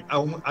 Yeah, all right.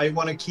 I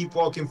want to keep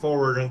walking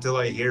forward until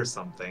I hear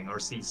something or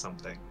see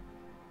something.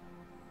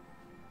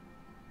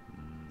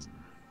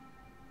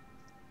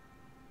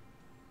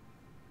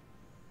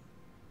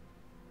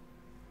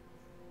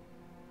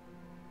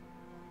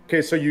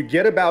 Okay, so you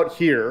get about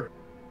here.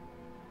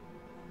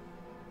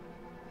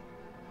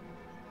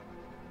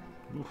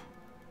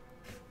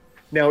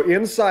 Now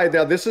inside,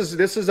 this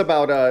is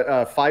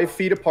about 5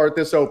 feet apart.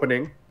 This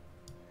opening,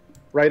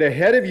 right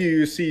ahead of you,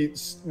 you see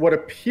what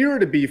appear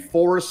to be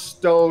 4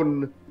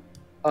 stone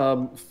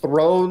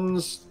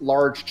thrones,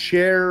 large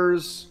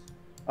chairs.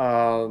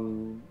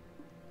 You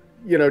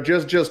know,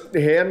 just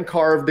hand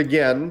carved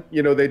again.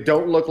 You know, they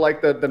don't look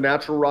like the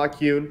natural rock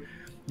hewn.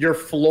 Your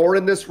floor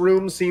in this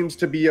room seems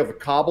to be of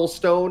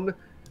cobblestone,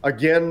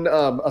 again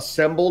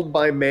assembled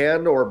by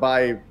man or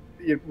by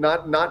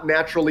not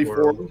naturally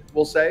formed,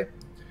 we'll say.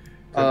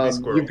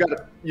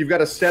 You've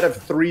got a set of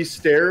 3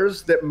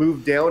 stairs that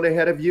move down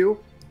ahead of you.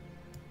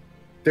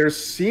 There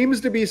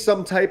seems to be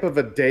some type of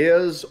a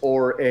dais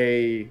or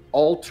a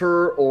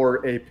altar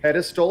or a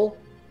pedestal.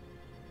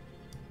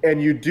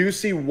 And you do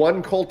see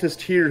one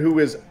cultist here who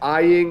is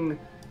eyeing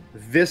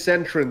this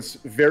entrance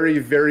very,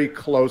 very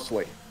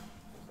closely.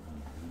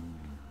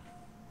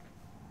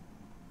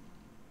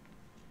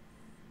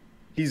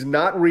 He's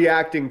not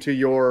reacting to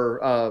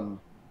your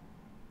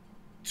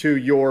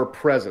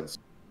presence.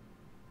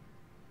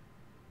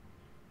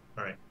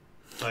 All right.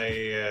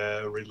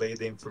 I relay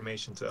the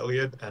information to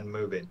Elliot and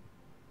move in.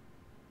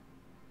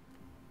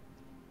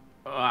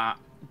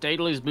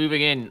 Dadle is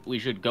moving in. We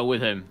should go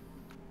with him.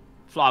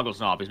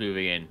 Flagelsnob is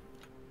moving in.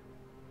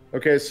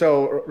 Okay,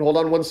 so hold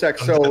on one sec.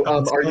 So,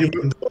 are you?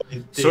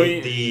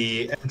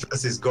 The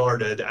entrance is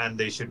guarded, and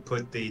they should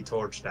put the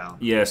torch down.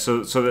 Yeah,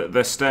 so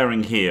they're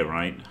staring here,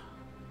 right?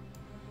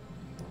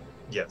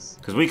 Yes.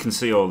 Because we can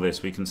see all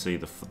this. We can see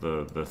the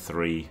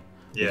three.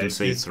 Yeah, we can if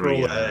see you scroll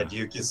three. ahead,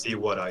 you can see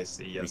what I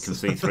see. Yes. We can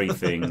see three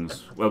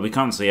things. Well, we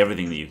can't see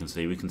everything that you can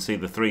see. We can see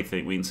the three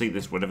things. We can see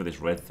this, whatever this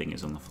red thing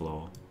is on the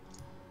floor.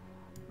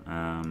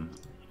 And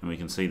we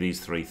can see these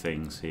three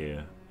things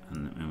here,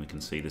 and we can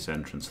see this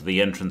entrance. So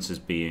the entrance is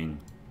being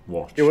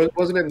watched.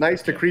 Wasn't it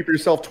nice to creep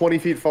yourself 20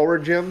 feet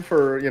forward, Jim?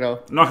 For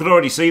No, I could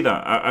already see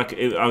that.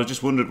 I was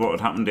just wondered what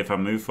had happened if I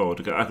moved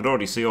forward. I could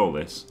already see all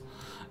this.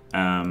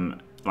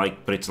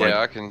 But it's like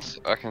I can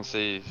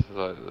see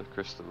like the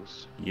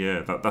crystals.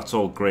 Yeah, that's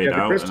all grayed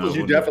out. The crystals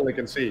you definitely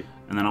can see.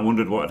 And then I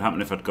wondered what would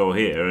happen if I'd go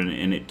here,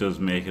 and it does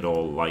make it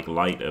all like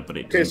lighter, but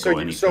it doesn't go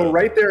any further. So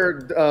right there,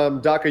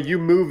 Daka, you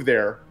move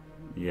there.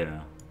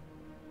 Yeah.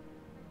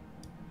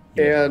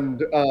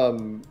 And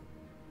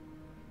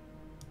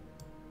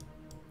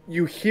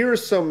you hear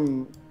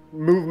some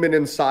movement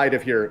inside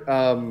of here.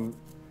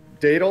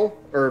 Dadel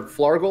or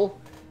Flargle,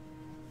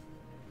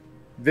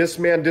 this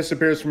man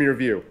disappears from your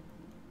view.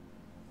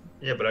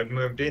 Yeah, but I've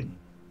moved in.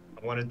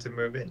 I wanted to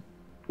move in.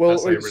 Well,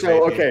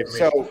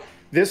 so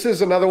this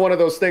is another one of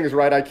those things,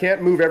 right? I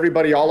can't move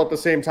everybody all at the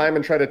same time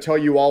and try to tell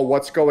you all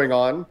what's going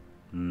on.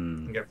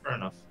 Yeah, fair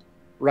enough.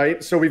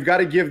 Right? So we've got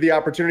to give the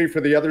opportunity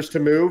for the others to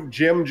move.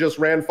 Jim just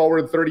ran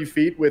forward 30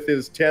 feet with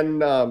his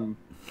 10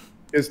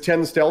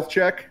 stealth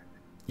check.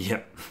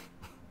 Yeah.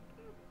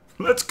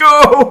 Let's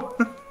go!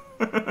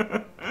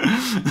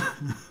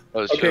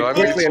 Okay,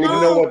 quickly, I need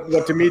to know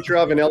what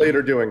Dimitrov and Elliot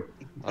are doing.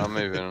 I'm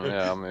moving,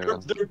 yeah, I'm moving.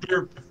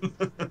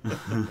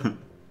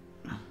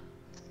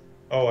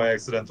 Oh, I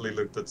accidentally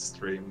looked at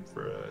stream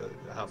for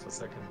half a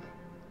second.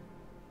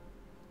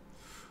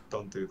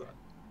 Don't do that.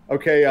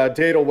 Okay,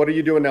 Dadel, what are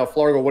you doing now?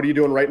 Flargle, what are you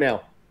doing right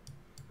now?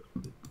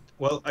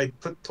 Well, I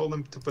told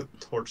him to put the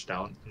torch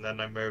down, and then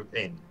I moved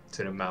in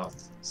to the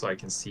mouth so I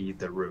can see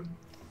the room.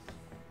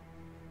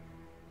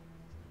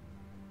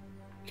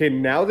 Okay,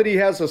 now that he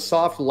has a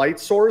soft light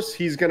source,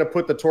 he's going to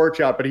put the torch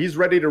out, but he's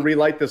ready to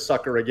relight this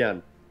sucker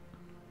again.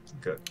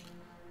 Good.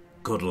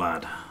 Good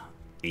lad,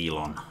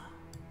 Elon.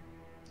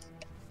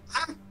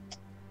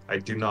 I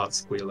do not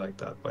squeal like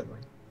that, by the way.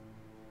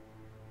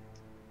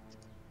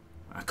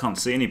 I can't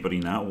see anybody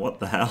now. What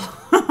the hell?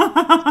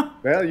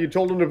 Well, you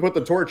told him to put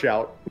the torch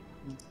out.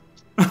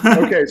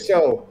 Okay,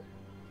 so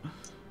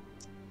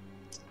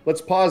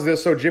let's pause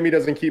this so Jimmy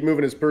doesn't keep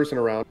moving his person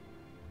around.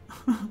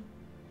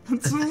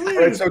 That's so weird.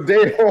 Right, so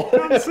Dadel,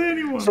 I can't see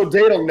anyone. So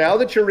Dadel, now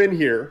that you're in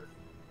here,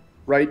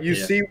 right, you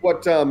see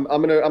what I'm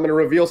gonna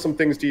reveal some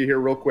things to you here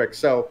real quick.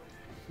 So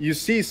you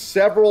see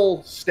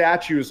several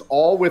statues,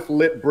 all with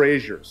lit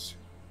braziers.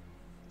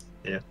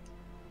 Yeah.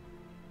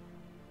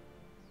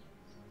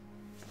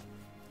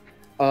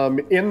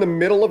 In the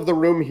middle of the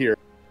room here,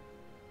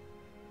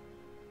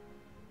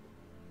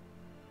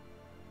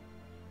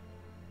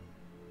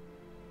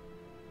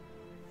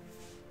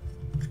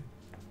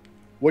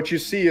 what you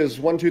see is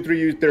 1, 2,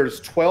 3.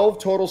 There's 12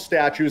 total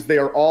statues. They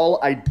are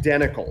all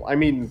identical. I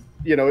mean,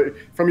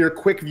 from your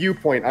quick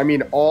viewpoint, I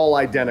mean, all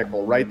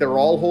identical, right? They're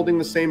all holding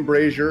the same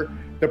brazier.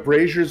 The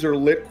braziers are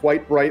lit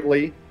quite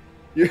brightly.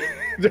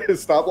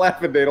 Stop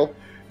laughing, Dadel.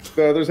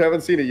 The others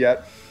haven't seen it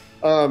yet.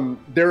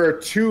 There are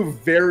two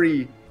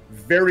very,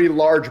 very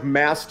large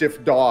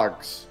Mastiff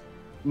dogs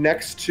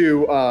next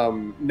to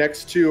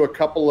a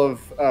couple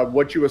of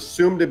what you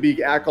assume to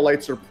be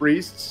acolytes or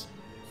priests.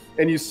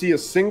 And you see a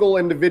single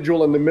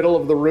individual in the middle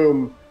of the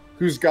room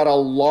who's got a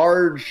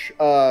large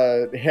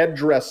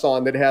headdress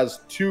on that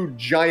has two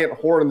giant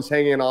horns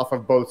hanging off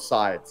of both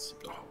sides.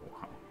 Oh,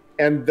 wow.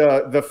 And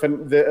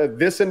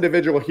this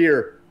individual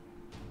here,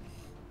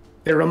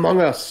 they're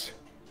among us.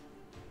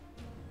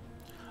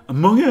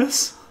 Among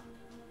us?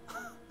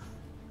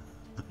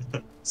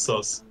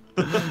 Sus.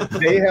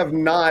 They have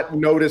not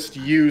noticed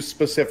you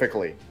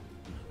specifically.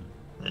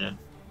 Yeah.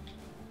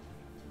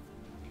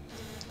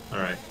 All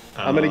right.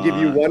 I'm going to give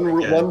you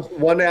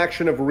one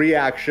action of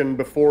reaction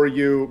before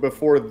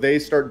they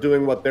start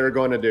doing what they're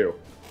going to do.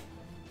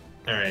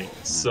 All right.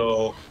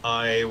 So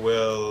I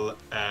will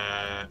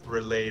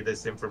relay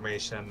this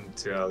information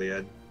to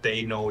Elliot.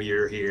 They know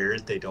you're here.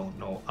 They don't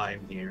know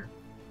I'm here.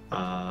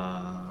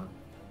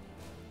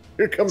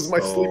 Here comes my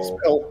sleep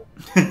spell.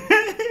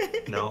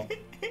 No.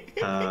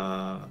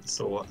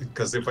 So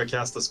because if I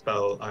cast a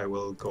spell, I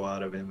will go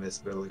out of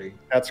invisibility.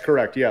 That's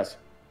correct. Yes.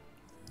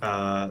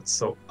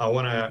 So I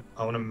wanna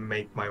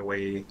make my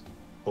way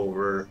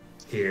over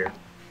here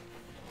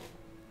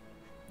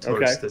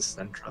towards this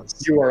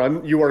entrance.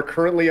 You are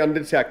currently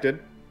undetected.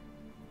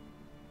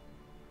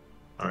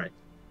 All right.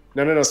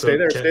 No. Stay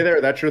there. Stay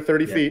there. That's your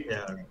 30 feet.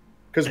 Yeah.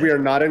 Because we are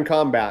not in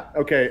combat.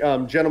 Okay,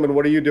 gentlemen,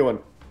 what are you doing?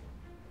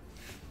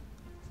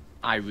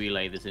 I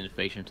relay this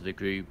information to the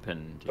group,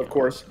 and of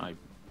course,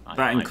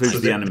 that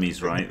includes the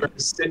enemies, right?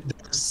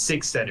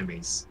 Six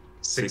enemies.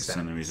 Six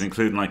enemies,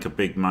 including like a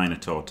big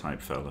Minotaur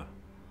type fella.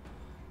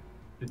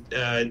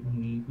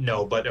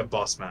 No, but a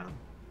boss man.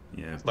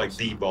 Yeah. Like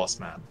the boss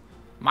man.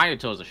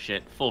 Minotaurs are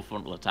shit. Full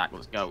frontal attack.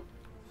 Let's go.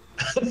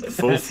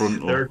 Full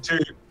frontal.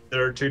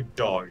 There are two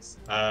dogs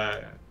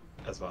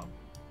as well.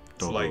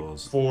 It's like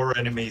Doggos. 4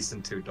 enemies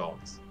and 2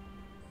 dogs.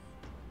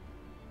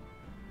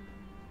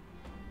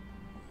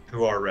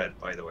 Who are red,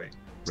 by the way.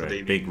 So Red.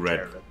 they Big even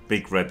red. care.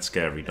 Big red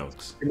scary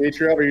dogs.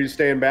 Dimitri, are you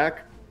staying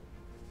back?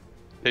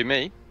 Who,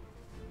 me?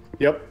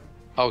 Yep.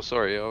 Oh,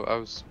 sorry. I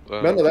was.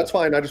 No, that's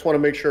fine. I just want to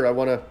make sure. I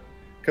want to,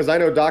 because I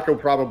know Daco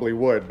probably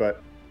would,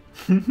 but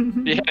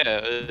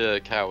Yeah,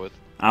 coward.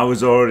 I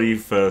was already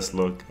first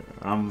look.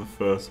 I'm the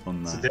first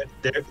one there.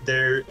 So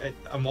they're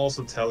I'm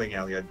also telling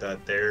Elliot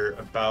that they're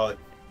about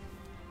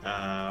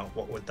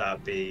what would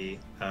that be?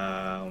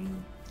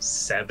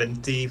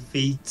 70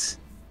 feet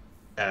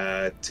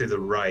to the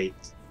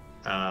right.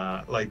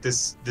 Like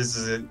this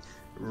is a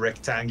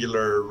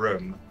rectangular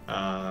room,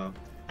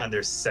 and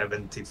they're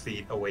 70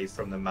 feet away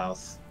from the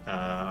mouth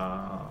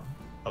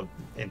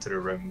into the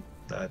room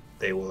that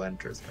they will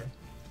enter through.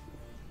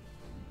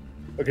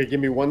 okay, give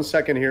me 1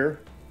 second here.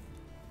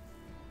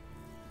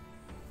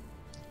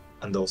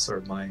 And those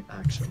are my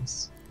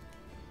actions.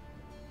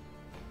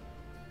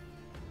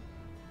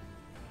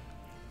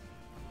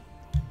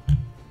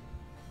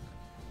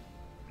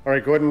 All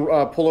right, go ahead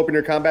and pull open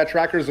your combat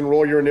trackers and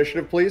roll your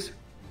initiative, please.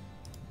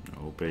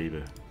 Oh,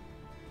 baby.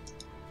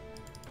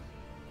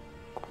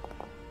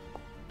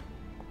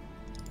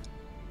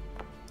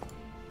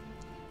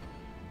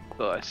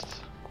 Nice.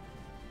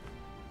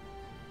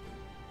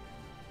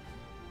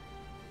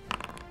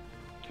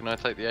 Can I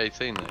take the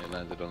 18 that it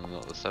landed on and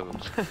not the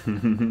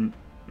 7?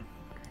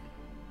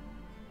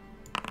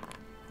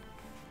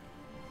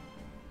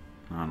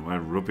 Man, we're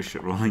rubbish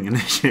at rolling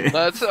initiative.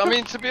 No, I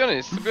mean, to be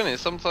honest,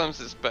 sometimes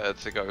it's better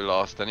to go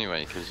last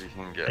anyway, because you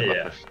can get like,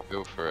 a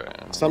feel for it.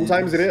 And...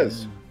 Sometimes it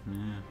is.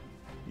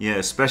 Yeah,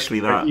 especially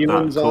that.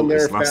 Elan's that on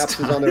there, cultist last Faps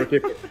is on there.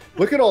 time. Okay.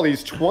 Look at all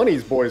these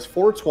 20s, boys.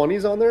 4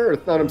 20s on there.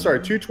 Or, no, I'm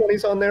sorry, 2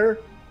 20s on there.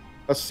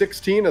 A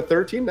 16, a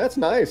 13. That's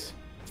nice.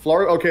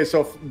 Okay,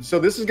 so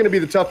this is going to be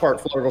the tough part,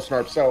 Flurgle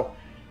Snarp. So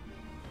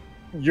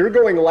you're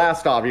going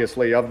last,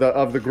 obviously, of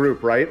the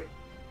group, right?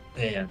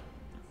 Yeah.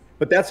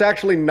 But that's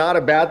actually not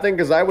a bad thing,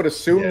 because I would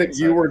assume that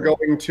you were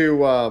going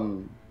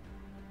to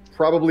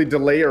probably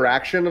delay your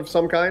action of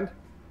some kind.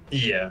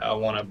 Yeah, I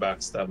want to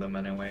backstab them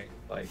anyway.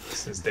 Like,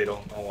 since they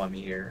don't know I'm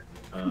here.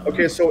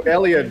 Okay, so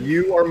Elliot,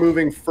 you are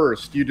moving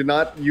first. You do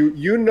not.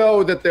 You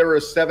know that there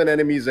are 7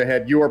 enemies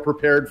ahead. You are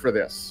prepared for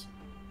this.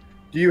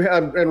 Do you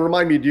have? And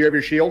remind me, do you have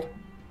your shield?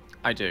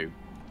 I do.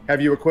 Have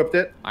you equipped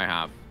it? I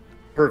have.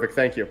 Perfect.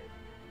 Thank you.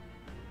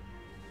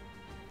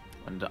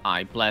 And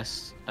I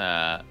bless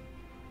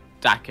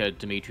Daka,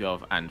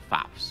 Dmitriev, and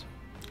Faps.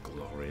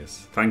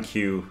 Glorious. Thank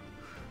you,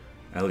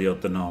 Elliot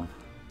the Nom.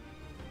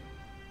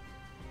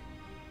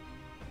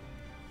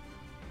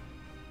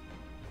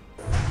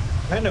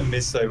 Kind of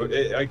miss.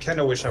 I kind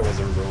of wish I was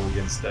a rogue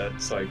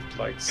instead. So I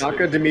like.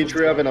 Daka,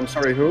 Dmitriev, and I'm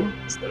sorry, whom?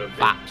 Instead of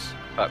Faps.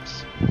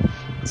 Perhaps.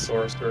 the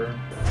sorcerer.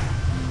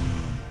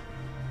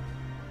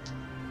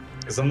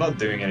 Because I'm not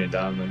doing any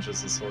damage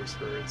as a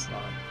sorcerer. It's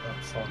not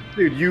that fun.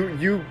 Dude,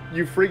 you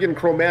friggin'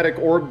 chromatic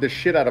orbed the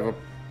shit out of a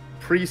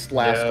priest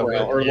last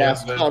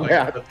last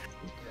combat.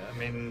 I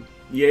mean,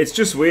 Yeah, it's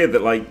just weird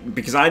that like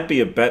because I'd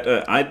be a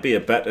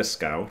better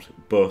scout,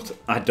 but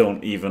I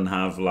don't even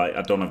have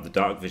I don't have the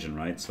dark vision,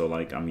 right? So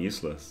like I'm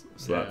useless.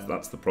 So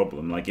that's the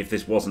problem. Like if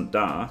this wasn't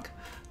dark,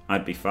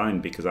 I'd be fine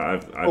because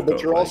I've but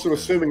got, you're also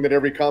assuming that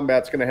every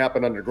combat's going to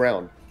happen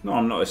underground. No,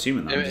 I'm not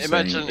assuming that. I'm just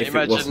Imagine saying, if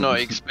it wasn't... not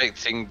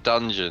expecting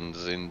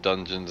dungeons in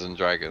Dungeons and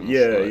Dragons.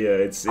 Yeah, like,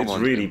 it's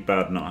really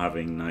bad not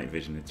having night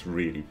vision. It's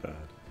really bad.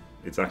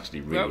 It's actually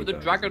really Where are the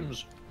bad.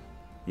 dragons?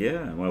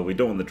 Yeah, well, we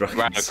don't want the dragons.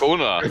 Around the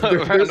corner.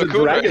 There's a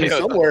dragon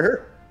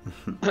somewhere.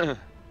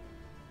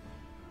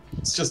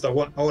 it's just I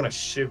want to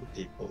shiv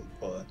people,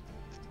 but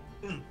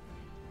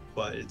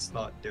it's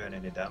not doing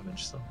any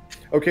damage. So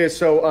Okay,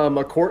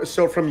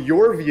 so from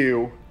your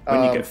view,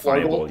 When you get Flurgle,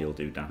 fireball, you'll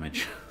do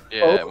damage.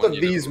 Yeah, both when of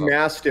you these level up,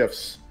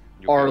 mastiffs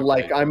you'll are be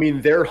like, okay. I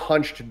mean, they're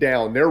hunched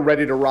down. They're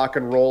ready to rock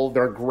and roll.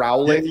 They're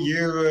growling.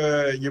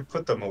 you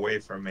put them away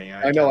from me.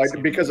 I know, can't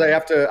see because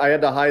them. I had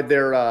to hide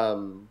their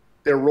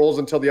rolls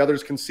until the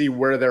others can see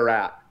where they're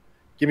at.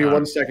 Give me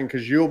 1 second,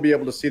 because you'll be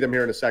able to see them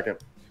here in a second.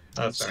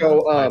 Fair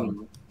So, enough.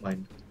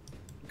 Mind.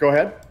 Go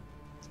ahead.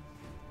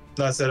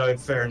 No, I said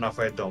fair enough.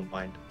 I don't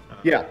mind.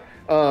 Yeah.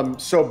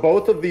 So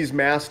both of these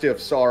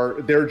mastiffs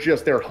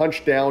they're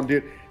hunched down,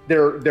 dude.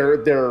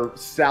 They're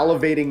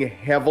salivating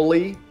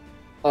heavily.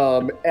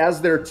 As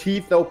their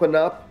teeth open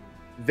up,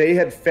 they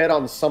had fed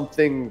on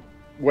something,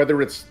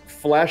 whether it's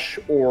flesh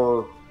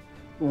or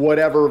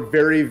whatever,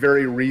 very,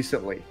 very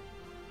recently.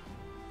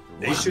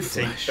 They should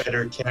take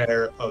better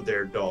care of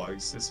their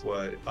dogs, is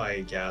what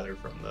I gather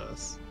from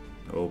this.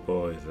 Oh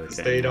boy,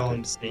 They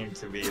don't seem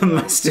to be. The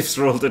Mastiff's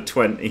rolled a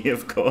 20,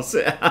 of course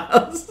it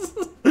has.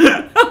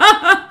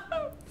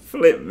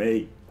 Flip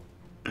me.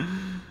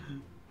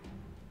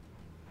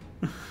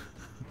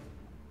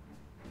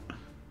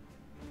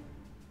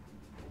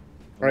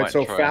 All right, Might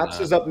so try Faps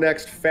and, is up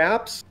next.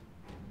 Faps,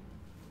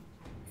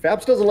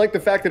 Faps doesn't like the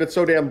fact that it's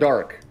so damn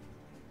dark.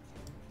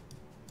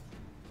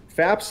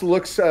 Faps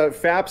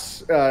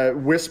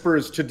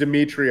whispers to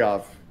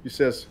Dmitriev. He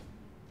says,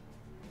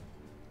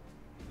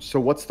 "So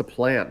what's the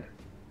plan?"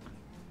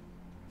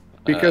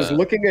 Because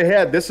looking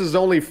ahead, this is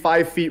only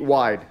 5 feet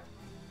wide.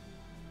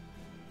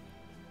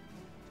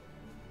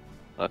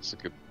 That's a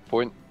good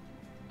point.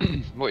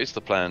 What is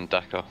the plan,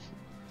 Dakar?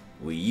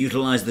 We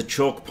utilize the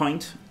choke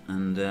point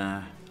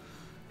and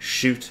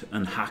shoot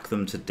and hack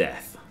them to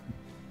death.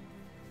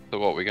 So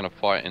what, we're going to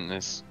fight in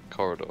this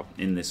corridor?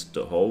 In this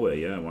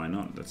hallway, yeah, why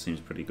not? That seems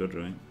pretty good,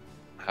 right?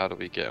 How do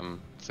we get them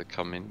to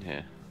come in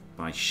here?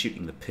 By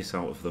shooting the piss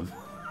out of them.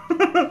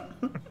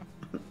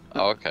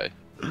 Oh, okay.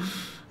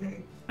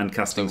 And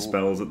casting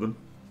spells at them.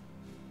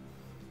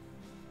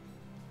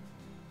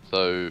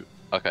 So,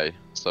 okay,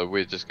 so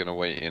we're just going to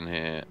wait in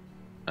here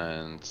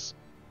and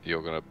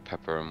you're going to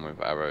pepper them with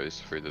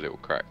arrows through the little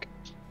crack.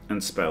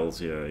 And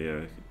spells,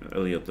 yeah.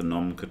 Elliot the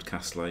Nom could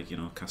cast,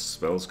 cast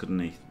spells, couldn't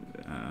he?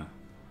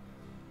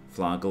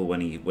 Flargle,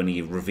 when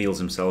he reveals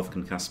himself,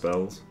 can cast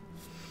spells.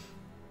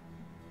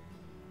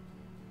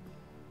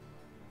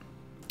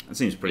 It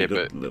seems pretty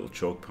good, little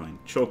choke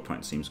point. Choke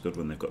point seems good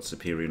when they've got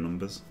superior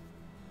numbers.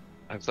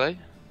 Have they?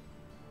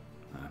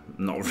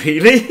 Not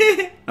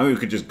really. I mean, we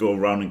could just go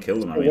around and kill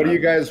them. I mean, what do you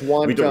guys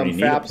want really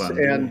Faps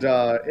and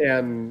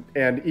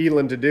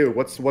Elin to do?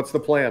 What's the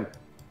plan?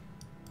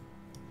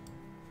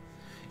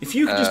 If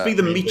you could just be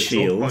the meat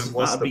shields,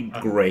 that'd be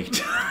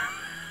great.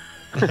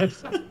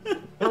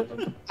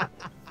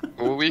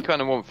 Well, we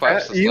kind of want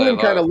Faps to Elin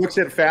kind of looks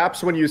at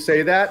Faps when you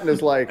say that and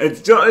is like,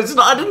 it's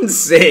not, I didn't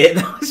say it.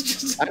 That was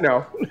just. I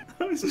know.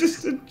 That was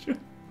just a joke.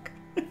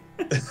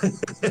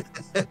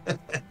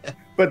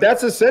 But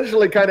that's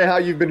essentially kind of how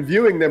you've been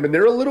viewing them, and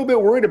they're a little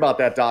bit worried about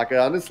that, Daka.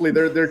 Honestly,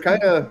 they're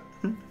kind of.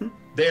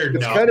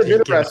 It's kind of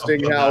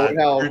interesting how.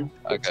 You're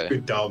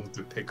too dumb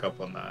to pick up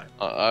on that.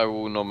 I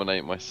will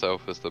nominate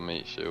myself as the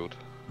meat shield.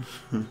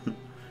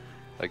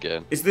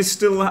 Again. Is this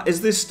still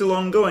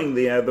ongoing?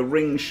 The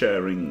ring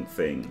sharing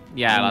thing?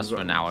 Yeah, that's for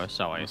an hour,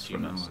 so I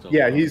assume that's still.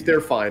 Yeah, they're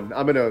fine.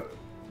 I'm gonna.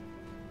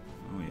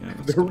 Oh yeah.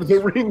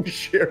 The ring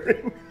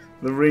sharing.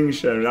 The ring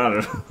sharing. I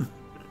don't know.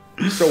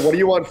 So what do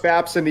you want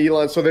Faps and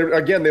Elon? So they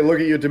look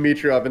at you,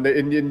 Dmitriev,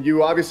 and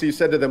you obviously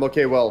said to them,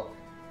 okay, well,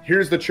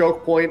 here's the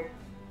choke point.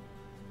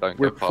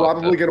 We're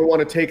probably going to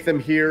want to take them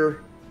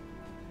here.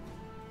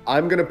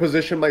 I'm going to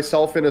position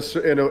myself in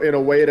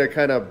a way to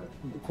kind of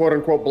quote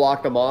unquote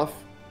block them off.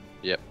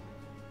 Yep.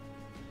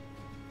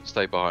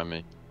 Stay behind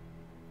me.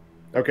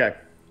 Okay.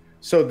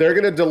 So they're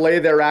going to delay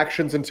their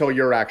actions until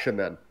your action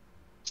then.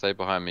 Stay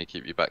behind me,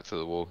 keep you back to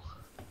the wall.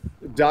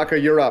 Daka,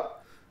 you're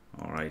up.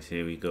 All right,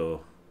 here we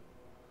go.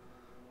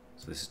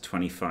 So this is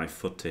 25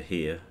 foot to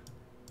here.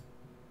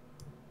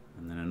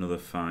 And then another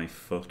 5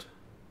 foot.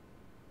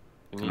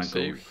 Can you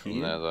see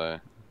from there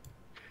though?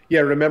 Yeah,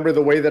 remember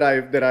the way that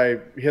I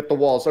hit the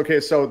walls. Okay,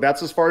 so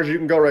that's as far as you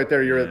can go right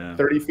there. You're at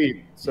 30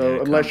 feet.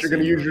 So unless you're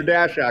going to use your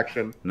dash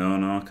action. No,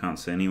 I can't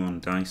see anyone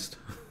diced.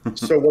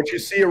 So what you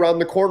see around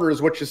the corner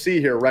is what you see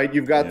here, right?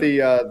 You've got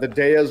the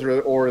dais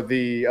or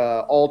the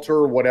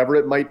altar, whatever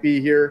it might be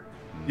here.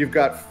 You've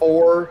got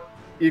 4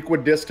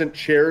 equidistant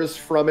chairs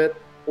from it,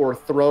 or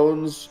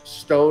thrones,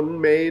 stone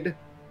made.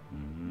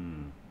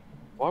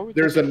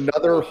 There's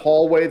another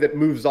hallway that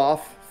moves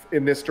off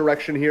in this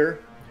direction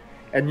here,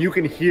 and you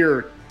can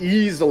hear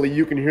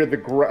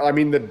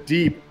the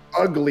deep,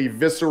 ugly,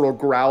 visceral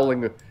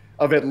growling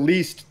of at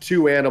least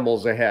 2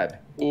 animals ahead.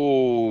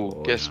 Oh,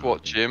 guess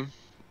what, Jim?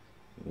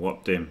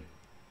 What, Dim?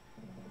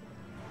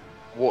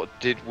 What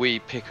did we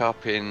pick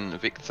up in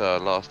Victor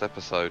last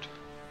episode?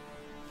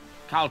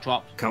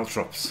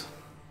 Caltrops.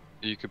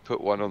 You could put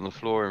one on the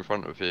floor in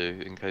front of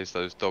you in case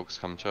those dogs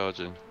come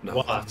charging.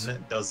 One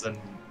doesn't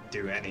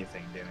do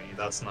anything, Jimmy.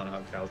 That's not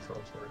how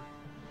caltrops work.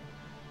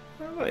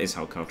 Well, that is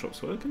how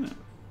caltrops work, isn't it?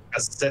 A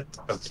set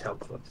of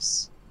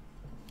caltrops.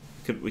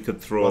 We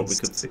could throw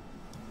some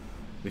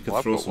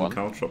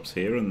caltrops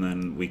here, and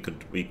then we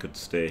could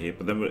stay here.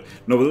 But then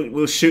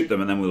we'll shoot them,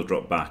 and then we'll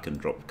drop back and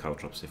drop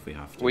caltrops if we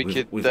have to.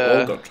 We've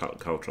all got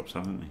caltrops,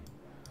 haven't we?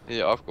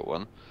 Yeah, I've got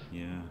one.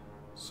 Yeah.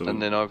 So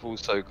and then I've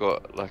also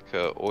got like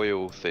a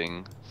oil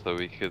thing, so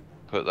we could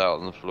put that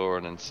on the floor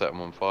and then set them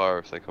on fire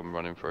if they come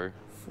running through.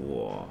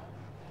 Whoa.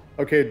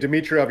 Okay,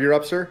 Dmitriev, you're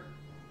up, sir.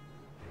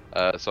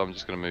 So I'm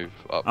just gonna move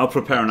up. I'll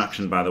prepare an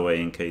action, by the way,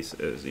 in case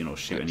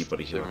shoot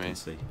anybody who I can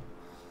see.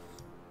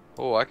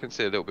 Oh, I can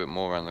see a little bit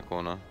more around the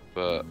corner,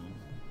 but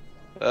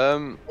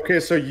Okay,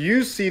 so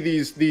you see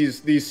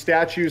these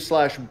statues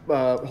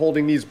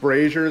holding these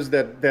braziers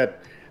that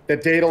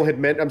Dadel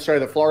had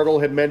that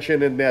Flargle had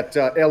mentioned, and that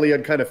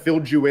Elliot kind of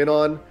filled you in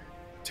on,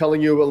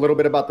 telling you a little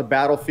bit about the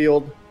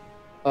battlefield.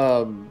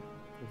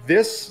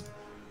 This,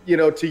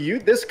 to you,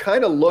 this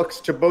kind of looks,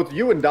 to both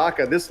you and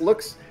Daka, this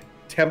looks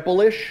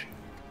temple-ish.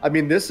 I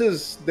mean, this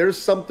is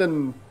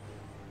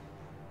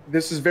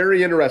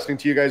very interesting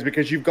to you guys,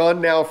 because you've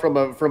gone now from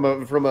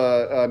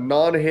a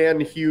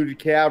non-hand-hewed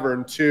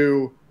cavern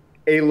to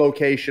a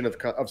location of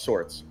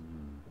sorts.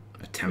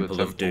 A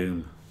temple of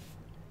doom.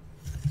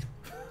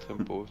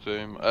 Temple of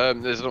Doom.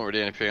 There's not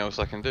really anything else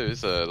I can do,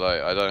 is there?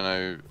 Like, I don't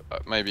know.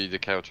 Maybe the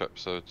cow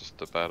traps are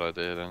just a bad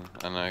idea then,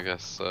 and I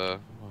guess I'll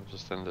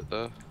just end it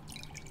there.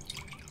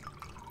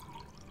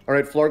 All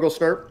right, Flargle,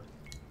 start.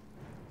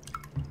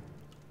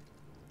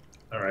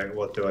 All right,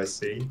 what do I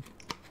see?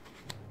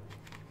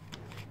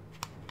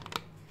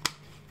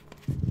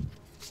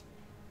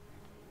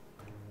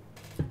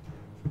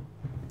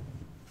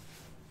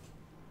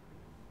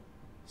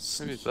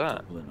 Who's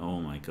that? Oh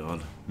my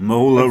god.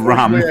 Molar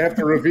Ram. Unfortunately, I have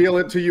to reveal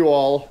it to you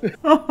all.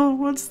 Oh,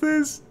 what's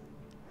this?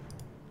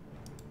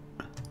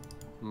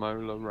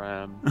 Molar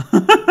Ram.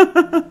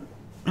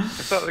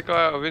 Is that the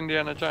guy out of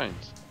Indiana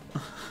Jones?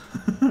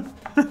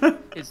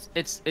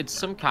 It's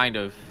some kind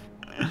of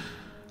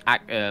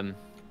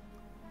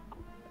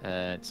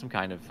some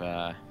kind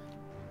of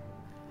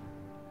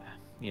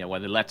you know,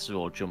 when the letters are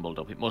all jumbled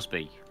up. It must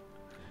be.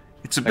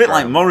 It's a bit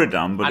like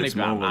Moradam, but it's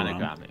Anagram, Molar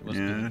anagram. Ram. It must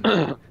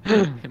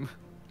Yeah. be.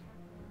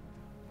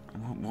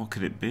 What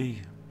could it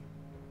be?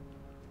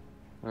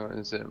 What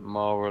is it?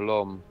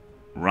 Maralom.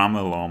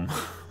 Ramalom.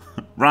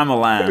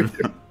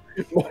 Ramalan.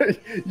 What?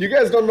 You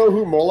guys don't know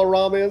who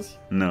Molaram is?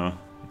 No.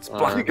 It's You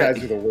Black guys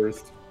Betty. are the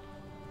worst.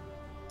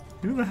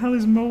 Who the hell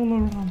is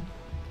Molar Ram?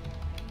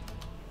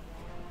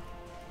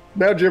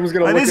 Now Jim's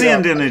gonna It look is it the up.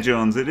 Indiana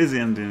Jones. It is the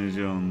Indiana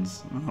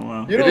Jones. Oh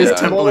wow. You It know is that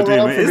Temple of Doom.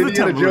 Molaram It from is the Indiana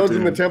Temple of Jones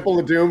in the Doom. Temple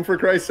of Doom, for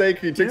Christ's sake?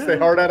 He takes the Yeah.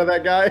 heart out of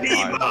that guy.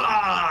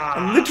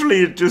 And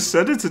literally, it just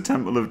said it's a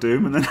Temple of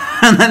Doom, and then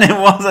it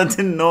was. I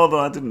didn't know though.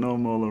 I didn't know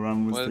Molar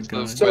Ram was Where's the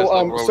guy. the- So,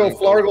 Where's the rolling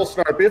Flargle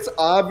Snarp, it's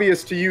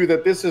obvious to you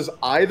that this is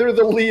either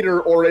the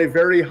leader or a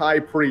very high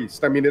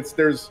priest. I mean,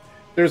 there's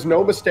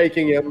no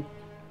mistaking him.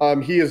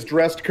 He is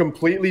dressed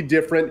completely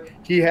different.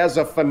 He has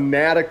a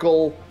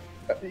fanatical,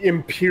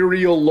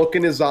 imperial look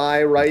in his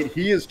eye, right?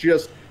 He is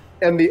just,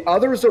 and the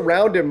others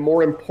around him,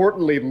 more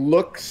importantly,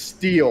 look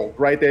steeled,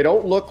 right? They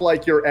don't look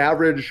like your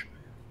average,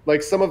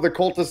 like some of the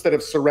cultists that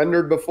have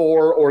surrendered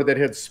before or that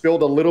had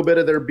spilled a little bit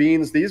of their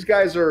beans. These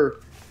guys are,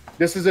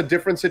 this is a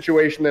different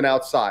situation than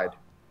outside.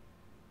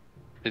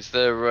 Is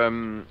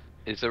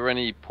there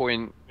any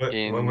point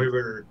in When we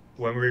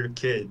were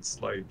kids,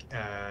 like,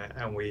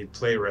 and we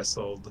play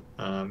wrestled,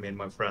 me and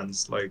my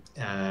friends, like,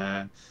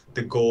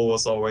 the goal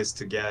was always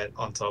to get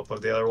on top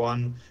of the other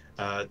one,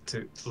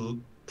 to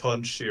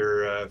punch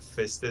your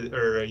fist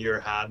or your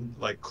hand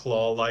like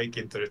claw-like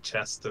into the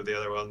chest of the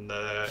other one,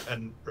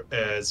 and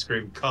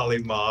scream "Kali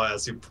Ma"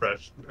 as you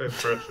pressure.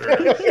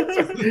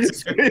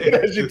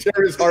 As you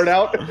tear his heart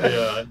out.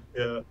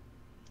 Yeah.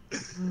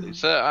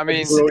 So, I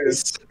mean,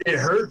 It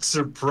hurts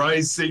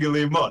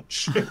surprisingly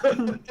much.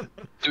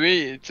 do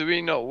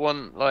we not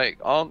want like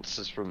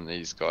answers from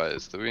these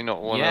guys? Do we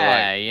not want to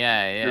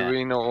Yeah. Do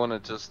we not want to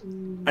just?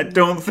 I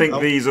don't think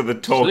these are the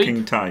talking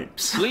Sleep.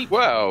 types. Sleep.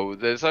 Well,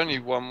 there's only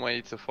one way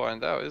to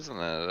find out, isn't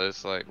there?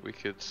 There's like we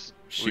could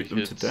Shoot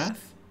them to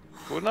death.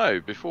 Well, no.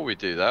 Before we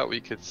do that, we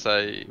could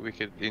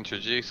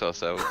introduce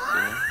ourselves. You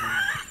know?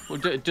 Well,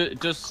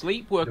 does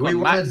sleep work Do we on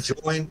want Max? to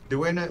join? Do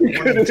we want We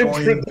could to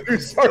join?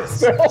 introduce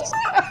ourselves.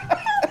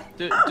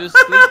 Does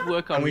sleep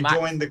work Can on we Max?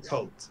 join the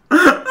cult?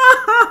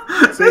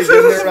 Say This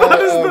again is there, as bad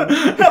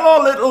as the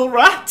Hello, little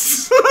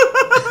rats.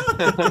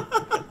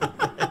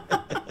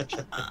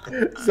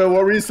 So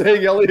what were you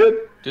saying,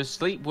 Elliot? Does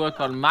sleep work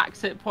on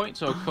max hit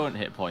points or current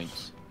hit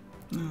points?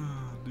 Oh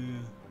dear.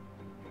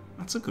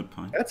 That's a good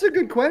point. That's a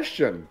good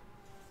question.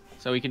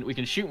 So we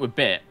can shoot him a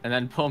bit and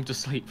then put him to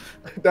sleep.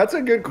 That's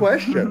a good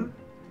question.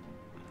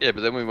 Yeah,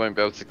 but then we won't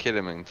be able to kill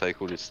him and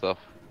take all his stuff.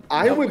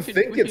 I No, would we could-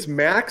 think we it's could-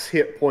 max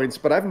hit points,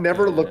 but I've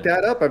never Yeah. looked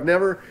that up.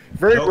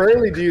 Very Nope.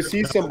 rarely do you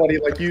see somebody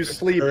like use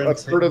sleep a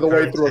third of the way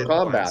Current through a hit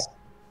combat. points.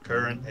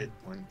 Current hit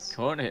points.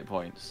 Current hit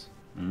points.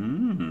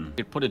 Mm. You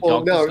could put a Well,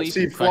 dog no, to sleep.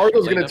 see, and crash Flargo's it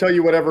going to later. tell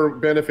you whatever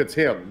benefits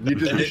him. You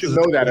should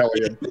know that,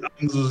 Elliot.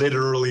 I'm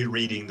literally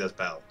reading the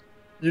spell.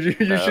 You should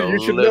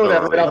know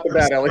that right off the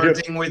bat, Elliot.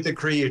 Starting with the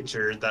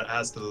creature that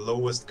has the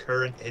lowest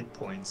current hit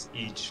points,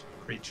 each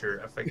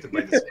creature affected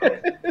by the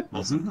spell,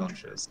 also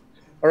conscious.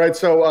 All right,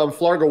 so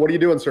Flargo, what are you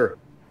doing, sir?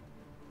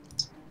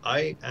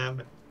 I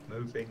am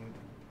moving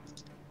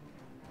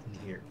in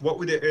here. What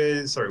would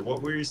sorry,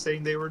 what were you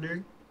saying they were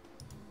doing?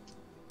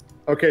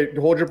 Okay,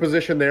 hold your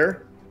position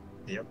there.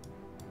 Yep.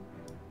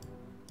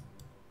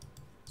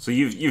 So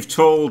you've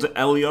told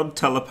Eliod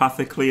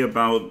telepathically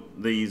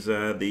about these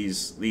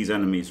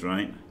enemies,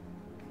 right?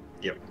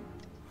 Yep.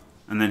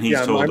 And then he's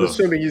Yeah, told I'm us.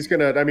 assuming he's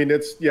gonna. I mean,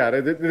 this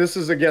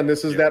is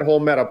that whole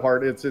meta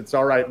part. It's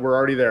all right. We're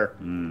already there.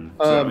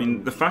 So, I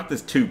mean, the fact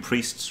there's two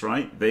priests,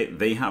 right?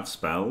 They have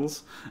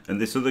spells, and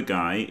this other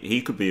guy,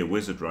 he could be a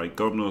wizard, right?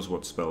 God knows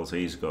what spells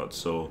he's got.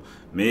 So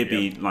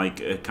maybe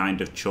like a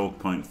kind of choke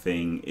point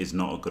thing is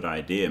not a good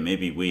idea.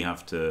 Maybe we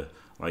have to,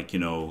 like, you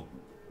know,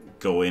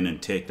 go in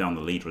and take down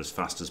the leader as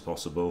fast as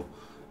possible,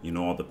 you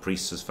know, or the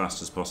priests as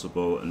fast as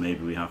possible, and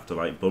maybe we have to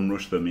like bum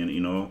rush them, you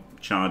know,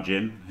 charge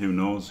in. Who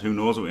knows? Who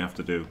knows what we have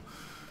to do?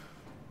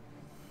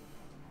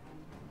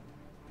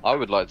 I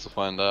would like to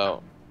find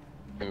out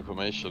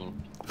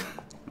information.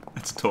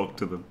 Let's talk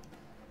to them.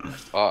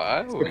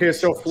 Okay,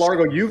 so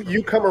Flargo,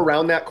 you come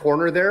around that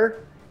corner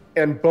there,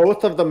 and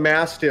both of the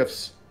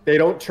mastiffs, they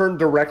don't turn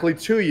directly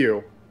to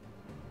you,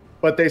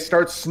 but they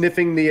start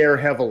sniffing the air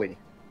heavily.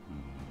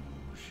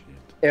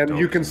 And Dogs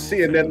you can and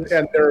see, all and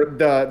things.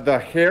 the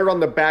hair on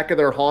the back of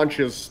their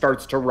haunches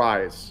starts to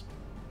rise.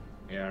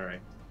 Yeah, all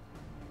right.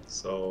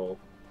 So,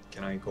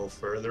 can I go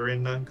further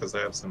in then? Because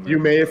I have some. You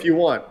may if you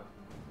want.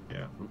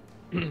 Yeah.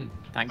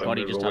 Thank I'll God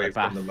he move just away had a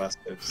bath. from the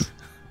mastiffs.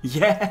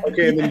 Yeah.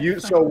 Okay, and then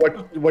so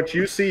what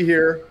you see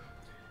here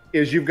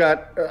is you've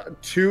got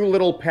two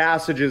little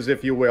passages,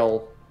 if you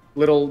will.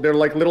 They're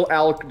like little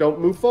don't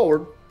move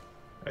forward.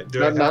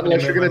 Do I have Not any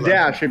unless you're going to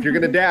movement left? dash. If you're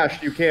going to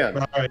dash, you can.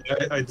 All right,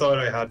 I thought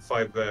I had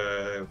five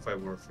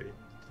more feet.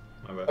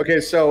 My bad.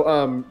 Okay,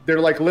 so they're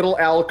like little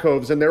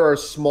alcoves, and there are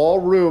small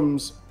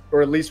rooms,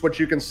 or at least what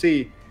you can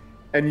see,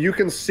 and you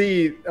can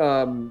see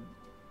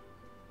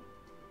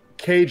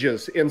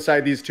cages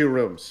inside these two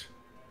rooms.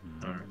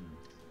 All right.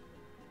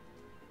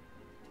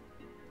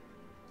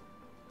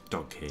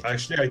 Dog cage.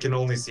 Actually, I can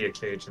only see a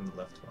cage in the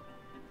left one.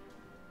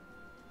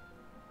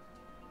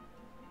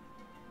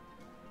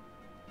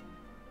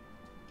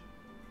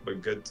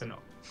 But good to know.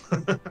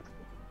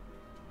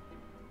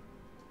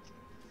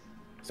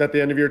 Is that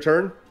the end of your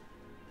turn?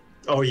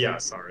 Oh yeah,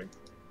 sorry.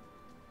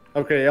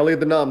 Okay, Elliot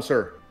the Nom,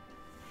 sir.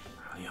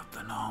 Hurry up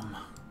the nom.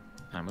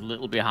 I'm a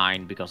little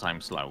behind because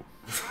I'm slow.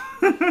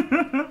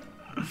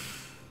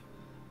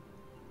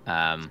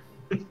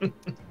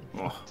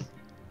 Oh.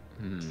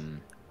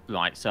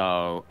 Right,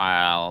 so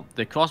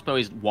the crossbow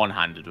is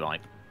one-handed,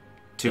 right?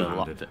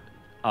 Two-handed.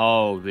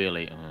 Oh,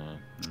 really?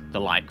 The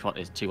light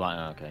is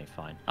okay,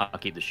 fine. I'll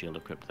keep the shield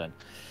equipped then.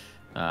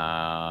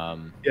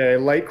 Yeah,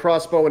 light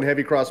crossbow and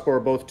heavy crossbow are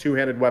both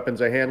two-handed weapons.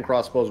 A hand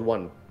crossbow is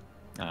one.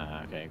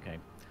 Okay.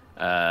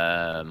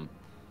 I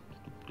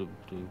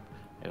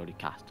already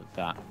casted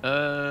that.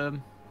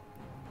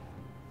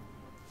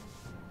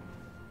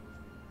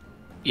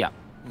 Yeah,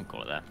 we'll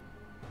call it there.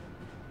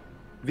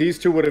 These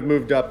two would have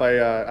moved up.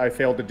 I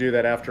failed to do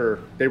that after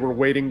they were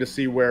waiting to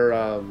see where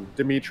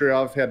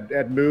Dmitriev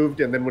had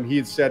moved, and then when he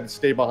had said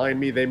stay behind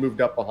me, they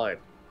moved up behind.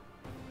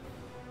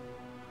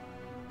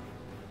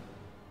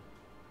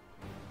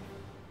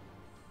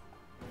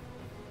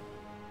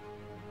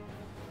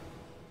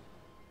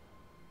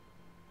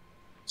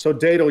 So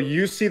Dadel,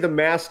 you see the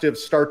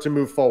mastiffs start to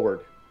move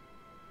forward.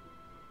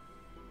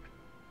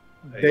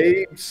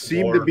 They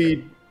seem to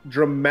be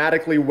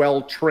dramatically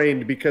well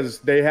trained because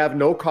they have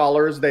no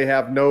collars, they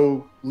have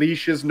no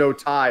leashes, no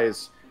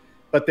ties,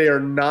 but they are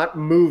not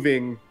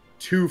moving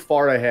too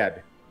far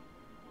ahead.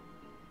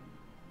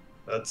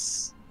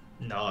 That's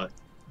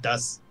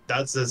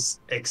as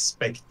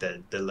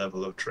expected, the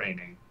level of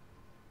training.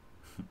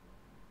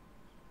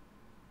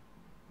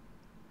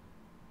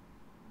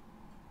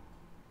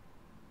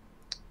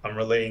 I'm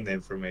relaying the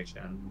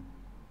information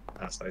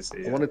as I see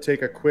it. I want to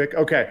take a quick...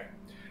 Okay,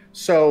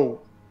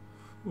 so...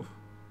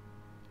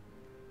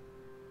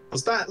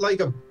 Was that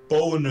like a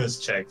bonus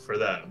check for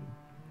them?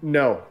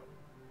 No.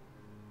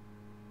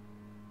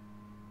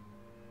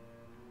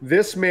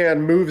 This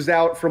man moves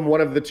out from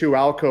one of the two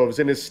alcoves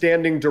and is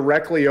standing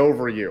directly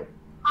over you.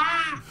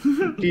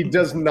 He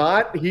is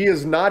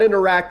not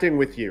interacting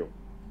with you.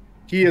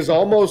 He is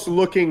almost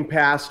looking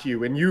past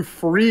you, and you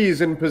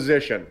freeze in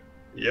position.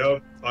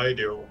 Yep, I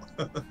do.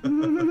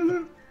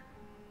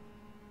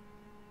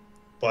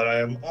 But I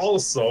am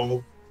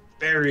also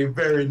very,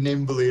 very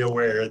nimbly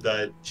aware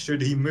that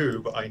should he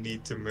move, I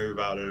need to move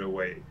out of the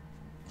way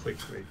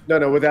quickly.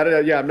 No, without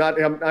it, yeah, I'm not.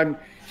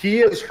 He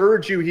has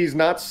heard you. He's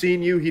not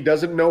seen you. He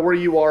doesn't know where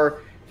you are.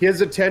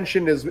 His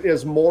attention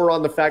is more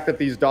on the fact that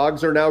these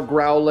dogs are now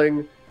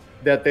growling,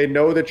 that they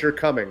know that you're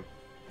coming.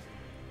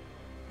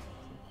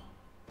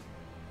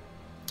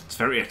 It's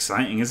very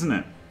exciting, isn't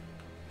it?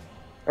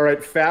 All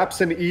right,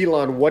 Faps and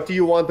Elon, what do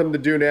you want them to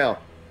do now?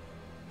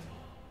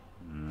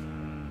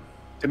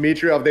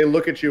 Dmitriev, they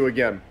look at you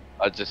again.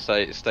 I just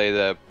say, stay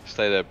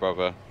there,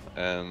 brother.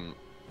 I'm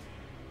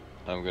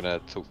gonna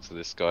talk to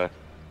this guy.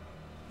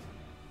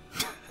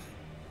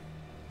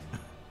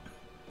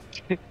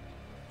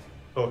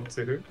 Talk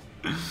to who?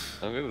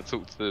 I'm gonna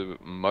talk to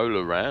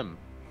Mola Ram.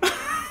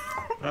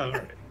 All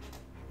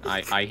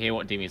right. I hear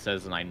what Demi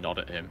says and I nod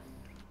at him.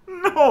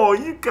 No,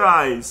 you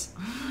guys.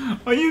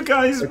 Are you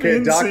guys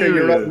being Daka, serious?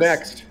 you're up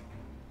next.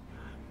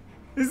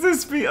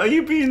 Are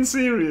you being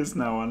serious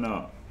now or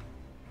not?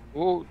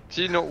 Well,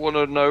 do you not want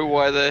to know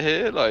why they're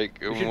here? Like,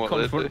 We and should what they're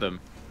confront doing? them.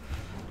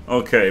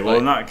 Okay, well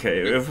in Like- that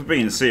case, if we're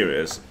being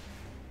serious,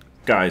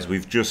 guys,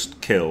 we've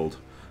just killed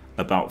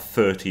about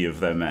 30 of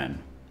their men.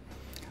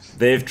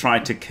 They've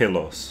tried to kill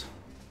us.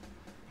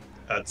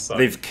 That's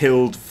They've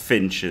killed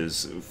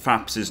Finches.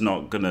 Faps is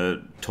not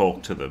gonna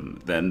talk to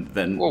them.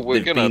 Then Well, we're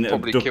they've gonna been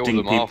probably kill abducting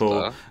them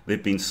people. after.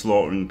 They've been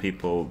slaughtering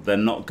people. They're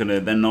not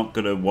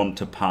gonna want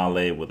to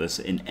parley with us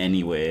in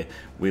any way.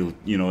 We'll,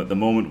 at the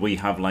moment we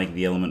have like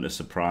the element of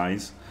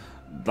surprise.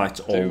 That's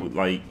all.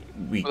 Like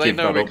we Well, they give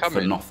know that we're up for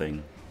coming.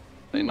 nothing.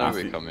 They know I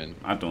we're think- coming.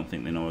 I don't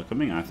think they know we're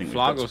coming. I think we've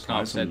got Flargo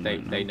surprise Snarf said them they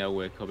right now. know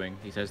we're coming.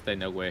 He says they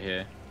know we're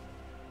here.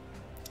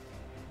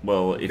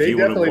 Well, if They you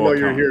want to definitely know walk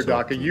you're out here, and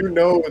talk Daka. to You them-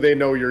 know they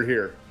know you're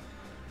here.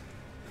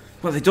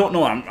 Well, they don't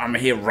know I'm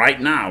here right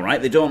now,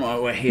 right? They don't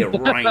know we're here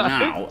right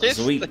now, Yes,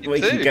 so we they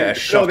can do. get a No,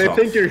 shot they off.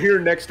 think you're here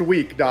next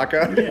week,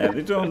 Daka. Yeah,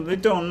 they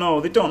don't know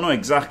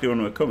exactly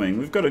when we're coming.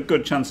 We've got a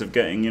good chance of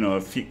getting,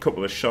 a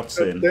couple of shots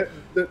in.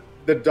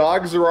 The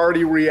dogs are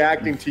already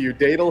reacting to you.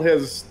 Dadel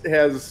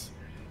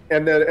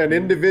and then an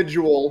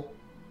individual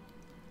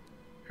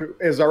who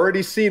has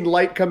already seen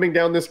light coming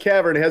down this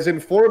cavern has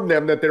informed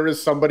them that there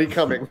is somebody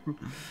coming.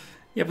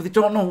 Yeah, but they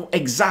don't know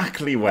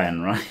exactly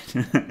when, right?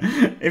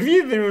 If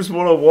you just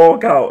want to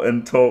walk out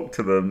and talk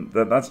to them,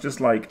 then that's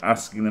just like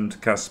asking them to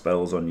cast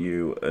spells on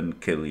you and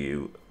kill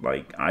you.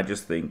 Like, I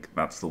just think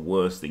that's the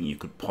worst thing you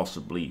could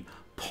possibly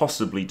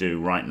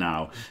do right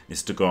now,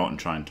 is to go out and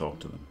try and talk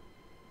to them.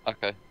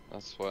 Okay,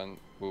 that's fine.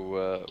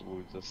 We'll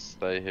just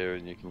stay here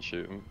and you can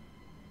shoot them.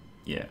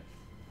 Yeah.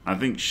 I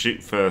think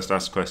shoot first,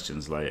 ask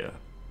questions later.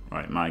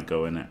 Right, my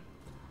go in it.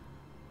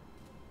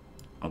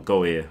 I'll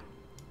go here.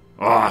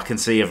 Oh, I can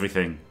see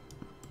everything.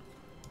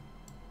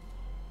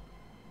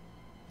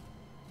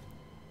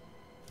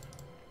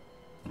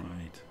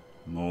 Right.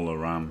 Mola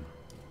Ram.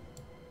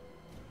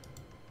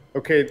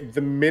 Okay,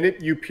 the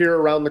minute you peer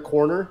around the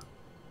corner,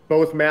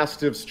 both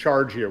mastiffs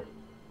charge you.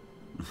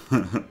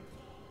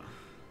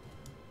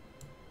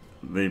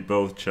 They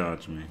both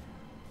charge me.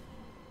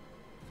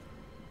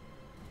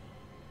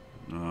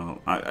 Oh,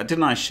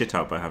 didn't I shit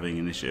out by having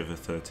initiative of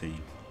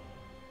 13?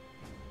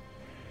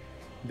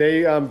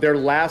 They their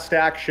last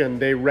action,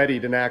 they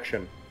readied an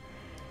action.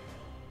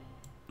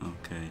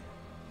 Okay.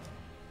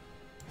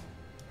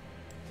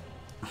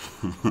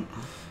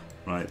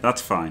 Right, that's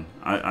fine.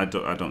 I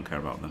don't care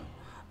about them.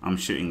 I'm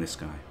shooting this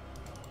guy.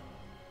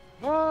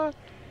 What?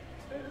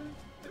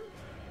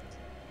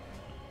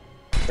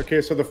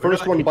 Okay, so the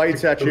first one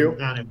bites at you.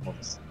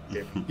 Animals.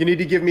 Yeah. You need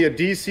to give me a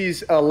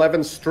DC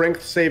 11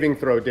 strength saving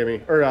throw,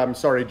 Dimmy. Or, I'm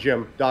sorry,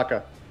 Jim.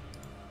 Daka.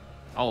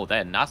 Oh,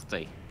 they're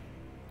nasty.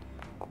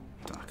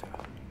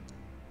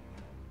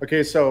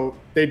 Okay, so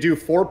they do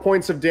 4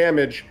 points of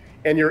damage,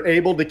 and you're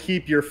able to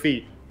keep your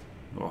feet.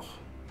 Oh,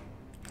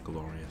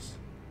 glorious.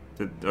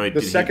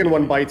 The second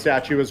one bites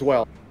at you as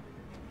well.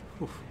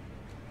 Oof.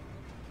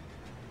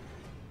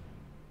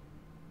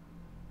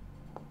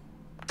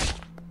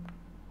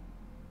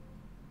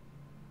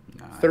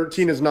 Nah,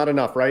 13 is not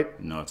enough,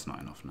 right? no, it's not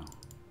enough now.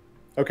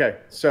 Okay,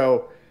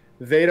 so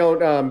they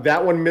don't.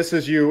 That one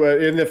misses you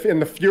in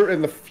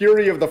the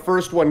fury of the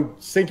first one,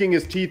 sinking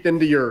his teeth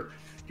into your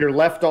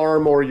left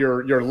arm or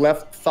your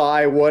left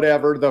thigh,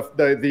 whatever.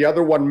 The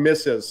other one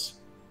misses.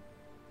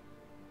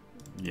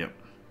 Yep.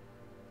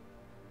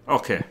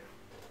 Okay.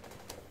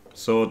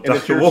 So And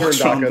it's Daka your walks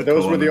turn, round Daka. the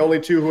Those corner. were the only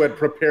two who had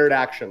prepared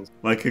actions.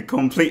 Like a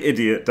complete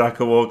idiot,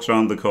 Daka walks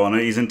round the corner.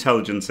 He's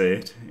intelligence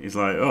 8. He's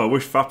like, oh, I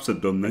wish Faps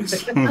had done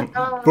this. Should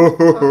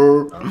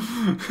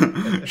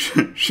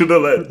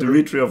have let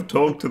Dmitriev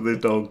talk to the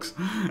dogs.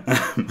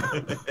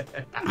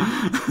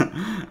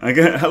 I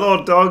go,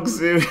 hello, dogs.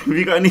 Have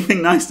you got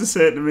anything nice to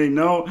say to me?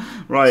 No?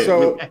 Right.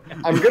 So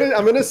I'm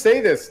gonna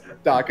say this,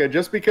 Daka,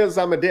 just because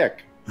I'm a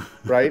dick,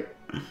 right?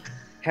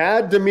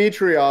 Had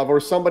Dmitriev or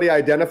somebody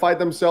identified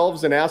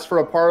themselves and asked for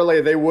a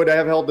parlay, they would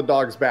have held the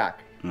dogs back.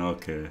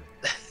 Okay.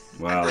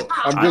 Well,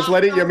 I'm just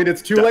letting you. I mean,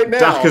 it's too late now.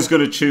 Daka's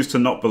going to choose to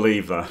not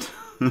believe that.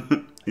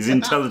 He's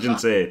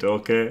intelligence 8,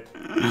 okay?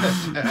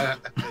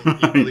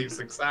 He believes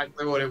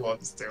exactly what he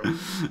wants to.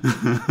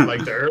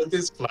 Like the Earth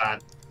is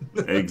flat.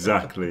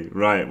 Exactly.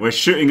 Right. We're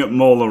shooting at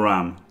Mola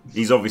Ram.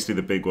 He's obviously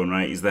the big one,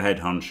 right? He's the head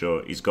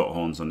honcho. He's got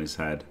horns on his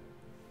head.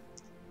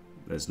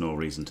 There's no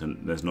reason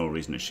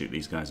to shoot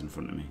these guys in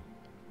front of me.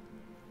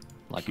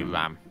 Like a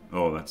ram.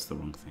 Oh, that's the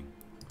wrong thing.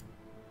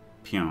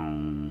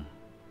 Pyong.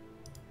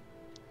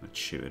 Let's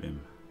shoot at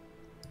him.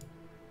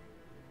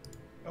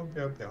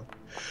 Okay.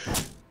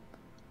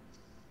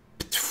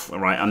 All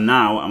right, and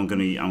now I'm going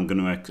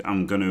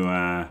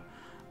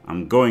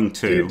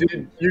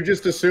to. You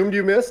just assumed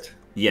you missed?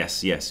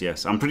 Yes.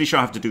 I'm pretty sure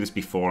I have to do this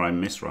before I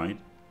miss, right?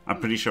 I'm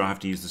pretty sure I have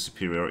to use the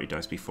superiority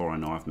dice before I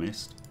know I've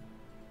missed.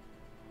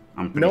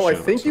 I'm pretty No, sure I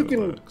think that's you how it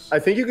can. works. I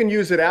think you can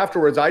use it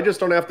afterwards. I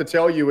just don't have to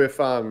tell you if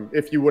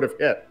you would have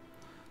hit.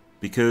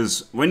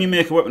 Because when you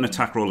make a weapon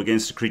attack roll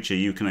against a creature,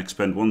 you can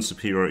expend 1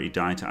 superiority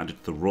die to add it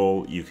to the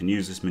roll. You can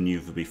use this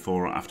maneuver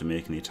before or after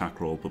making the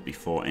attack roll, but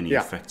before any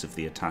effects of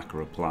the attack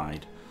are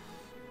applied.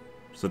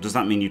 So does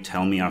that mean you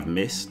tell me I've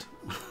missed?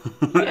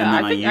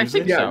 Yeah, I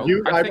think Yeah,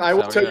 so. I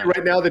will tell you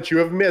right now that you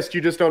have missed.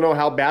 You just don't know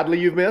how badly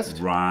you've missed.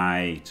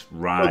 Right.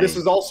 So this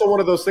is also one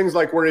of those things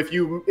like where if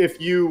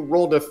you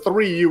rolled a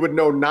 3, you would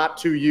know not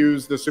to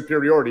use the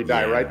superiority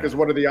die, right? Because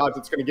what are the odds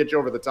it's going to get you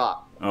over the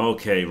top?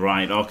 Okay,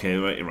 right.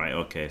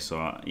 Okay. So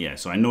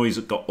I know he's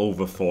got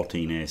over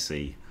 14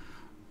 AC,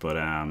 but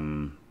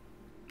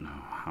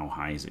how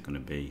high is it going to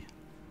be?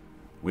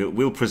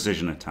 We'll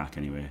precision attack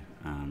anyway.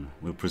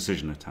 We'll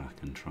precision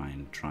attack and try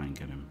and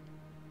get him.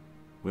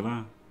 Will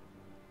I?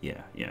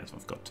 Yeah, so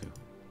I've got to.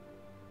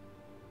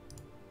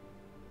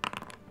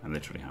 I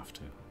literally have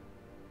to.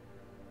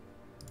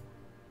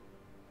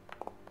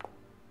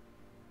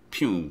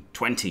 Pew,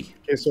 20.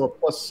 Okay, so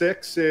a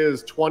 +6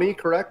 is 20,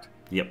 correct?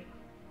 Yep.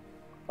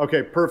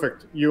 Okay,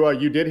 perfect.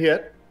 You did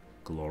hit.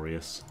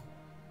 Glorious.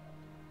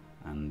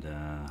 And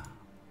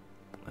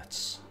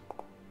let's.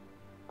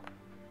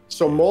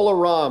 So Mola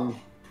Ram,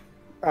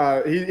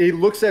 he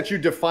looks at you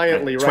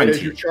defiantly, right,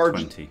 as you charge.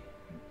 20.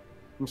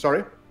 I'm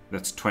sorry?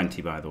 That's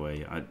 20, by the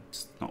way.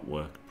 It's not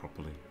worked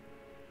properly.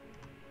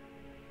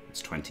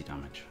 It's 20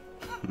 damage.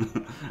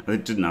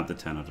 It didn't have the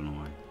 10, I don't know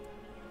why.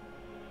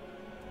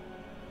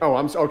 Oh,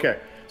 okay.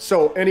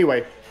 So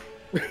anyway,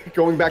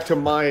 going back to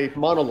my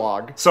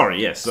monologue.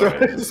 Sorry, yes,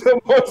 sorry. So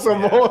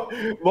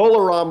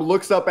Mola Ram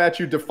looks up at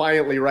you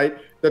defiantly, right?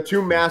 The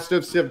two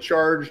mastiffs have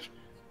charged.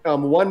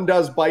 One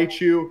does bite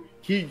you.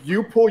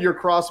 You pull your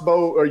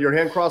crossbow or your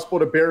hand crossbow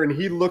to bear, and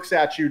he looks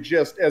at you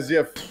just as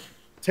if,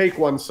 take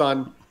one,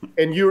 son.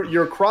 And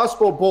your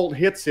crossbow bolt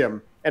hits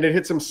him, and it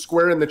hits him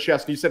square in the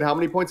chest. And you said how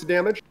many points of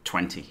damage?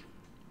 20.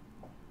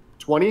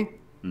 20?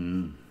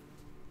 Mm.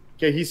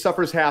 Okay, he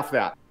suffers half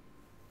that.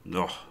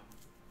 Ugh.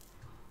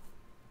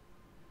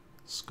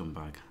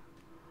 Scumbag.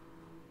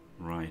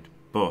 Right,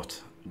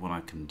 but what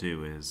I can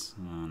do is...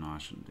 Oh, no, I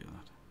shouldn't do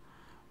that.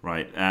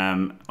 Right,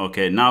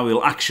 okay, now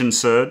we'll action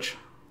surge.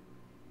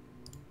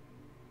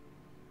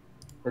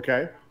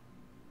 Okay.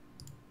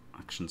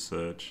 Action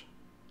surge.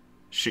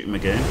 Shoot him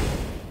again.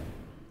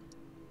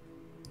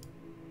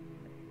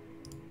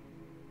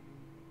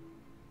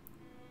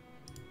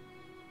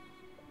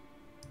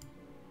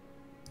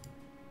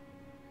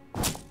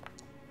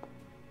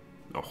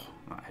 Oh,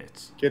 that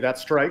hits. Okay, that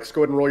strikes.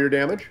 Go ahead and roll your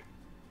damage.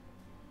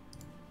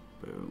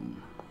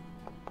 Boom.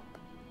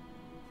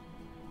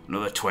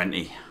 Another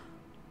 20.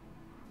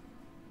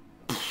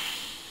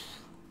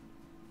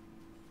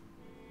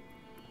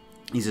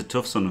 He's a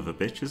tough son of a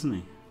bitch, isn't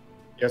he?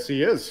 Yes,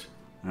 he is.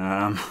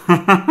 Right,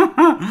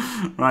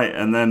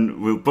 and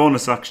then we'll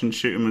bonus action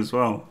shoot him as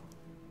well.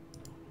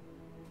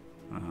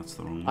 Oh, that's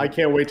the wrong one. I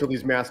can't wait till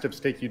these mastiffs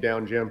take you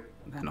down, Jim.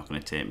 They're not going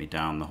to take me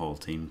down. The whole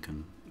team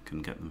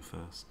can get them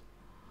first.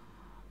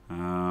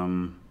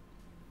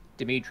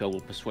 Dimitro will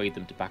persuade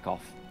them to back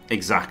off.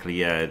 Exactly,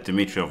 yeah.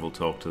 Dimitrov will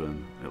talk to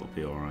them. It'll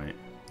be all right.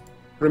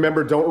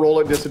 Remember, don't roll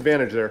at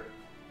disadvantage there.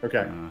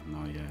 Okay.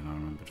 No, yeah, I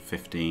remembered.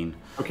 15.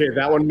 Okay,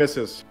 that one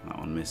misses. That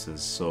one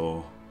misses,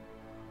 so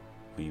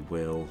we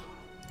will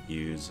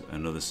use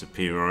another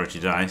superiority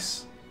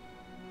dice.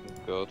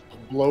 God.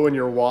 Blowing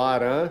your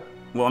wad, huh?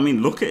 Well, I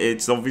mean, look at it.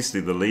 It's obviously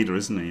the leader,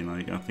 isn't he?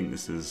 Like, I think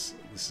this is.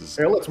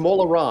 Well, it's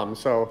Mola Ram,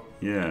 so.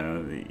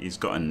 Yeah, he's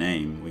got a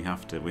name. We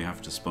have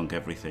to spunk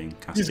everything.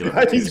 He's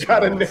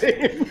got a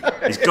name.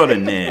 He's got a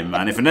name,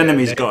 and if an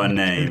enemy's got a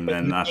name,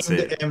 then that's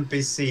it. The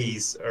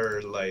NPCs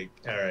are like,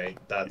 all right,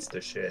 that's the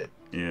shit.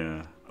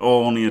 Yeah.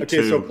 Oh, only a 2.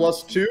 Okay, so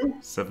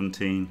 +2.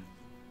 17.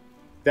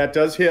 That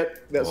does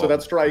hit. So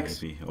that strikes.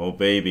 Baby. Oh,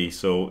 baby.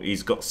 So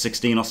he's got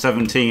 16 or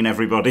 17,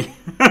 everybody.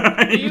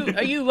 Are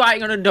you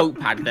writing on a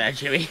notepad there,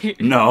 Jimmy?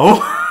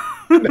 No.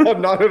 No,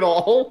 not at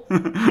all.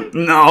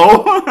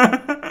 No.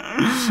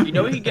 You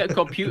know we can get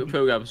computer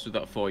programs to do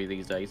that for you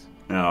these days.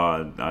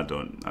 No, I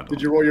don't.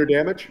 Did you roll your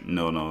damage?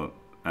 No.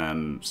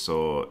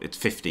 So it's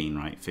 15,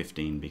 right?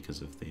 15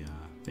 because of the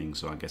thing.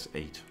 So I guess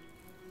 8.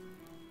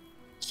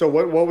 So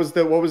what was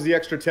the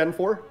extra 10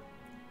 for?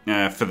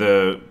 For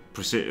the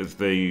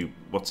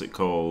what's it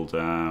called?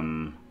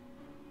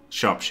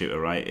 Sharpshooter,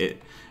 right?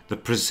 The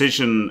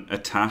precision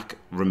attack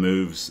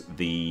removes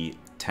the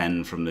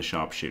 10 from the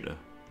sharpshooter.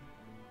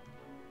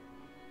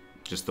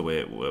 Just the way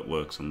it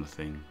works on the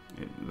thing.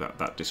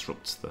 That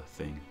disrupts the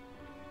thing.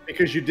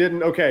 Because you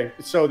didn't. Okay,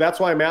 so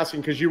that's why I'm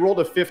asking. Because you rolled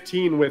a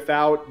 15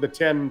 without the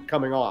 10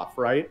 coming off,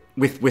 right?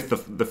 With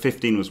the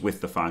 15 was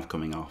with the 5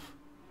 coming off.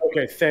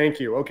 Okay, thank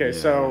you. Okay,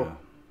 Yeah.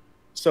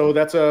 So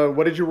that's a.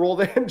 What did you roll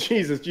then?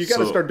 Jesus, you got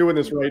to start doing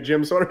this right,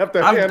 Jim. So I don't have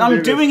to.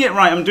 I'm doing it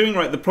right. I'm doing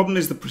right. The problem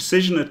is the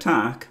precision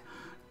attack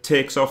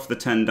takes off the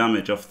 10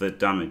 damage off the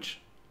damage.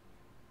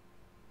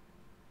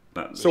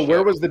 So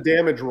where was the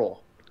damage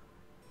roll?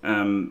 At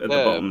the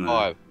bottom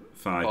there.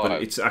 5,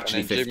 but it's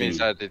actually and then 15.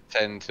 Jimmy's added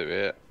 10 to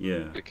it.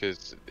 Yeah.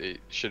 Because it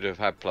should have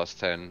had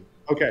 +10.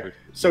 Okay,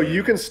 so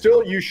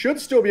you should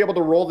still be able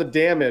to roll the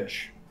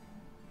damage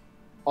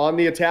on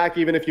the attack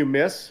even if you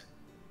miss,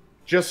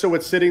 just so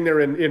it's sitting there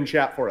in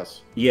chat for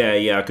us.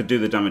 Yeah, I could do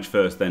the damage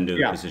first, then do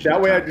the precision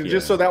that way, attack,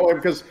 just so that way,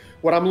 because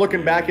what I'm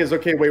looking back is,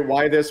 okay, wait,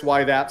 why this,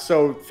 why that?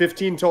 So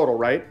 15 total,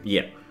 right?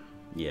 Yeah.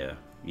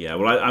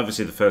 Well,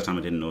 obviously the first time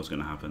I didn't know it was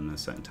going to happen. The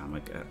second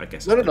time, I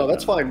guess. No,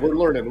 that's fine. We're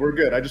learning. We're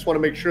good. I just want to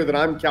make sure that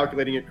I'm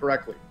calculating it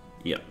correctly.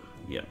 Yeah.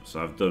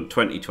 So I've done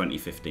 20, 20,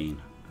 15,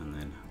 and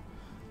then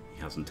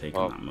he hasn't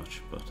taken that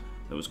much, but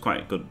it was quite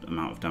a good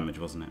amount of damage,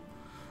 wasn't it?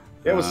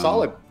 Yeah, it was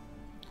solid.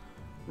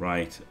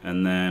 Right,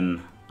 and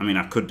then, I mean,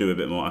 I could do a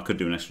bit more. I could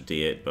do an extra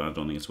D8, but I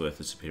don't think it's worth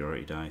the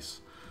superiority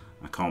dice.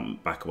 I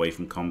can't back away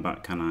from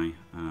combat, can I?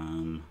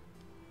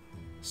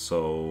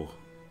 So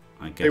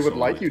I guess they would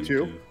like you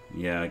to.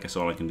 Yeah, I guess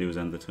all I can do is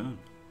end the turn.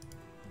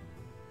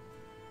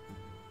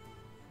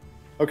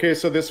 Okay,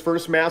 so this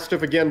first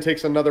Mastiff again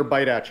takes another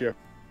bite at you.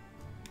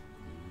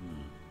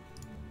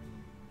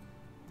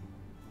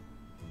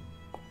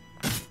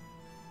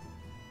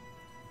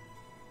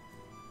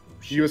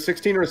 You a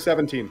 16 or a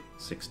 17?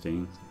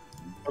 16.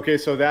 Okay,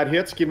 so that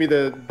hits. Give me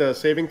the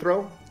saving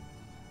throw.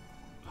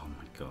 Oh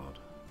my god.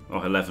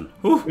 Oh, 11.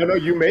 Whew. No,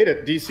 you made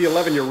it. DC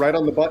 11. You're right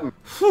on the button.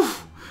 Whew.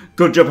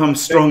 Good job I'm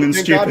strong and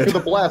Thank stupid. God for the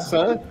bless,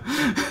 huh?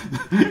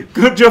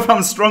 Good job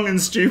I'm strong and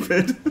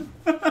stupid.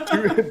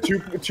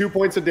 two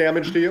points of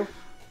damage to you.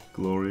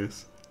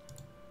 Glorious.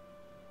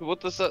 What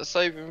does that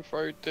saving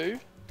throw do?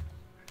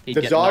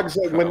 The dogs,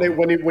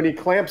 when he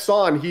clamps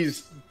on,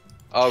 he's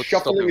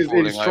shuffling.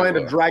 He's trying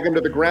to drag him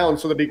to the ground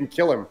so that he can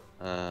kill him.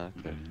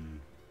 Okay.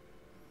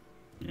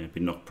 Yeah,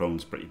 being knocked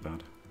prone's pretty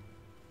bad.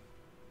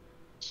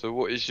 So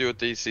what is your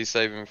DC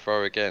saving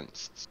throw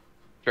against?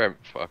 Strength.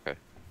 Okay.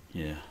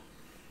 Yeah.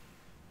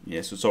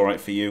 Yeah, so it's all right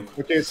for you.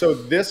 Okay, so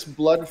this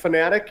blood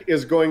fanatic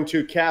is going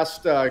to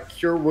cast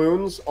Cure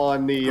Wounds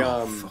on the.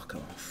 Fuck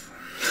off.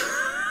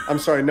 I'm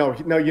sorry. No.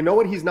 You know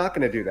what? He's not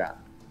going to do that.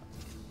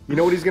 You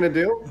know what he's going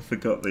to do? I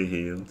forgot they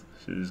healed.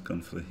 Should have just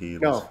gone for the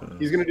healers. No, first.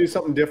 he's going to do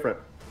something different.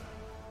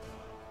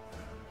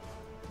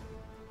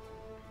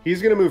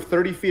 He's going to move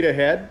 30 feet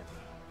ahead.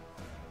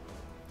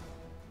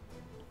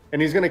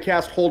 And he's going to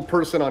cast Hold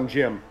Person on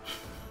Jim.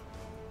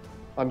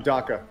 On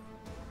Daka.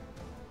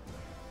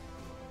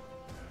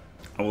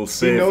 I will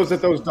save. He knows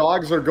that those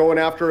dogs are going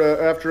after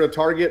a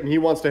target, and he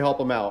wants to help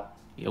them out.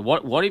 Yeah,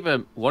 what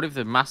if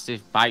the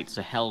mastiff bites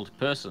a held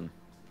person?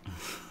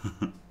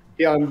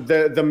 Yeah,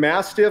 the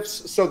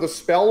mastiffs. So the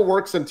spell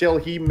works until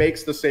he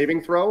makes the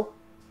saving throw.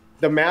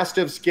 The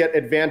mastiffs get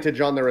advantage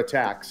on their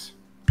attacks.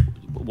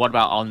 What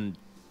about on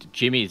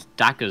Jimmy's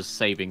Dagger's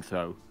saving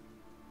throw?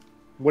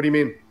 What do you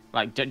mean?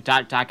 Like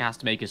Dagger has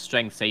to make a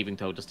strength saving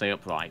throw to stay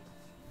upright.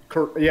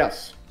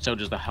 Yes. So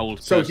does the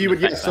hold. So he would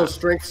get so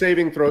strength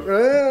saving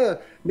throw.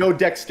 No,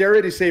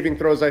 dexterity saving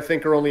throws I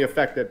think are only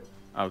affected.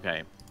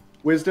 Okay.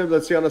 Wisdom.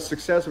 Let's see on a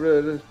success.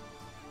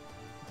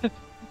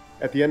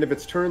 At the end of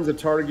its turn, the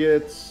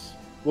targets.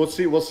 We'll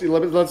see. Let's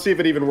see if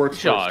it even works.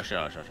 Sure.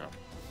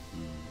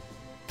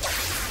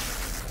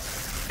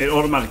 It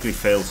automatically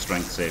fails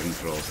strength saving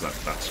throws.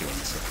 That's your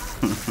answer.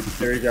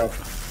 There you go.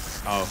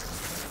 Oh.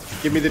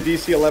 Give me the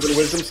DC 11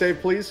 Wisdom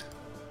save, please.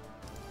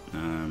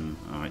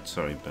 Alright,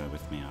 sorry, bear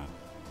with me.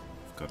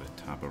 I've got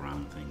to tab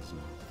around things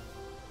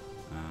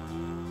now.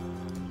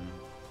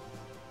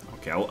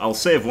 Okay, I'll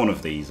save one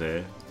of these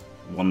here.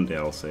 One day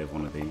I'll save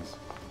one of these.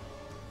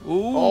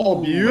 Ooh,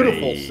 oh,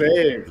 beautiful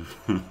save.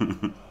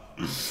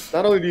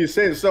 Not only do you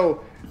save,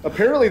 so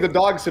apparently the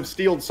dogs have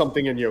stealed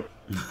something in you.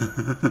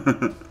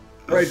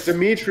 Right,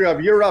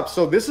 Dimitriov, you're up.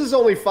 So this is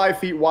only 5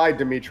 feet wide,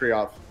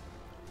 Dimitriov.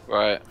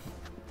 Right.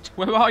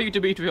 Where are you,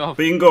 Dimitriov?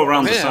 But you can go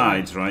around the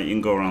sides, right? You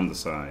can go around the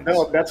sides.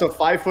 No, that's a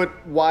 5 foot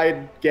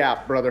wide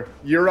gap, brother.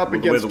 You're up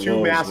against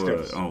two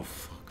mastiffs. Oh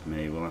fuck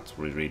me! Well, that's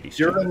really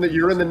stupid.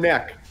 You're in the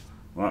neck.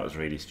 Well, that was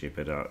really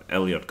stupid.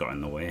 Elliot got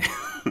in the way.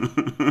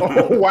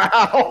 Oh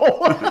wow!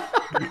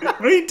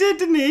 Well, he did,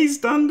 didn't he? He's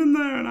standing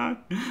there, and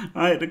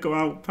I had to go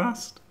out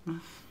past.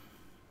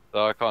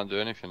 So I can't do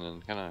anything,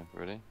 then, can I?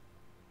 Really?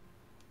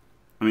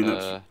 I mean,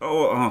 that's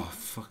oh,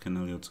 fucking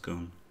Elliot's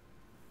gone.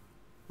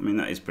 I mean,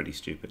 that is pretty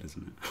stupid,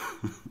 isn't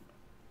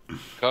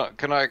it?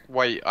 Can I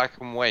wait? I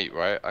can wait,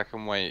 right? I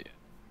can wait.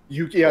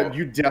 You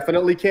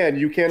definitely can.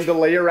 You can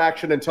delay your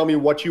action and tell me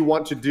what you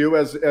want to do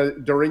as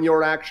during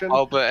your action.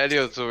 Oh, but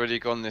Elliot's already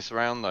gone this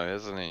round though,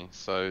 hasn't he?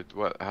 So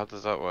how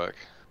does that work?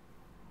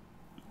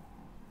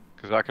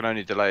 Because I can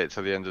only delay it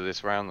till the end of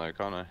this round though,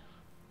 can't I?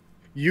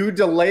 You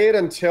delay it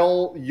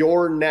until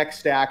your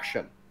next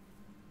action.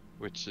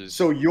 Which is...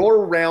 So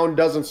your round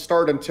doesn't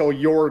start until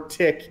your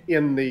tick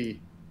in the...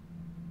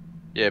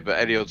 Yeah, but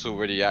Elliot's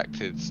already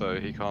acted, so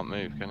he can't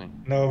move, can he?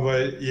 No,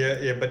 but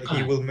but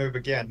he will move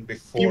again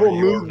before. He will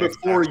move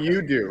before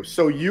you do.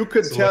 So you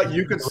could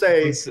you could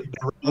say,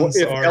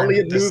 if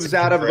Elliot moves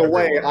out of the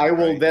way, I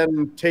will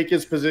then take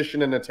his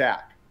position and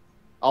attack.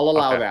 I'll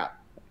allow that.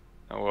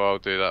 Oh, well, I'll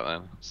do that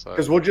then.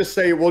 Because we'll just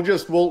say we'll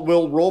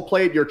role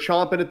play it. You're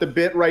chomping at the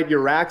bit, right?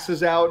 Your axe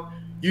is out.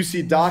 You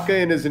see Daka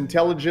and his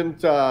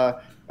intelligent.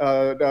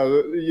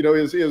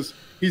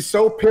 He's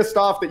so pissed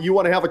off that you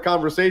want to have a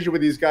conversation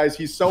with these guys.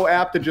 He's so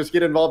apt to just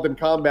get involved in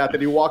combat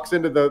that he walks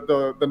into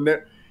the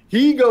net.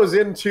 He goes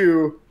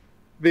into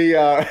the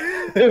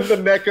the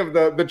neck of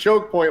the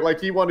choke point like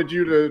he wanted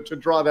you to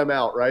draw them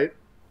out, right?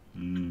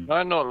 Can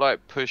I not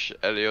like push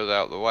Elliot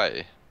out the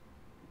way?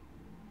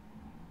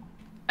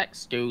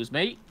 Excuse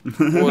me.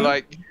 Or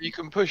like you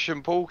can push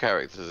and pull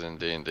characters in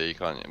D&D,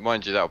 can't you?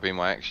 Mind you, that'll be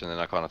my action, and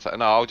I can't attack.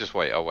 No, I'll just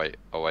wait. I'll wait.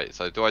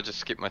 So do I just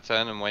skip my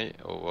turn and wait,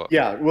 or what?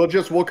 Yeah,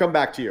 we'll come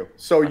back to you.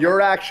 So your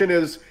action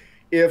is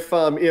if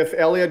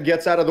Elliot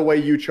gets out of the way,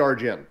 you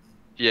charge in.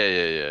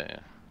 Yeah.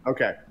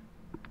 Okay.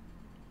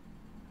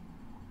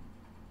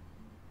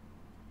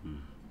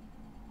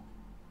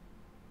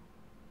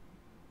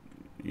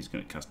 He's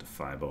gonna cast a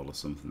fireball or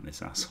something.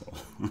 This asshole.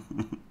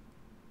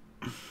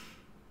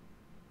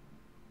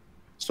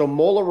 So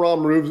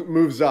Molaram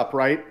moves up,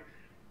 right?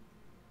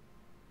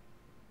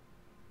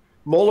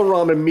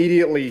 Molaram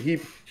immediately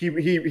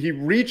he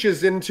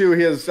reaches into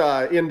his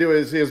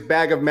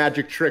bag of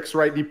magic tricks,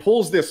 right? He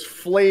pulls this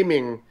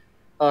flaming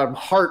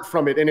heart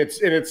from it, and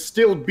it's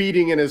still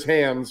beating in his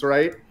hands,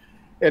 right?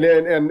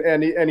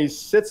 And he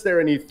sits there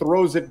and he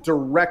throws it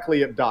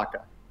directly at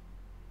Daka.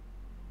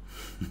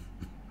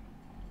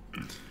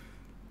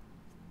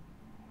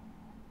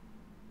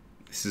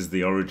 This is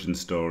the origin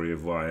story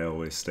of why I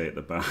always stay at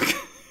the back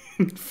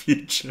in the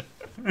future.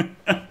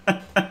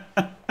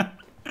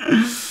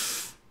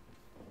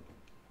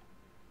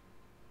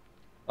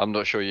 I'm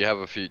not sure you have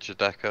a future,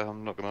 Decker.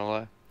 I'm not gonna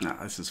lie.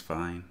 Nah, this is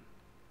fine.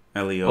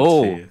 Elliot's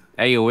Oh, here.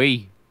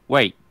 AoE.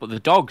 Wait, but the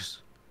dogs.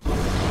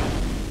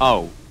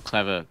 Oh,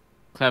 clever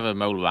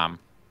mole ram.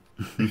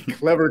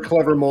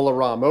 Clever Mola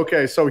Ram.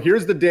 Okay, so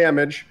here's the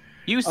damage.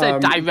 You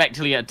said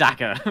directly at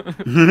Daka.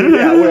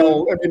 Yeah,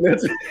 well, I mean,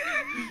 that's...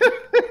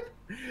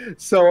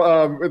 So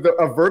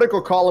a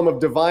vertical column of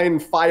divine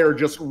fire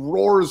just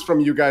roars from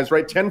you guys,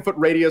 right? 10-foot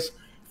radius,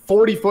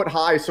 40-foot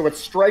high, so it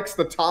strikes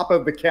the top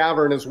of the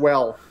cavern as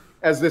well,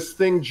 as this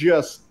thing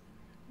just...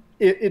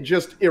 It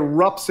just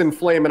erupts in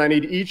flame, and I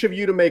need each of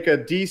you to make a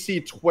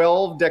DC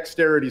 12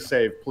 dexterity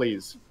save,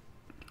 please.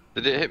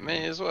 Did it hit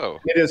me as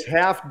well? It is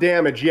half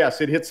damage. Yes,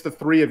 it hits the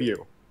 3 of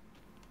you.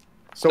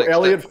 So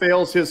Elliot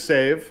fails his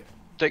save.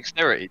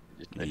 Dexterity.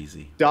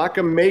 Easy.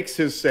 Daka makes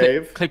his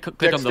save. Click on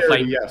the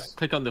flame. Yes.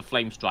 Click on the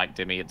flame strike,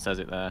 Dimmy. It says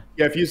it there.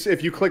 Yeah,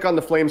 if you click on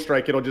the flame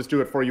strike, it'll just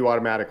do it for you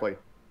automatically.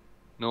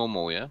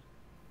 Normal, yeah?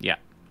 Yeah.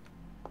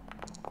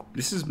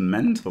 This is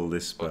mental,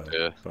 this spell,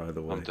 Yeah, by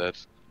the way. I'm dead.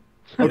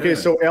 Okay,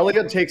 so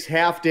Elliot takes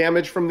half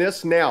damage from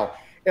this. Now,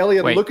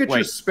 Elliot, look at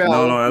your spell.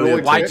 No,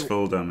 Elliot really takes quick.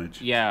 full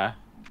damage. Yeah.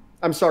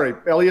 I'm sorry,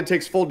 Elliot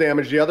takes full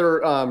damage. The other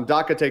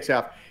Daka takes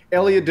half.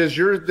 Elliot, does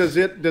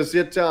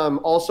it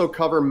also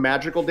cover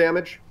magical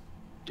damage?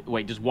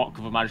 Wait, does what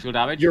cover magical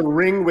damage? Your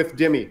ring with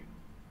Dimmy.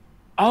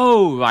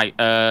 Oh, right.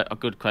 A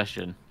good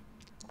question.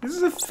 This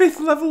is a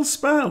 5th level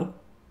spell.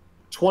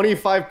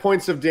 25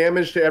 points of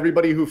damage to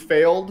everybody who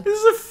failed. This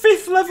is a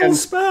 5th level And-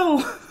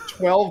 spell.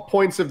 12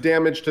 points of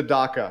damage to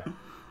Daka.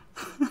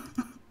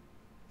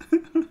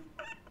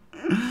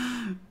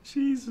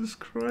 Jesus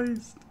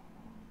Christ.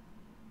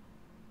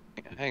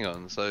 Hang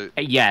on, so...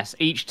 Yes,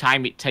 each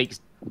time it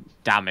takes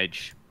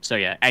damage. So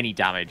yeah, any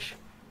damage.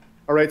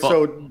 All right,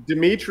 so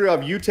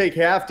Dimitrov, you take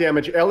half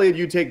damage. Elliot,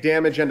 you take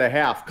damage and a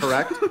half,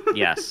 correct?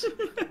 Yes.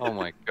 Oh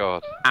my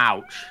god.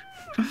 Ouch.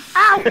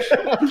 Ouch.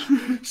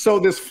 So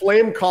this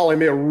flame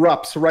column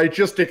erupts, right?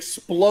 Just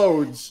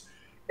explodes,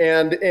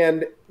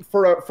 and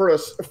for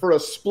a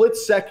split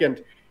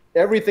second,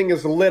 everything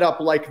is lit up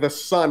like the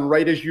sun,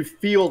 right? As you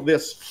feel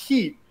this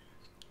heat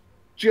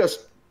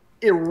just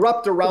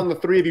erupt around the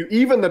 3 of you.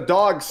 Even the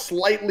dogs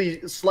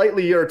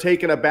slightly are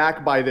taken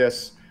aback by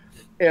this.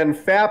 And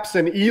Faps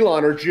and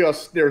Elon are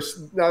just,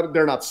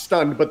 they're not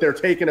stunned, but they're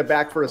taken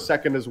aback for a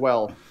second as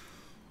well.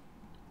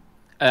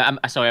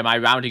 Sorry, am I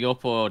rounding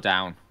up or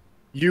down?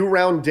 You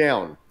round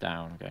down.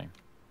 Down, okay.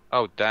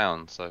 Oh,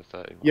 down, so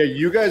 31. Yeah,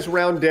 you guys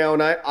round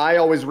down. I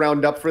always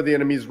round up for the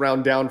enemies,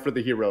 round down for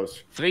the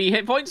heroes. 3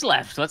 hit points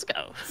left. Let's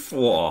go.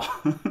 Whoa.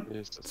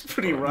 It's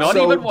Pretty rough. Not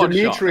So even one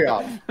shot.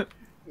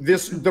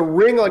 Dimitrov, the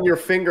ring on your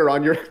finger,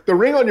 the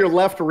ring on your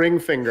left ring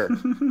finger,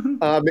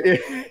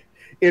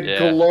 it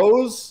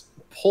glows,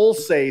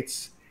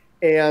 pulsates,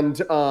 and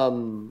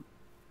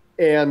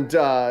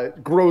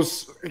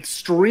grows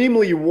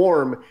extremely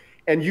warm,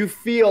 and you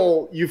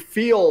feel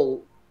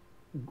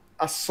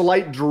a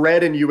slight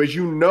dread in you as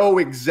you know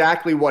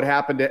exactly what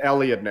happened to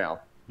Elliot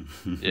now.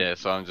 Yeah,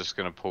 so I'm just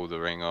gonna pull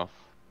the ring off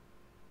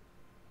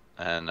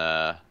and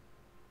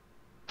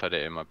put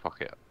it in my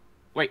pocket.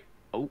 Wait.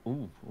 Oh,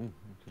 okay.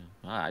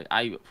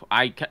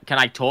 Can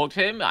I talk to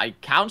him? I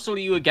counsel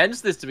you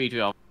against this,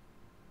 Dimitrov.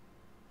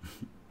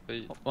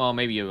 Well,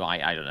 maybe you're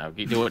right. I don't know.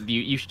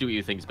 You should do what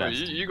you think's Well,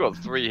 best. you got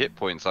 3 hit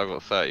points. I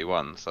got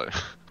 31. So.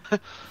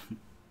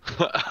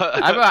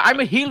 I'm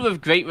a healer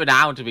of great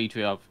renown,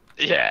 Dimitrov.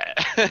 Yeah.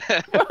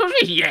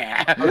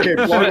 Yeah. Okay,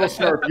 Florida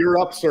Snarp, you're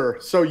up, sir.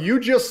 So you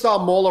just saw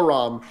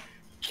Molaram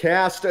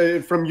cast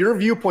from your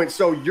viewpoint.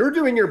 So you're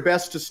doing your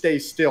best to stay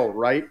still,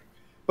 right?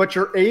 But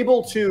you're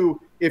able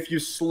to, if you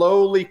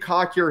slowly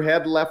cock your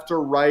head left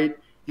or right,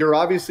 you're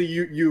obviously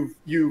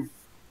you've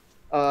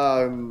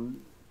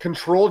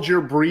controlled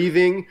your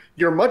breathing.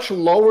 You're much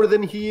lower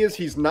than he is.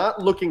 He's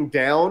not looking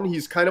down.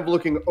 He's kind of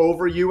looking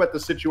over you at the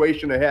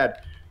situation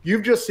ahead.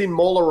 You've just seen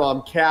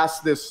Molaram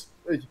cast this.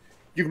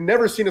 You've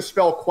never seen a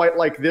spell quite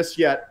like this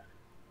yet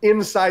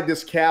inside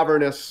this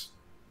cavernous.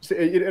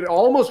 It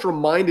almost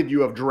reminded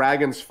you of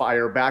Dragon's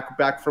Fire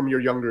back from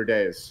your younger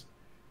days.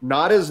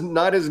 Not as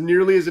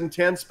nearly as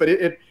intense, but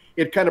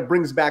it kind of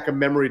brings back a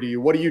memory to you.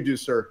 What do you do,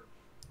 sir?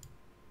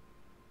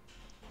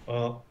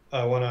 Well,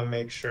 I want to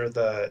make sure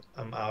that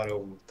I'm out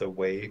of the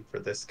way for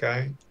this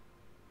guy.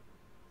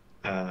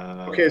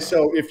 Okay,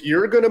 so if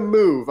you're going to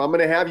move, I'm going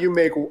to have you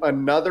make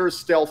another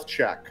stealth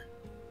check.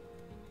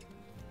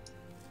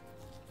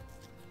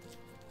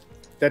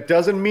 That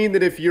doesn't mean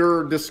that if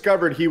you're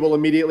discovered, he will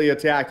immediately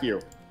attack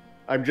you.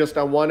 I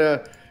want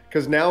to,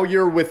 because now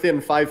you're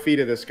within 5 feet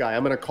of this guy.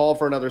 I'm going to call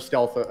for another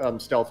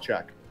stealth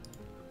check.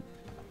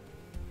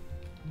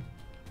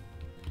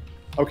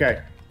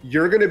 Okay.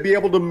 You're going to be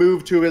able to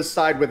move to his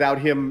side without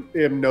him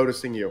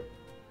noticing you.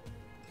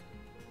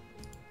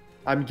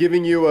 I'm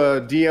giving you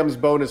a DM's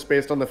bonus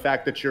based on the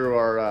fact that you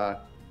are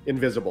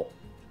invisible.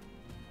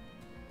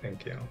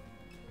 Thank you.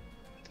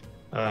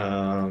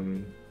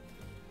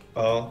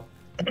 Well,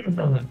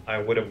 I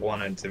would have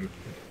wanted to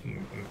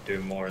do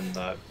more than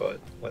that, but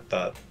with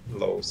that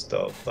low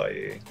stealth,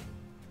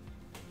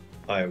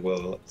 I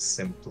will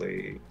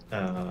simply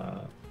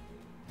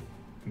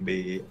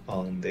be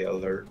on the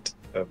alert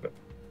of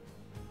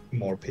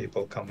more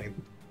people coming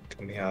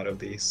out of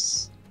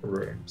these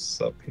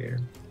rooms up here.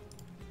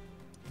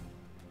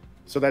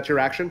 So that's your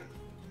action?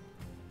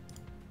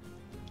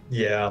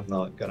 Yeah, I'm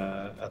not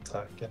gonna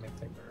attack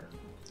anything or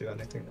do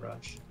anything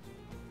rash.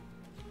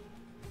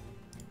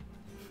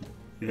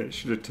 Yeah,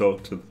 should have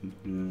talked to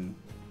them.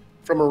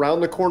 From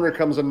around the corner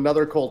comes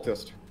another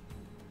cultist.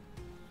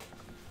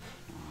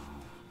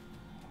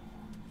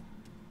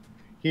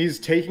 He's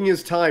taking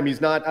his time.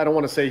 He's not, I don't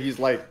want to say he's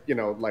like, you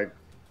know, like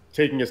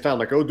taking his time,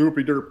 like, oh,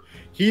 doopy derp.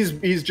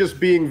 He's just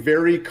being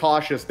very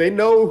cautious. They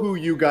know who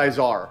you guys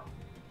are.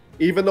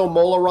 Even though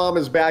Molaram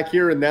is back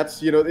here, and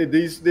that's, you know,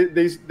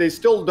 they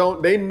still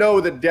don't, they know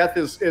that death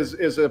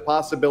is a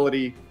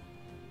possibility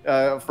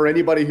for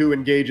anybody who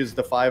engages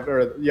the five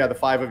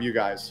of you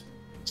guys.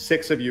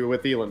 6 of you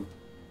with Elon.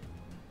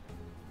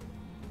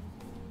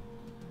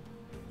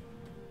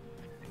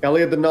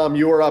 Elliot the Nom,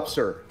 you are up,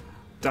 sir.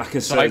 Daka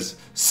says,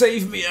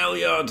 save me,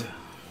 Elyod.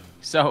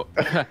 So,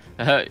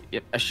 a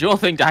sure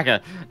thing,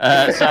 Dagger.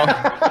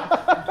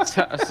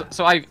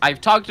 So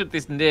I've targeted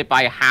this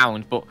nearby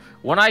hound, but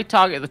when I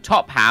target the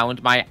top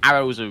hound, my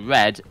arrows are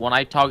red. When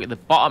I target the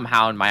bottom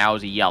hound, my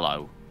arrows are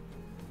yellow.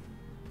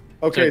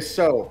 Okay,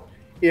 so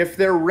if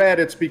they're red,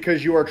 it's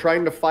because you are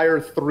trying to fire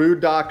through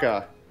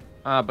Daka.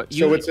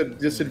 So it's a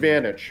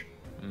disadvantage.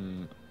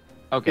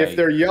 Okay. If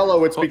they're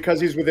yellow, it's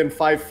because he's within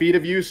 5 feet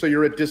of you, so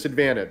you're at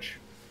disadvantage.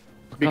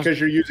 Because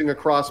you're using a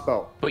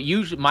crossbow. But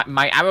usually,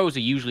 my arrows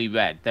are usually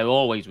red. They're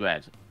always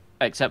red.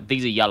 Except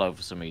these are yellow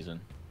for some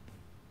reason.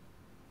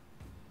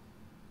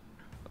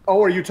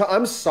 Oh, are you?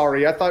 I'm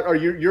sorry. I thought.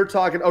 You're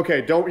talking?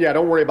 Okay.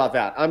 Don't worry about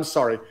that. I'm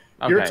sorry.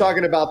 Okay. You're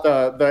talking about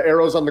the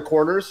arrows on the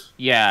corners.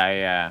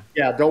 Yeah.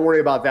 Yeah. Don't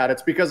worry about that.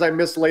 It's because I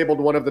mislabeled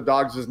one of the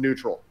dogs as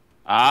neutral.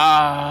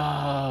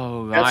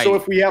 Oh, right. And so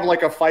if we have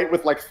like a fight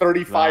with like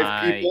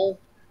 35 people,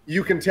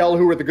 you can tell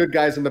who are the good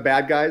guys and the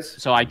bad guys.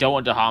 So I don't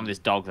want to harm this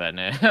dog then.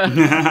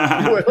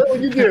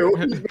 Well, you do.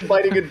 He's been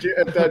biting at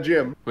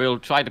Jim. We'll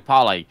try to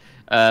parlay.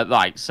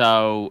 Right,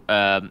 so,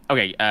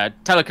 okay,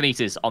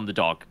 telekinesis on the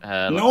dog.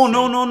 No,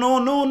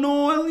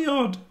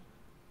 Elyod.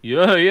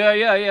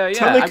 Yeah.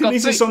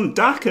 Telekinesis on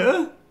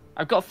Daka?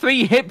 I've got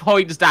 3 hit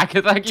points,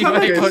 Daka. Thank you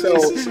very much. So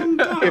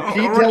if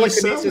he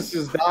telekinesis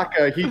is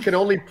Daka, he can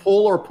only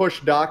pull or push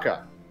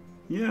Daka.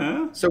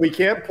 Yeah. So he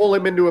can't pull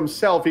him into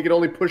himself. He can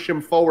only push him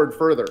forward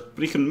further.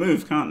 But he can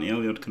move, can't he?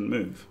 Elyod can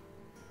move.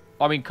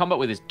 I'm in combat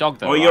with his dog,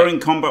 though. Oh, right? You're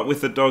in combat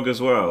with the dog as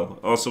well.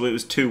 Oh, so it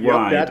was too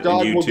wide. That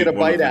dog will get a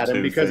bite at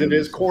him because it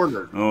is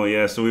cornered. Oh,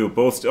 yeah, so we were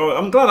both... Oh,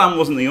 I'm glad I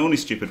wasn't the only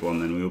stupid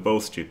one then. We were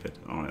both stupid.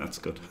 All right, that's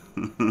good.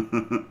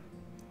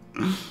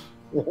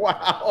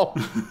 Wow.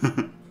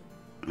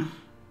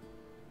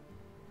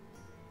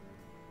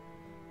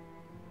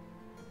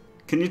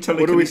 Can you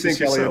telekinesis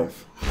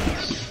yourself?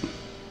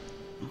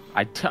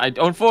 I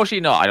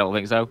unfortunately not. I don't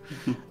think so.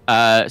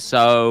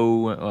 So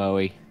where are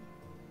we?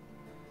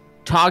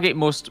 Target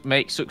must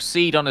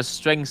succeed on a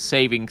strength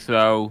saving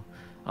throw.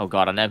 Oh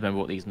god, I never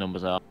remember what these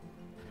numbers are.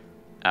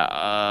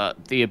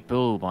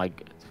 Oh my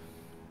god.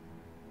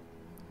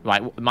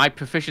 Right, my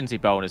proficiency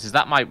bonus is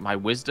that my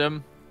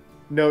wisdom?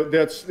 No,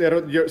 that's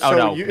no.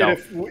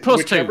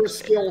 Plus 2.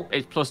 Skill...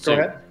 It's plus 2. Go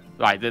ahead.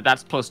 Right,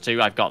 that's plus 2.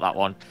 I've got that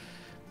one.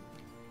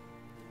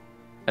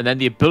 And then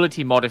the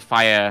ability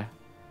modifier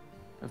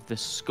of the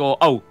score.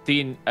 Oh,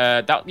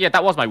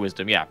 that was my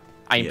wisdom. Yeah,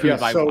 I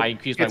increased my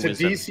wisdom. It's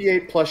a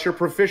DC8 plus your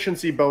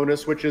proficiency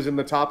bonus, which is in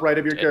the top right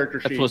of your character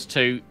sheet. Plus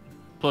 2,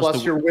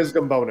 plus your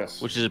wisdom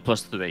bonus, which is a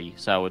plus 3.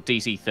 So a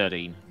DC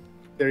 13.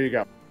 There you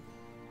go.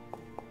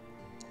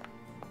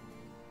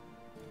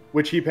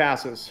 Which he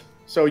passes.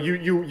 So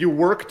you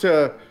work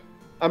to.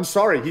 I'm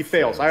sorry, he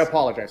fails. I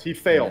apologize. He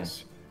fails.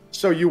 Mm-hmm.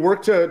 So you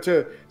work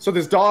to so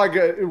this dog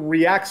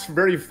reacts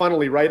very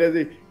funnily, right?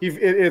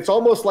 It's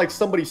almost like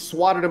somebody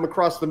swatted him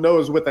across the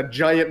nose with a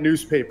giant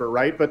newspaper,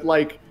 right? But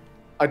like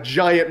a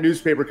giant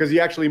newspaper because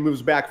he actually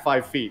moves back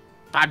 5 feet.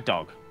 Bad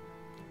dog.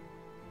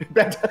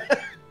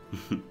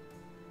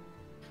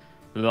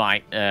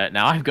 Right,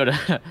 now I've got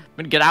to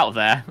get out of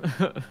there.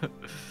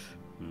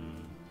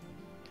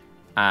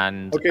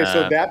 And okay,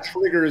 so that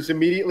triggers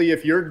immediately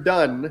if you're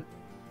done.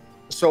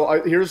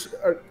 So here's.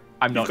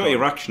 You've got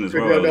your action as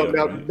well.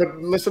 Right? But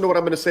listen to what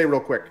I'm going to say real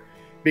quick.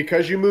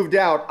 Because you moved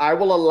out, I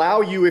will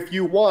allow you, if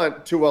you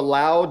want, to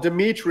allow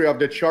Dmitriev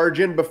to charge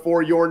in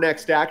before your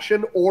next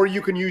action, or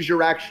you can use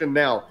your action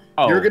now.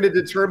 Oh. You're going to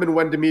determine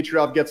when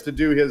Dmitriev gets to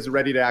do his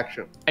ready to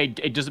action.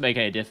 It doesn't make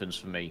any difference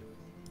for me.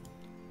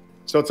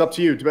 So it's up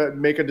to you to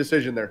make a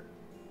decision there.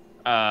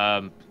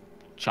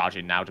 Charge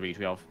in now,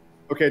 Dmitriev.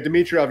 Okay,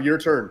 Dmitriev, your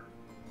turn.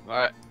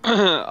 Right.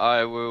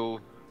 I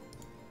will.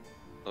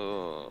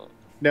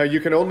 Now you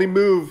can only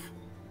move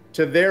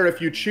to there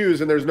if you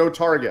choose, and there's no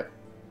target.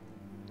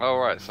 Oh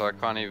right, so I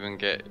can't even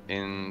get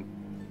in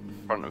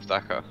front of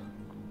Daka.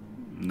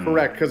 No.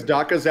 Correct, because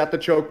Daka's at the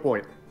choke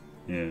point.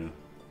 Yeah.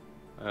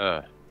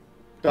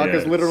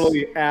 Daka's Yeah,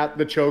 literally at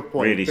the choke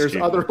point. really There's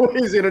stupid. other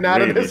ways in and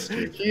out of Really this.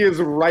 stupid. He is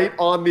right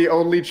on the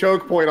only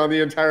choke point on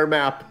the entire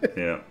map.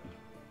 Yeah.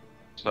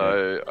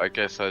 So I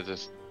guess I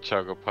just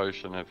chug a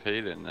potion of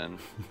healing then,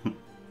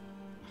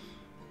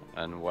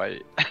 and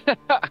wait.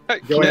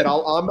 Go ahead.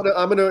 I'm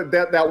gonna.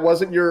 That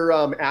wasn't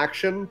your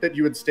action that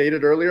you had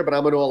stated earlier, but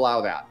I'm gonna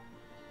allow that.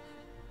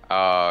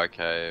 Oh,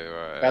 okay,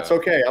 right. That's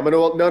okay. I'm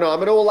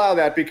gonna allow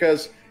that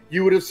because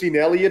you would have seen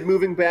Elliot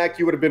moving back.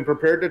 You would have been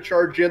prepared to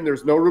charge in.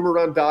 There's no room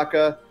around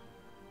Daka.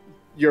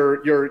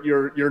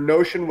 Your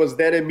notion was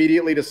then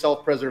immediately to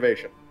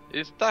self-preservation.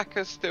 Is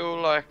Daka still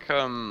like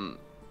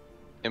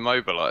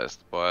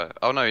immobilized by?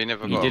 Oh no, he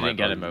never. He got didn't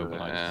get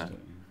immobilized. immobilized.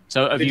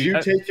 So have Did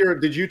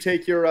you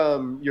take your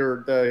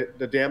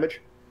the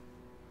damage?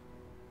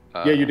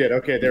 Yeah, you did.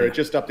 Okay, there. It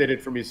just updated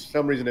for me. For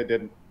some reason it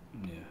didn't.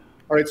 Yeah.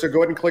 All right, so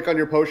go ahead and click on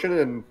your potion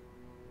and.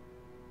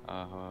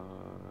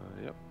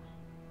 Yep.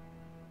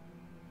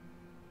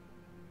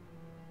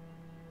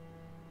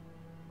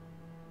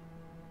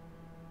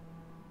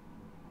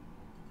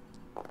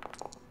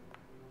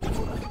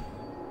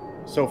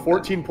 So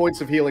 14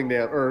 points of healing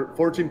or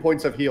 14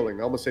 points of healing.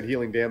 I almost said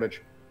healing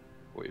damage.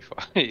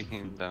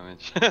 45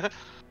 damage.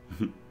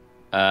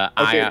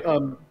 Okay,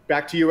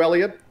 back to you,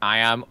 Elliot. I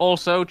am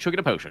also chugging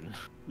a potion.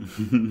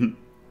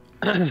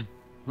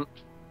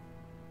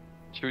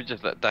 Should we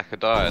just let Daka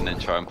die and then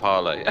try and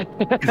parlay?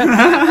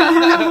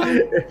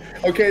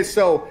 Okay,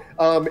 so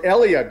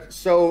Elliot,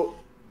 so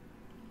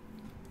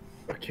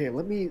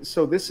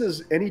so this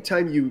is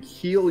anytime you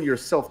heal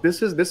yourself.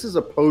 This is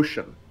a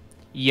potion.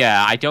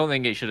 Yeah, I don't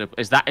think it should have.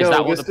 Is that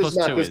what the plus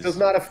 2 is? This does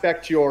not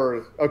affect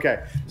your.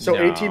 Okay, so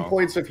No. 18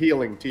 points of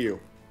healing to you.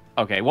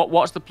 Okay,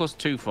 what's the plus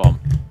 2 from?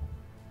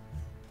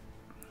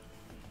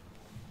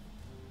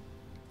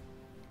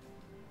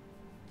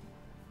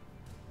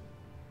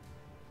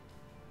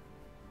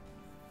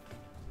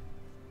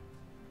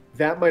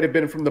 That might have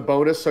been from the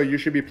bonus, so you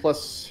should be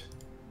plus.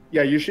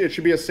 Yeah, you should. It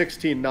should be a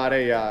 16, not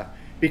a.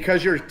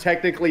 Because you're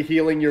technically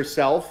healing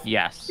yourself.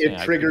 Yes. It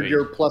yeah, triggered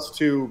your plus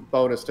 2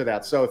 bonus to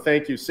that. So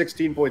thank you.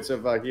 16 points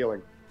of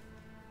healing.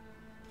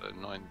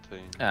 19.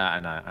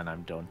 and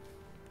I'm done.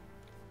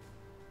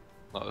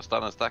 Not as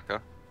done as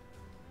Daka.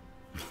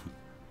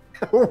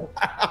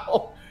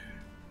 Wow.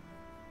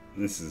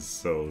 This is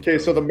so. Okay,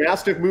 so the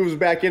Mastiff moves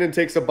back in and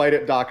takes a bite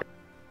at Daka.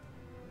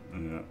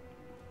 Yeah.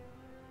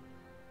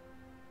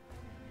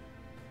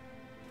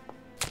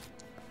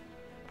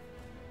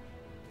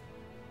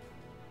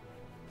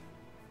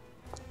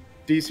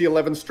 DC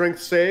 11 strength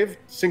save.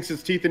 Sinks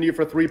its teeth into you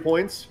for 3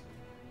 points.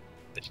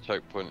 This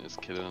choke point is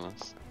killing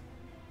us.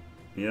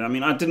 Yeah, I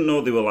mean, I didn't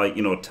know they were like,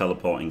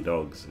 teleporting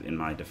dogs, in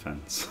my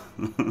defense.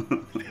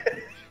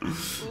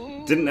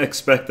 Didn't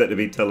expect there to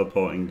be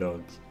teleporting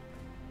dogs.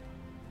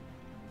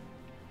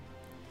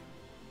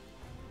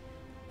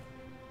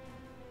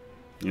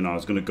 I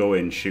was going to go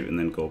in, shoot, and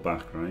then go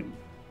back, right?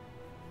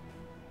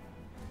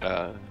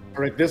 All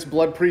right, this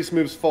Blood Priest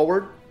moves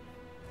forward.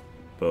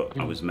 But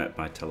I was met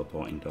by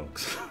teleporting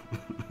dogs.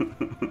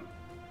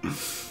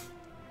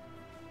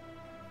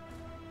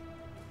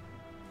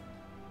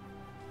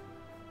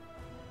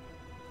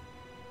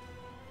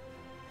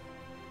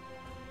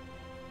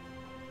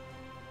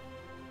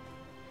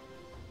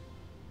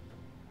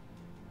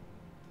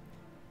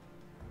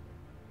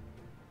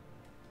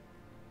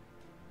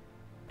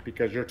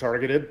 Because you're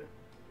targeted.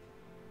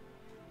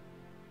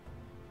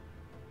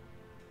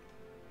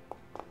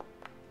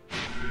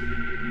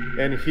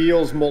 And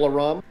heals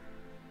Molaram.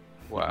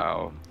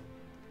 Wow.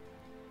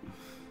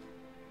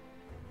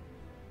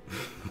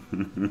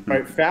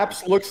 Right,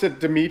 Faps looks at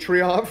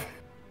Dimitriov.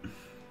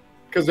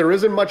 Because there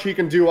isn't much he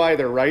can do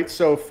either, right?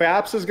 So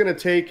Faps is going to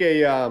take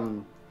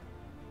a...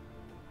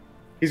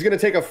 he's going to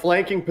take a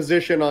flanking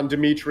position on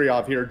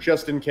Dimitriov here,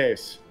 just in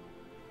case.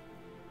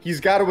 He's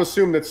got to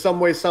assume that some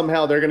way,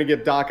 somehow, they're going to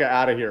get Daka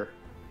out of here.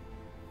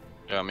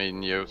 Yeah, I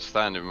mean, you're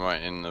standing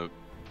right in the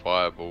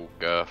viable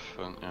girth,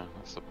 and yeah,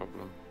 that's the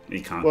problem.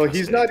 He can't. Well,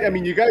 he's not. I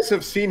mean, you guys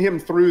have seen him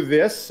through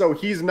this, so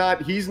he's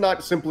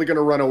not simply going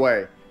to run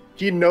away.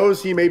 He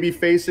knows he may be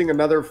facing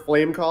another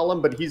flame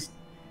column, but he's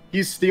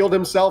steeled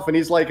himself, and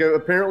he's like,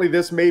 apparently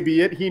this may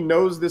be it. He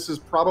knows this is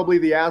probably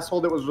the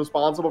asshole that was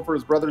responsible for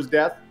his brother's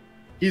death.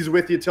 He's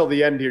with you till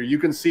the end here. You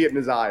can see it in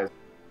his eyes.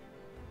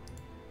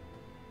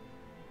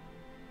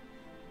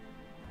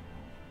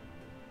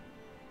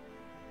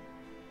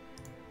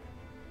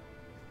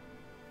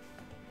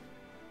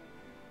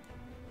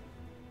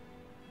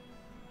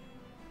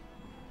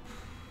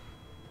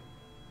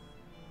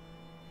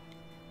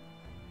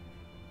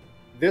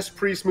 This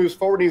priest moves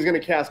forward and he's going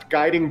to cast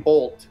Guiding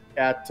Bolt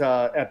at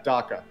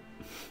Daka.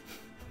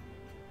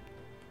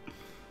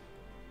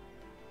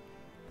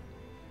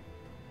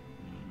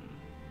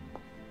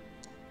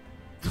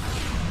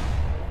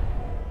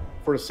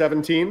 for a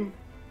 17.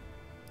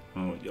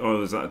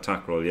 Oh, is that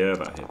attack roll? Yeah,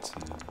 that hits.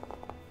 Yeah.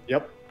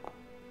 Yep.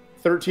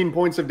 13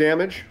 points of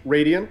damage,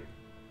 radiant.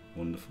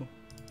 Wonderful.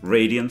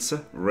 Radiant,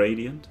 sir.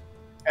 Radiant.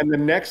 And the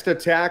next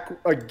attack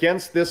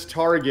against this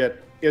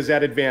target is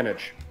at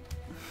advantage.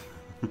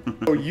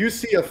 So you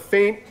see a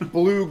faint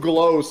blue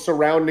glow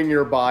surrounding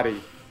your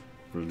body.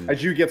 Brilliant.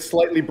 As you get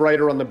slightly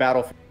brighter on the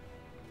battlefield.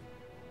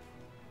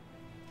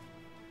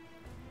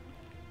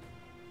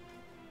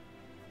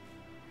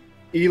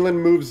 Elin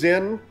moves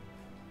in.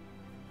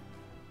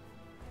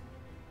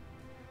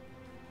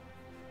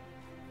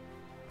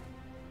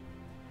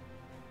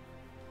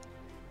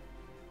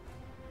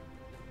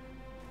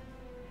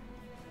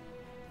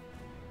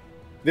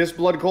 This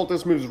blood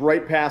cultist moves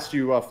right past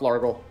you,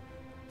 Flargle.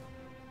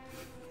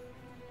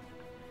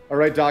 All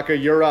right, Daka,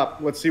 you're up.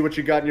 Let's see what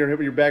you got in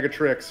your bag of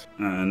tricks.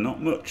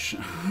 Not much.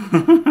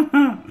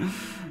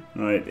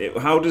 Right.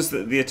 How does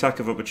the attack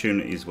of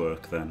opportunities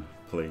work then,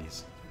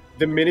 please?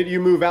 The minute you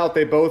move out,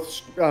 they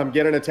both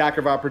get an attack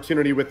of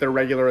opportunity with their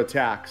regular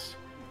attacks.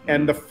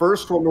 And the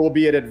first one will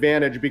be at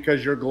advantage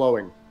because you're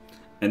glowing.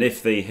 And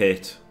if they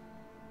hit...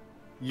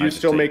 You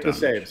still make the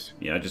saves.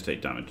 Yeah, I just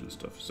take damage and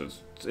stuff. So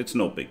it's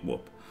no big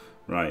whoop.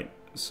 Right.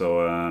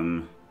 So,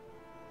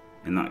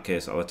 in that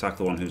case, I'll attack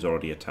the one who's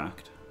already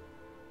attacked.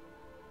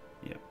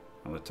 Yep.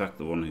 I'll attack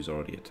the one who's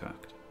already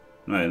attacked.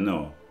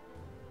 No.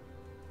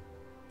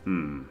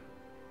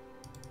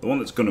 The one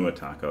that's going to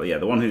attack. Oh, yeah,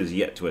 the one who's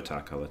yet to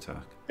attack, I'll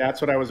attack.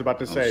 That's what I was about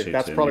to say.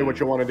 That's probably what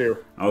you want to do.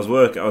 I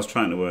was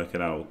trying to work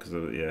it out because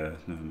yeah,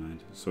 never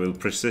mind. So we'll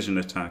precision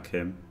attack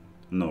him.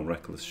 No,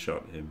 reckless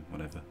shot him.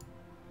 Whatever.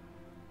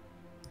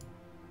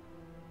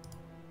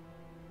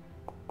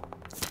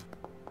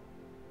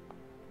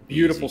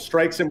 Beautiful. Easy.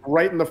 Strikes him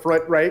right in the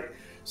front, right?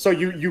 So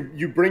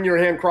you bring your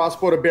hand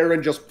crossbow to bear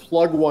and just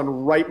plug one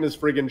right in his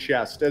friggin'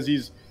 chest as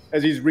he's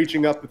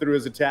reaching up through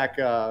his attack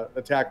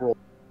roll.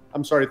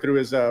 I'm sorry, through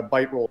his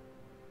bite roll.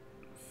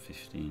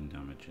 15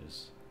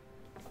 damages.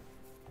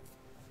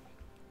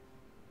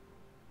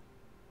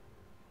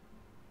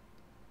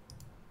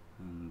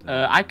 And,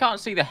 I can't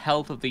see the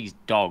health of these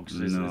dogs.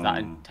 Is No. that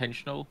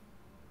intentional?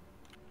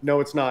 No,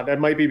 it's not. That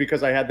might be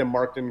because I had them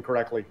marked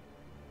incorrectly.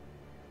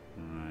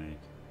 Right.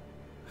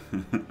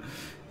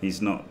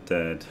 He's not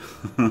dead.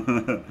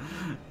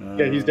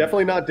 Yeah, he's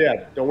definitely not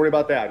dead. Don't worry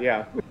about that.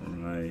 Yeah.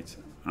 Right.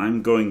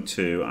 I'm going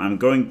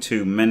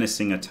to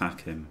menacing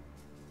attack him.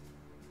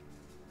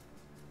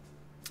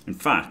 In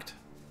fact,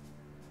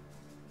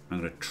 I'm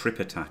going to trip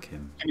attack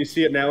him. Can you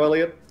see it now,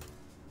 Elliot?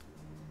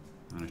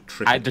 I'm going to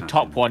trip The attack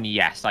top him. one,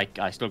 yes. I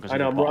still can see I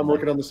know. the bottom I'm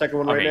working on the second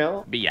one one. right Okay,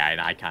 now. but yeah,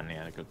 I can.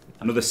 Yeah, good.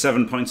 Another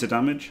 7 points of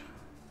damage.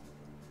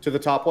 To the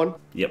top one.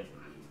 Yep.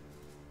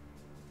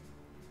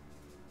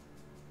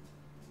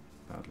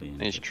 Badly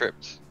And he's injured.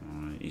 tripped.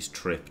 Alright, he's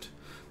tripped.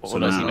 What So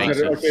does he now, make?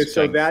 Okay, so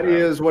Strength that throw.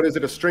 is, what is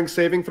it, a strength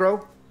saving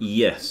throw?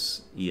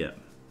 yes, yeah.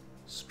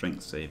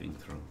 Strength saving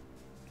throw.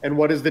 And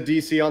what is the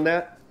DC on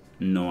that?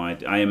 No,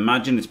 I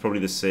imagine it's probably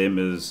the same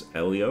as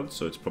Eliod,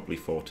 so it's probably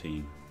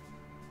 14.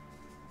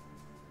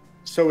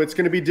 So it's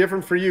going to be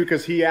different for you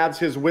because he adds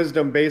his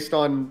wisdom based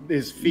on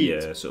his feat.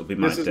 Yeah, so it'll be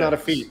my This is not a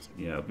dex. feat.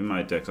 Yeah, it'll be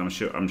my dex. I'm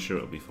sure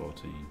it'll be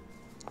 14.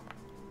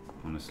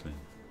 Honestly.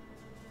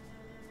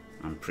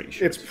 I'm pretty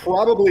sure. It's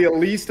probably at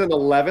least an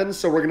 11,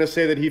 so we're going to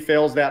say that he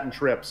fails that and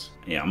trips.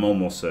 Yeah, I'm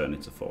almost certain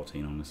it's a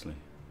 14, honestly.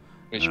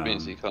 Which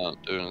means he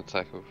can't do an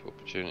attack of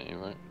opportunity,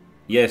 right?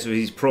 Yeah, so if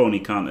he's prone, he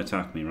can't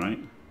attack me, right?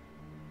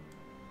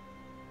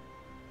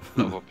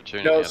 Of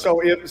opportunity. No, I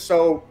don't-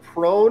 so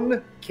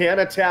prone can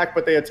attack,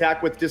 but they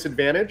attack with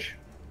disadvantage.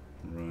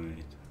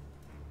 Right.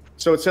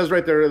 So it says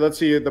right there, let's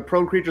see, the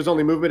prone creature's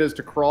only movement is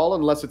to crawl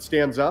unless it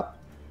stands up.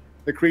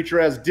 The creature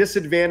has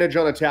disadvantage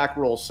on attack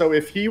rolls. So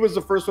if he was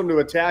the first one to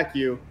attack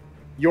you,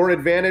 your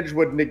advantage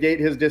would negate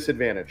his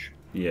disadvantage,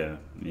 Yeah,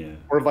 yeah.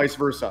 or vice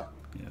versa.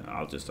 Yeah,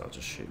 I'll just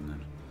shoot him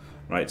then.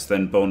 Right, so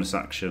then bonus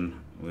action,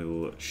 we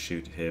will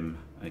shoot him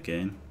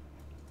again.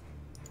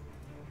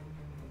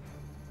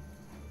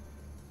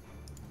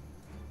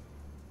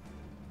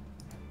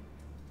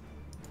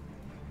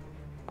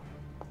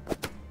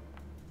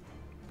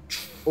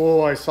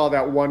 Oh, I saw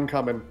that one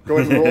coming. Go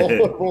ahead and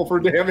roll, roll for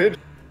damage.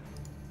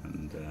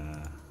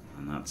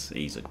 And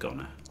he's a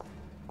goner.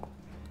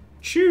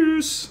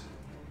 Choose.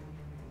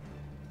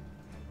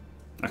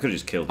 I could have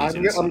just killed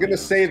these. I'm going to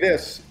say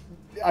this.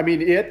 I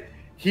mean,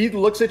 he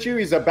looks at you.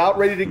 He's about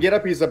ready to get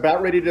up. He's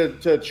about ready to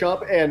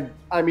chomp. And,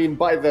 I mean,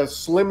 by the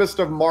slimmest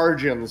of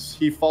margins,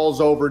 he falls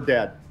over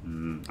dead.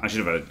 I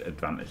should have had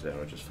advantage there.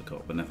 I just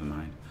forgot, but never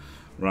mind.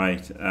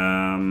 Right.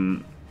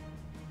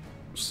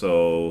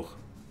 So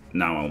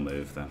now I'll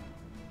move then.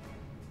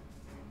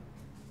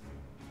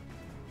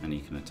 And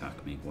he can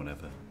attack me,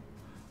 whatever.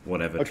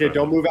 Okay,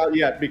 don't move out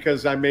yet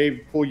because I may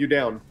pull you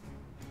down.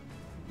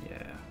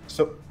 Yeah.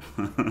 So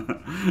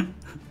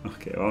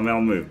Okay, well,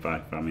 I'll move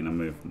back. I mean, I'm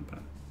moving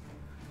back.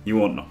 You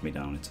won't knock me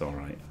down. It's all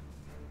right.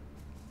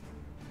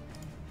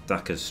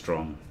 Daka's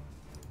strong.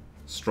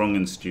 Strong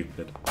and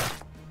stupid.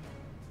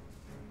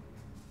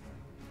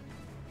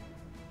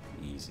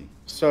 Easy.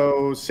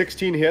 So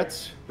 16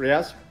 hits,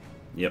 Riaz.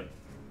 Yep.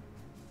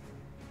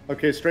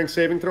 Okay, strength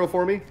saving throw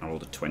for me. I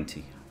rolled a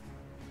 20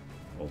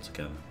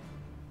 altogether.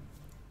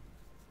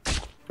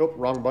 Oh,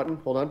 wrong button.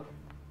 Hold on.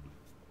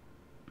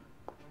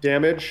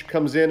 Damage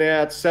comes in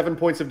at 7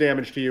 points of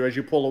damage to you as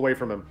you pull away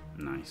from him.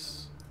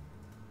 Nice.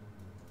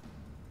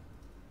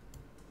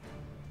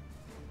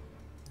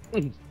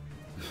 And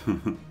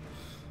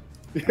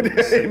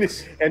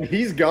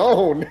he's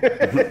gone.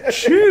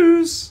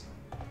 Choose.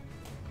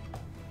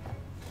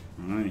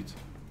 Right.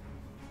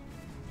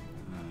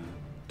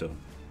 Done.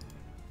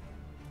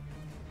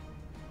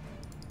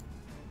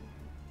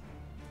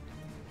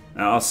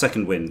 I'll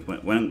second win.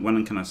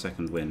 When can I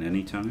second win?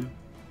 Anytime?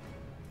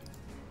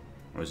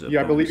 Or is it?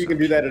 Yeah, I believe you can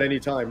do that at any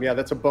time. Yeah,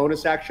 that's a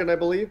bonus action, I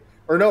believe.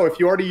 Or no, if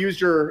you already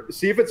used your...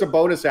 See if it's a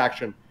bonus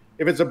action.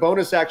 If it's a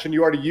bonus action,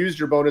 you already used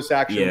your bonus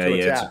action to attack.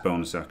 Yeah, it's a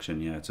bonus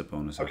action. Yeah, it's a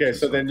bonus action. Okay,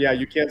 so then, yeah,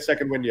 you can't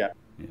second win yet.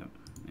 Yeah,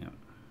 yeah.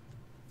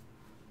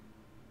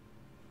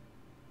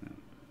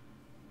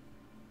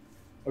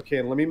 Okay,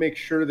 and let me make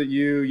sure that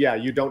you... Yeah,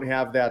 you don't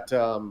have that,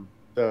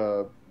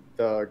 the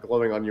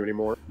glowing on you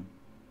anymore.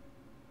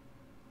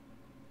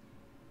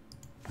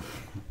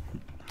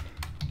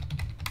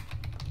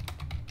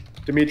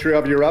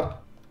 Dimitriov, you're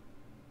up.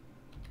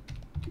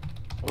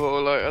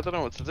 Well, like, I don't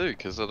know what to do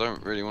because I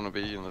don't really want to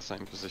be in the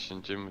same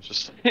position Jim was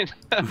just in.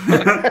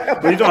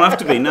 Well, you don't have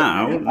to be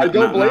now. I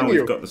don't blame now you.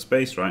 We've got the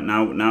space right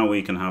now.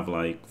 We can have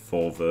like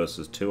 4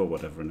 versus 2 or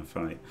whatever in a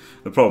fight.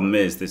 The problem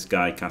is this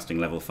guy casting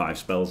level 5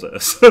 spells at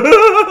us.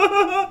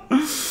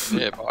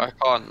 Yeah, but I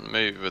can't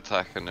move,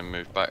 attack, and then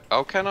move back.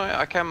 Oh, can I?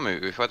 I can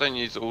move if I don't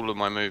use all of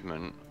my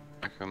movement.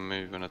 I can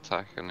move and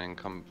attack and then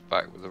come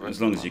back with the rest.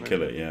 As long of as my you kill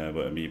movement. it, yeah.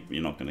 But I mean,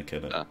 you're not going to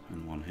kill it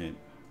in one hit.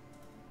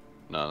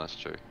 No, that's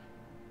true.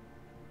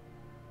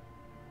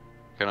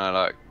 Can I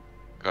like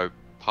go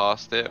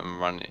past it and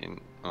run it in?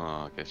 Oh,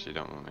 I guess you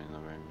don't want me in the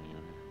room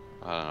anyway.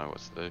 I don't know what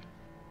to do.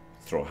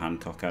 Throw a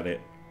Hancock at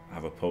it.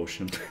 Have a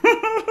potion.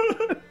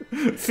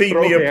 Feed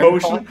Throw me a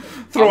potion.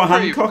 Throw a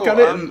Hancock at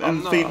it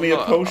and feed me a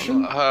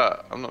potion.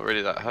 I'm not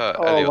really that hurt.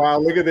 Oh, Elliot. wow,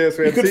 look at this,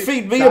 man. You could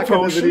feed me a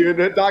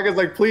potion. Doc is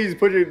like, please,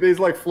 put your... He's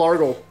like,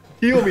 Flargle.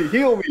 Heal me,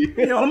 heal me.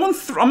 Yeah, I'm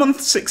on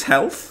 6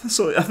 health,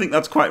 so I think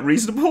that's quite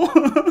reasonable.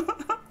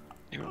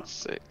 You're on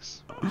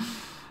 6.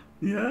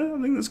 Yeah,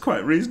 I think that's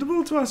quite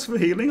reasonable to ask for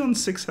healing on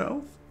 6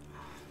 health.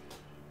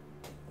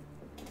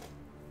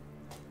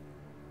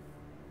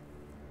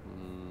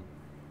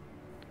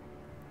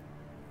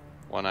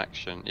 One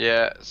action.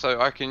 Yeah, so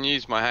I can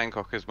use my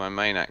Hancock as my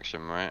main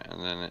action, right?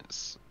 And then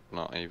it's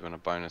not even a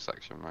bonus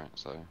action, right?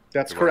 So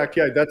That's correct,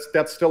 yeah.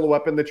 That's still a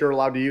weapon that you're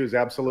allowed to use,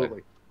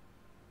 absolutely.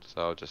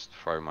 So I'll just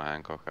throw my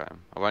Hancock at him.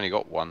 I've only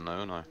got one though,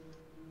 haven't I?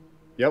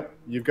 Yep,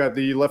 you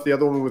left the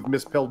other one with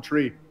Mispelled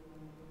Tree.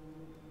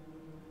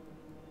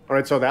 All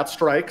right, so that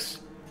strikes.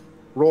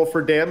 Roll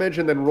for damage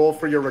and then roll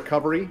for your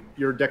recovery,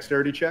 your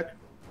dexterity check.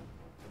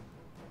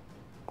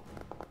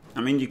 I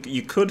mean,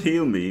 you could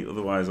heal me,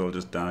 otherwise I'll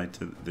just die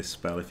to this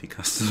spell if you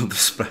cast another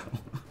spell.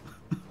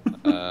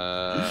 Hold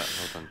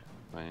on.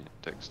 Wait,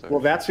 dexterity.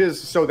 Well,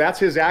 that's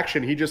his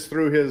action. He just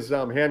threw his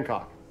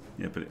Hancock.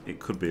 Yeah, but it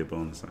could be a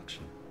bonus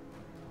action.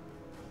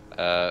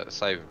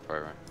 Save and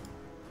throw, right?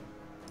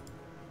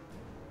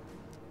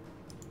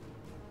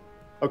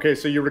 Okay,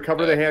 so you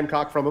recover the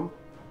Hancock from him.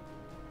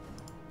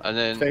 And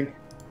then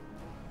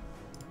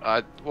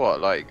I've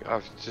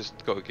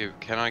just got to give.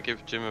 Can I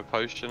give Jim a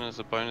potion as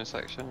a bonus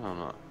action or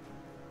not?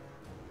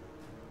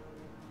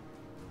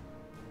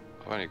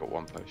 I've only got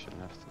one potion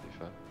left, to be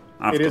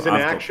fair. It is an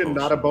action,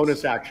 not a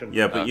bonus action.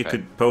 Yeah, but you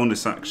could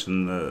bonus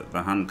action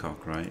the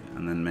Hancock, right,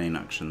 and then main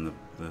action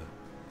the.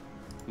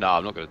 No,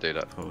 I'm not going to do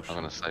that. Potion.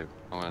 I'm going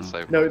to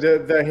save. No,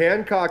 the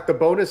Hancock, the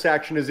bonus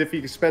action is if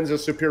he spends a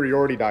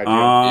superiority die.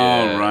 Oh,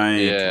 Yeah, right,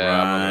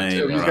 yeah, right.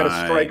 So he's got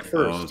to strike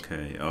first.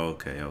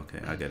 Okay.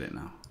 I get it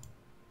now.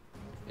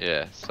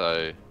 Yeah,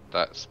 so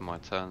that's my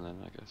turn then,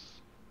 I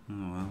guess.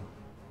 Oh well.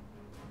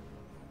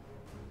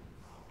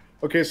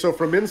 Okay, so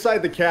from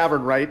inside the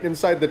cavern, right,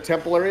 inside the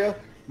temple area,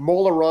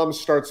 Mola Ram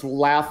starts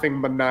laughing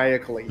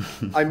maniacally.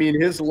 I mean,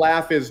 his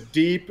laugh is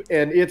deep,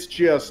 and it's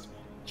just,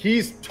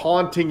 he's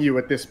taunting you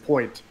at this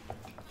point.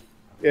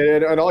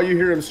 And all you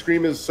hear him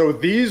scream is, so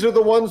these are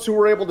the ones who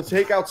were able to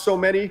take out so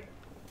many?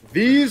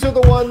 These are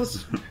the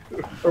ones?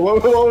 Or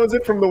what was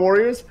it from the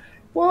Warriors?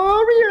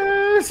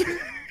 Warriors!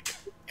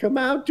 Come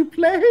out to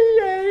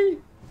play!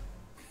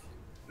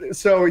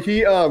 So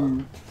he,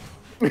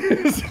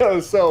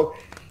 so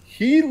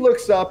he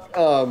looks up,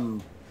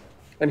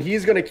 and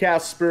he's going to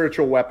cast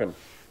Spiritual Weapon.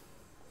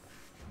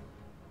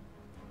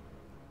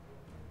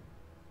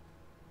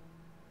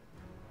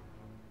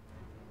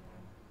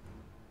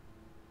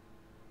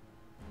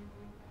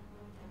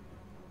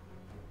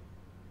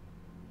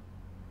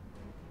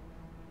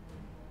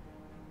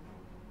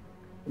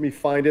 Let me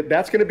find it.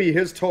 That's going to be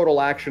his total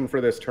action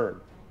for this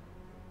turn.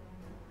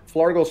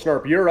 Flargle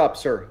Snarp, you're up,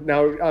 sir.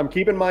 Now,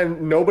 keep in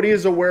mind, nobody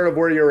is aware of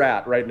where you're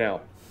at right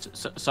now.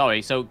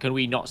 Sorry, so can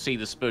we not see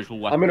the spiritual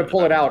weapon? I'm going to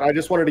pull it out. I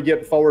just wanted to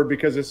get forward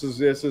because this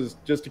is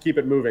just to keep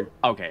it moving.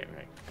 Okay.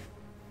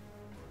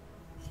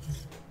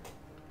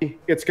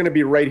 it's going to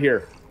be right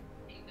here.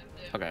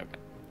 Okay.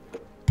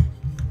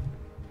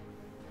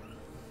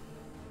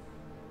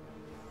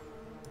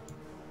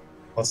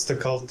 What's the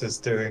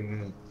cultist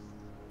doing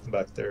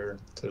back there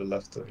to the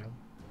left of him?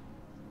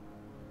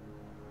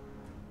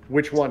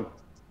 Which one?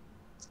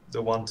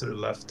 The one to the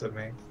left of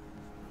me.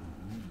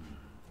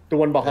 The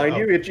one behind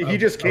you? He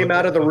just came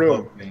out of the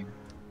room.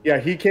 Yeah,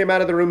 he came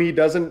out of the room. He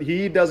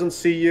doesn't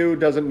see you,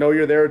 doesn't know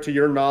you're there to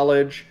your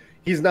knowledge.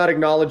 He's not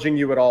acknowledging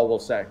you at all, we'll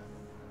say.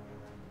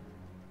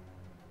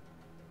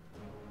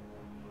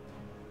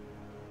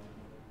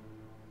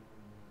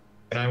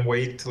 Can I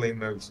wait till he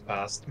moves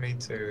past me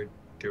to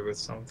do with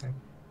something?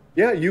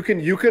 Yeah, you can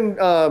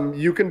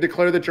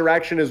declare that your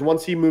action is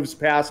once he moves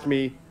past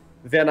me,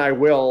 then I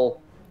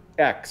will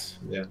X.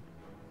 Yeah.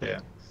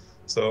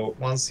 So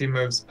once he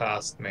moves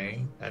past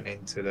me and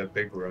into the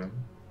big room,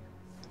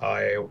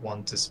 I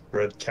want to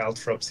spread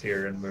caltrops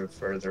here and move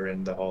further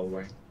in the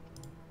hallway.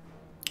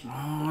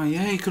 Oh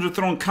yeah, you could have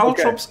thrown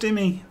caltrops,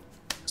 Dimmy.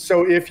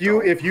 So if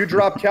you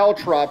drop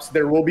caltrops,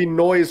 there will be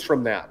noise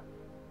from that.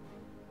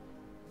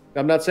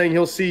 I'm not saying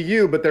he'll see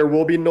you, but there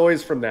will be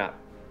noise from that.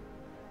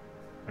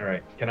 All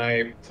right. Can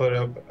I put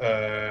up?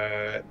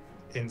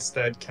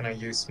 Instead, can I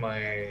use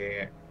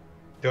my?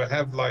 Do I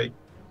have like?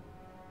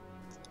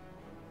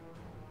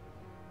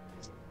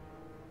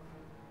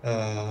 Do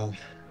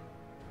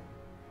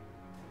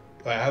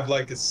I have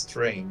like a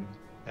string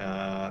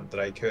that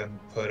I can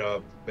put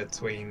up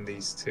between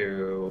these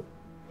two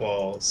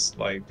walls,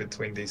 like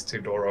between these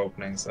two door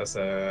openings, as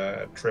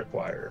a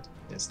tripwire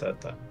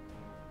instead? Then.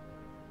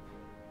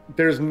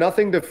 There's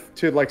nothing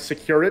to like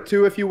secure it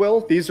to, if you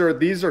will. These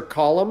are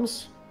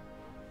columns.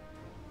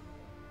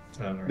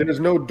 Right. There's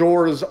no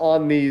doors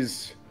on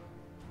these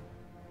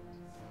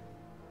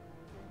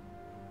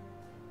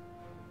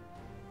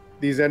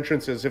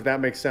entrances, if that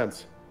makes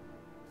sense.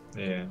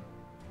 Yeah.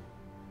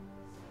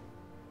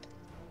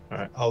 All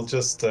right. I'll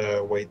just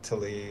wait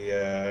till he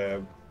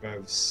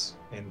moves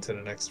into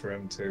the next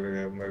room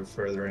to move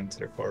further into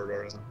the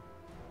corridor. Then.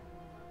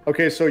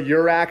 Okay, so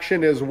your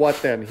action is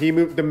what then?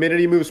 The minute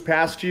he moves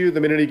past you, the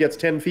minute he gets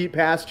 10 feet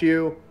past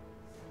you.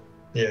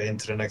 Yeah,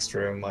 into the next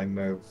room, I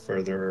move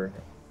further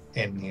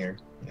in here.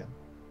 Yeah.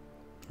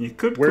 You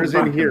could. Where's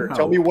in here?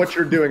 Tell me what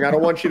you're doing. I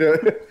don't want you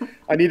to.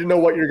 I need to know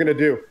what you're gonna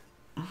do.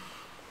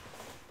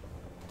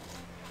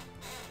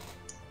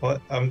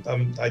 What?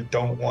 I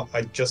don't want.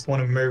 I just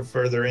want to move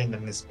further in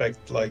and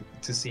inspect, like,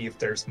 to see if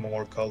there's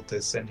more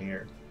cultists in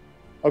here.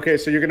 Okay,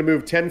 so you're gonna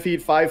move 10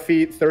 feet, 5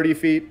 feet, 30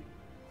 feet.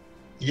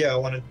 Yeah, I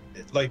want to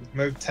like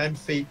move 10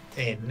 feet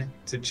in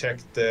to check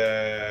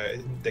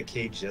the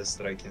cages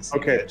that I can see.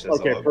 Okay. The edges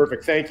Okay. of.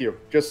 Perfect. Thank you.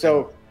 Just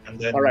so. And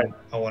then all right.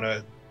 I want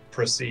to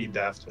proceed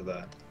after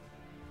that.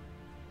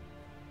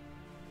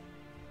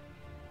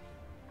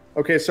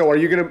 Okay. So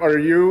you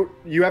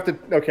have to.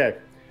 Okay.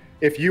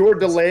 If you are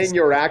delaying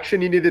your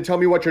action, you need to tell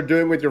me what you're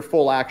doing with your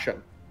full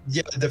action.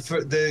 Yeah.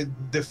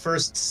 The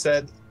first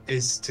set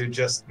is to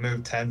just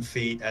move 10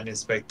 feet and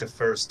inspect the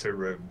first two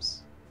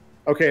rooms.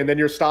 Okay, and then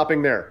you're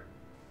stopping there.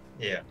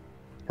 Yeah.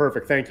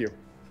 Perfect. Thank you.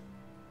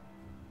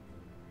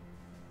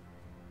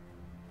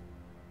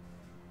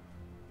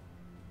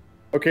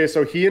 Okay,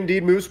 so he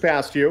indeed moves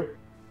past you.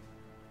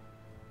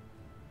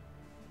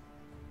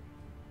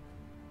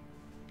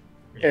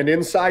 And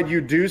inside you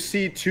do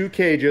see two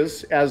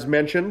cages, as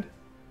mentioned.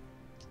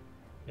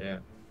 Yeah.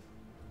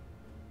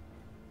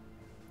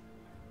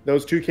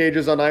 Those two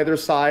cages on either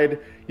side.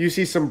 You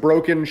see some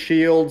broken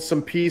shields,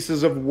 some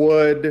pieces of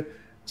wood,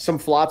 some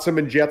flotsam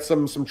and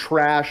jetsam, some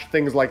trash,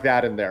 things like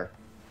that in there.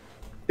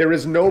 There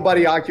is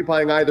nobody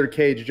occupying either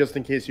cage, just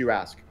in case you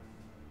ask.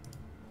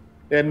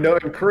 And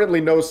currently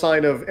no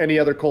sign of any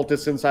other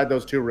cultists inside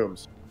those two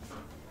rooms.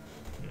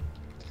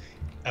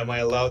 Am I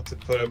allowed to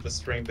put up a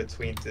string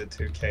between the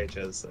two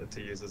cages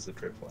to use as a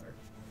tripwire?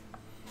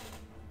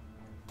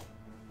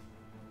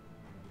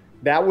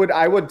 That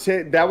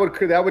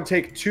would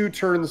take 2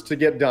 turns to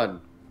get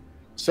done.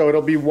 So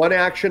it'll be one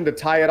action to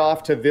tie it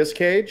off to this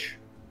cage.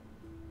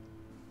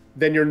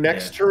 Then your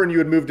next turn, you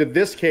would move to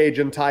this cage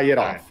and tie it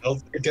off.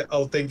 Right.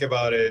 I'll think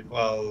about it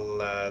while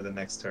the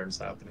next turn's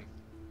happening.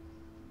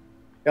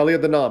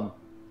 Elliot the Nom.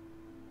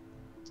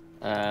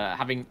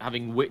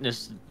 Having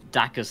witnessed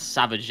Daka's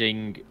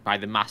savaging by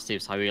the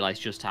Mastiffs, I realise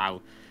just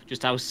how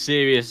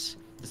serious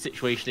the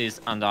situation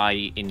is, and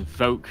I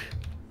invoke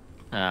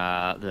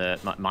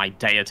my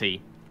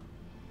deity.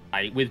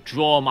 I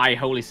withdraw my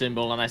holy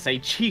symbol and I say,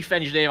 Chief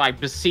Engineer, I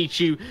beseech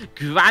you,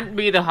 grant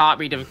me the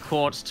heartbeat of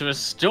courts to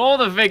restore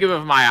the vigor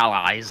of my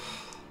allies.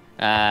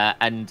 Right,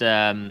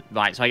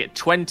 so I get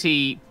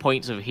 20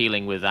 points of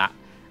healing with that.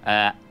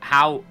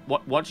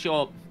 What's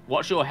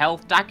your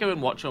health, Daka,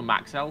 and what's your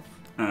max health?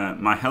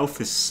 My health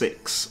is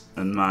 6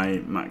 and my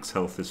max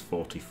health is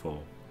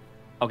 44.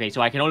 Okay, so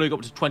I can only go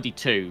up to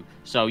 22,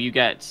 so you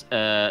get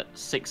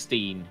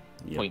 16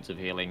 points of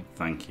healing.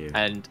 Thank you.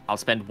 And I'll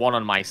spend 1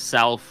 on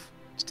myself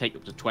to take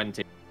up to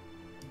 20.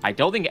 I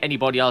don't think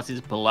anybody else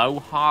is below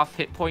half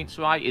hit points,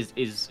 right?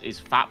 Is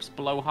Faps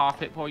below half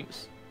hit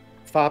points?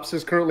 Faps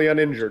is currently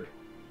uninjured.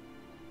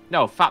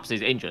 No, Faps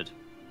is injured.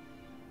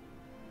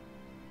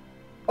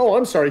 Oh,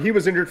 I'm sorry. He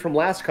was injured from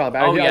last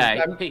combat. Oh,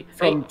 yeah.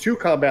 From 2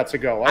 combats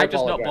ago. I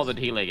just not bothered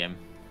healing him.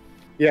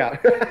 Yeah.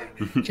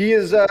 He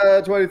is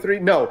 23.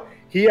 No,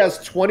 he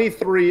has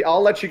 23.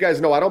 I'll let you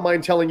guys know. I don't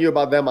mind telling you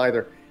about them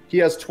either. He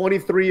has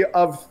 23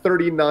 of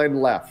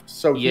 39 left.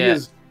 So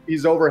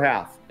he's over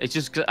half. It's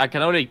just I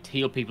can only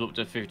heal people up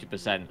to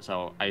 50%,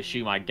 so I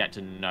assume I get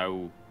to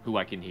know who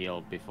I can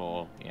heal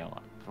before,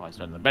 before I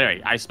spend them. But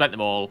anyway, I spent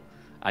them all.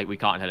 We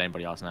can't heal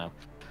anybody else now.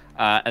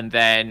 And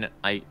then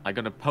I'm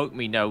going to poke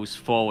my nose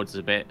forwards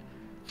a bit.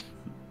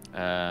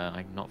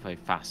 I'm not very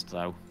fast,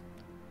 though.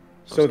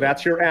 So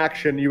that's your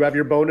action. You have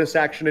your bonus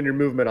action and your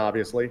movement,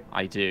 obviously.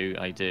 I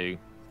do.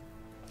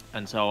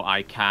 And so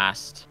I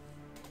cast...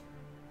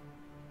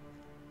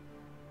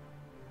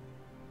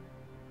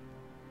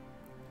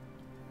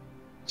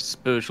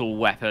 Spiritual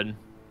Weapon.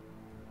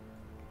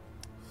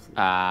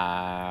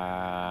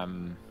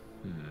 And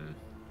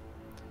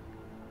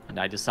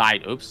I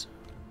decide... Oops.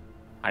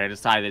 I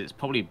decided that it's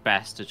probably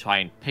best to try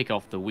and pick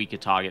off the weaker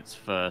targets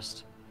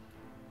first.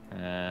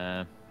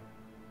 I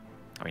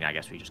mean, I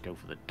guess we just go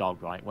for the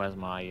dog, right? Where's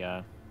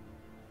my...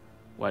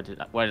 Where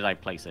did I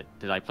place it?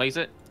 Did I place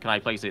it? Can I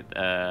place it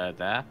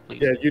there,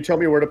 please? Yeah, you tell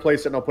me where to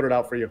place it and I'll put it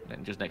out for you.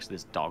 And just next to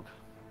this dog.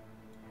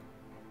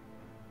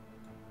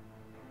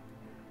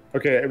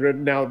 Okay,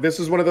 now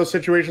this is one of those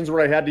situations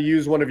where I had to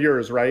use one of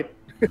yours, right?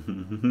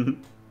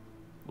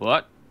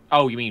 What?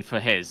 Oh, you mean for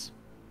his?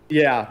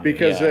 Yeah,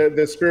 because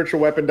the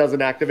spiritual weapon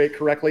doesn't activate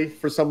correctly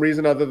for some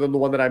reason other than the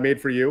one that I made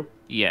for you.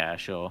 Yeah,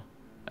 sure.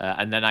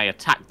 And then I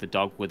attack the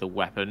dog with a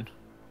weapon.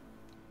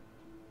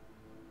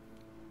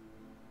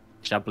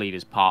 Which I believe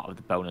is part of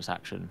the bonus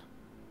action.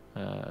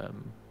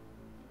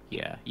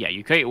 Yeah,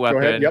 you create a weapon.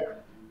 Go ahead,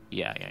 yep.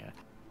 Yeah.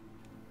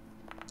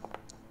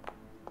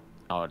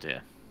 Oh,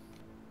 dear.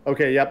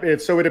 Okay,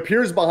 yep. So it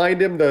appears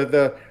behind him,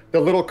 the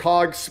little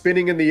cog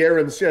spinning in the air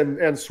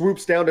and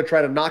swoops down to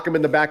try to knock him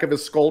in the back of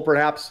his skull,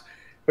 perhaps.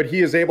 But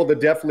he is able to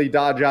definitely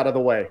dodge out of the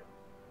way.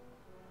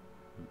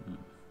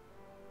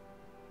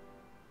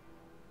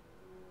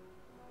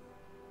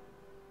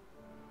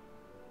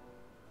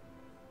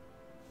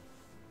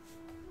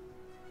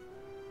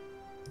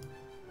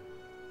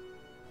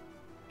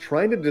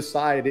 Trying to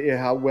decide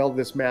how well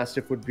this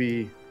Mastiff would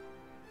be.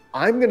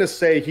 I'm going to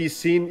say he's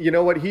seen, you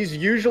know what, he's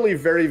usually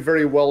very,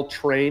 very well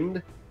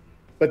trained,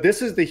 but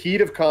this is the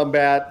heat of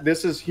combat.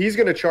 He's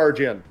going to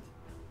charge in.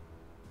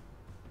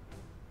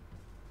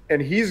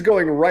 And he's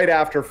going right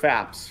after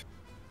Faps.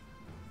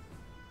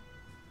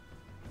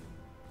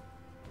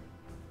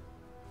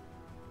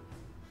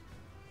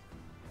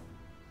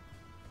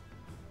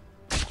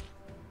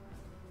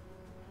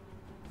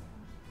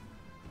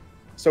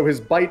 So his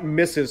bite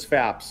misses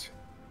Faps.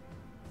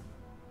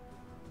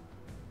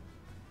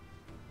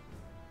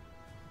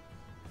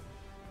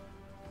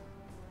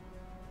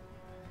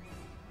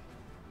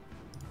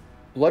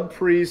 Blood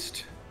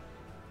Priest.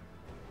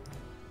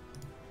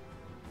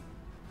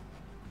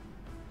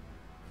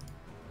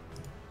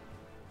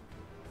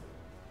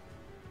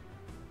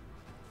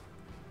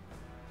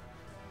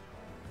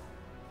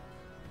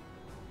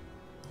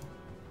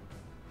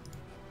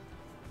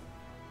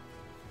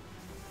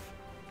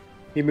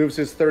 He moves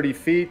his 30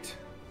 feet.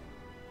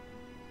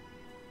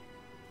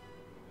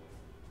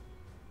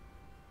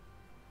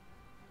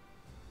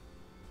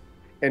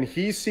 And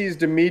he sees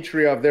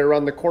Dmitriev there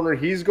on the corner.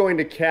 He's going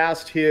to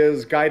cast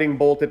his guiding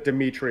bolt at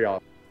Dmitriev.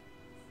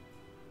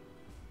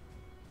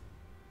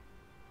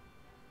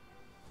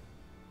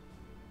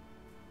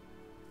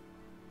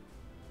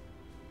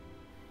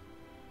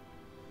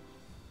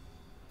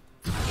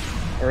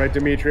 All right,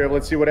 Dmitriev,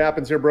 let's see what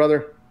happens here,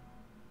 brother.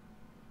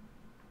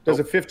 Does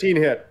a 15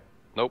 hit?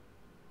 Nope.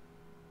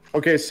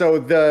 Okay, so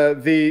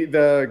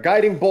the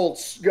guiding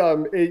bolts,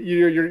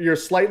 you're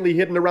slightly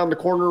hidden around the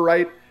corner,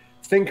 right?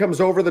 Thing comes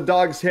over the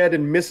dog's head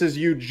and misses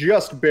you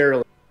just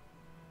barely.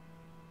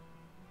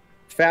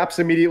 Faps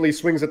immediately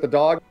swings at the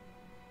dog.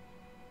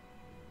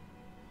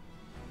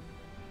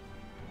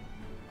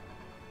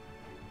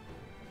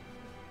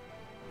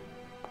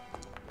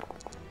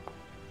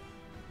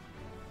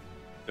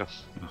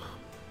 Yes.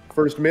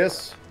 First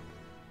miss.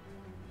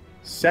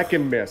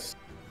 Second miss.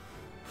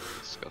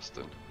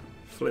 Disgusting.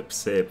 Flip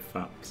save,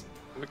 Faps.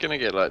 We're gonna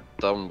get like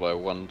done by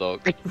one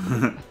dog.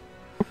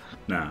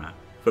 Nah.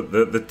 But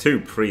the two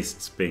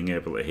priests being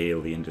able to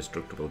heal the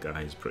indestructible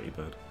guy is pretty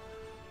bad.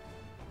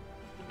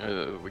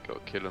 We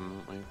gotta kill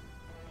him, don't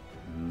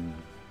we?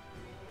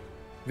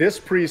 This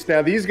priest,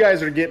 now these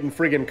guys are getting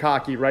friggin'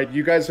 cocky, right?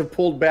 You guys have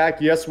pulled back.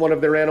 Yes, one of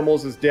their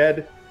animals is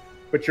dead,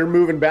 but you're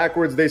moving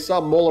backwards. They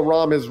saw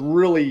Molaram has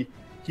really,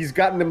 he's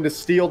gotten them to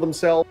steel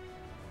themselves.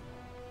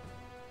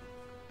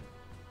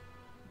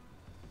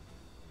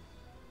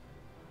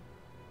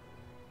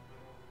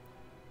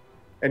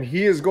 And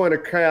he is going to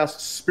cast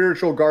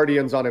Spiritual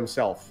Guardians on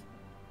himself.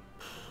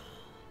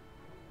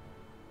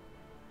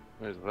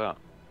 Where's that?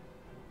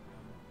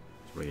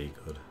 It's really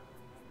good.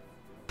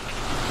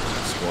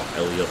 That's what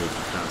Elliot will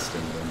be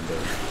casting one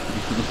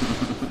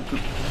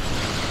day.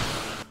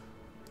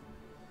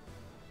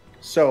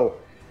 So,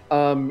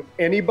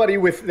 Anybody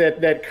with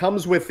that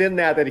comes within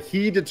that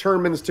he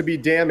determines to be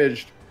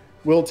damaged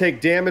will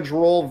take damage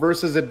roll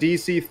versus a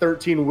DC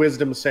 13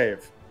 Wisdom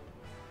save.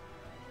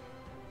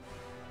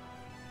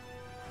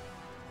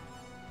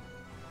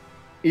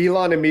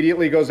 Elon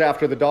immediately goes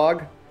after the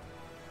dog.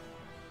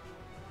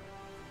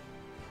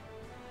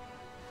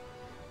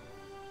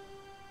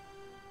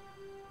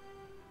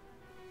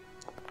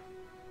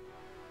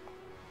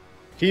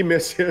 He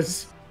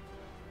misses.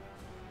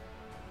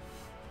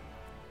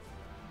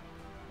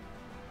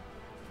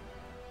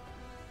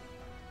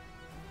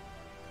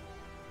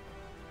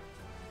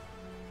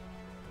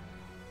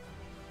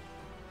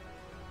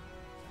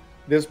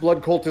 This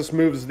blood cultist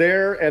moves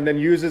there and then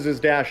uses his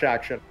dash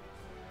action.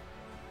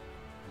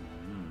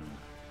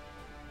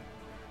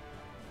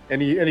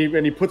 And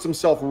he puts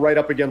himself right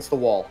up against the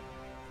wall.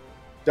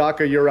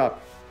 Daka, you're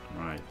up.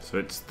 Right, so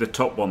it's the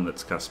top one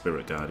that's cast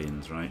Spirit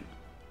Guardians, right?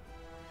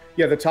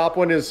 Yeah, the top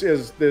one is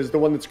the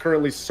one that's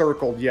currently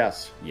circled,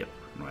 yes. Yep,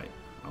 right.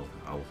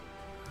 I'll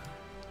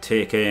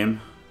take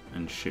aim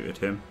and shoot at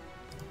him.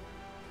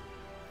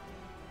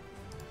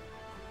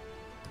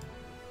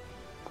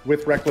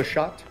 With Reckless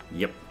Shot?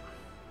 Yep.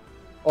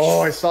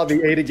 Oh, I saw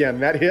the 8 again.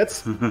 That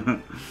hits.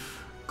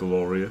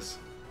 Glorious.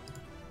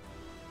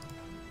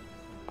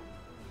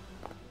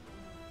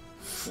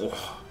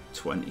 Oh,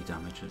 20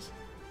 damages.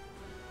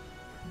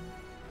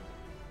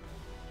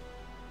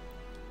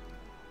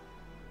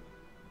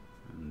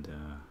 And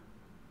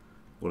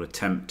we'll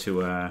attempt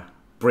to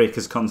break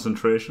his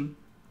concentration.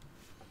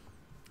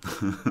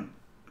 That's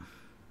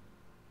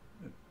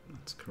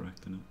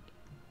correct, isn't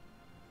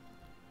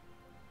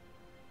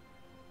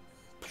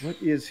it? What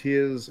is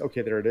his...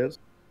 Okay, there it is.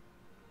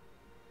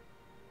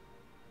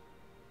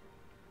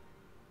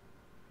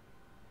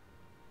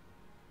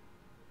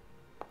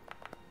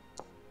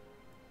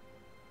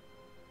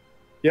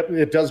 Yep,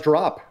 it does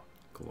drop.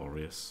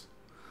 Glorious.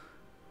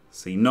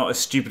 See, not as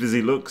stupid as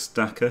he looks,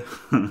 Daka.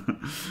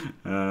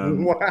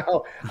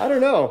 Wow, I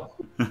don't know.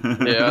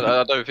 Yeah,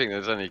 I don't think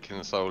there's any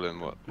consoling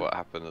what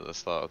happened at the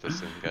start of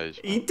this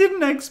engagement. He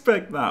didn't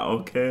expect that,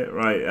 okay.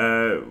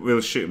 Right,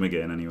 we'll shoot him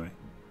again anyway.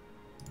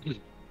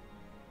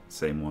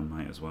 Same one,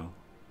 might as well.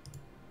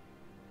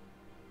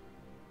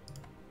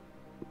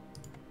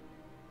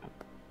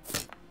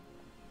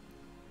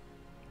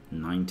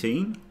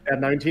 $19. At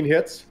 19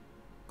 hits.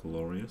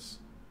 Glorious.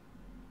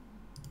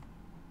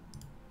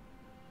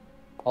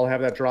 I'll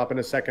have that drop in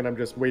a second. I'm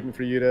just waiting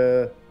for you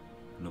to...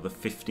 Another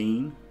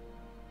 15.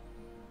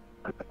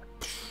 And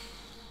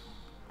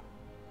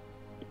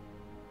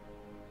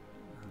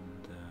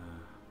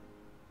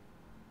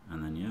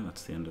then, yeah,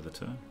 that's the end of the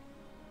turn.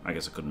 I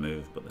guess I could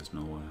move, but there's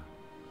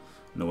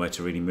nowhere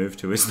to really move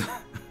to, is there?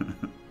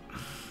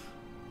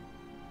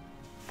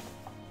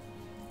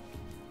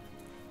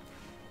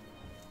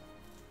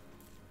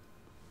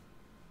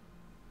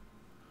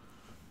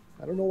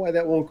 I don't know why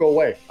that won't go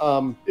away.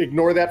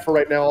 Ignore that for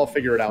right now. I'll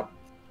figure it out.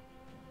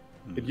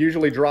 It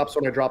usually drops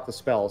when I drop the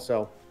spell,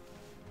 so...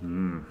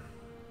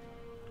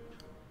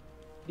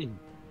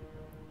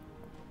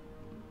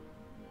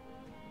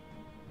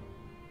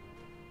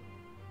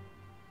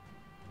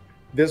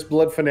 This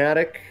Blood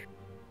Fanatic...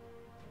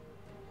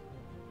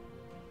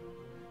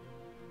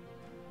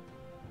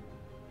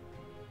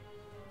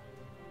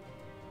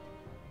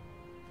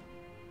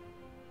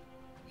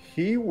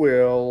 He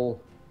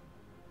will...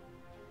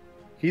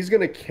 He's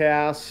going to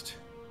cast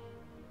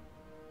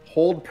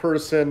Hold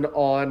Person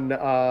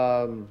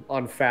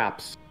on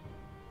Faps.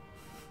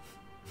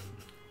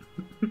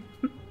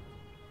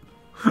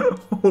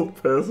 Hold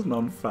Person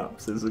on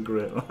Faps is a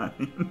great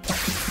line.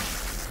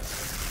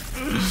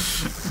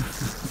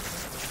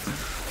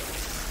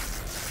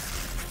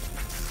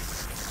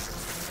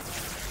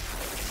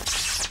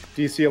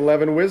 DC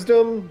 11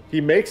 Wisdom. He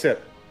makes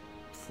it.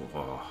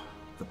 Oh,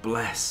 the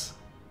bless.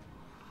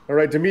 All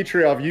right,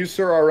 Dimitriov, you,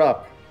 sir, are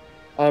up.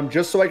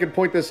 Just so I can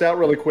point this out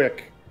really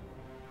quick.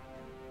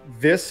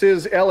 This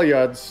is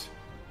Eliud's.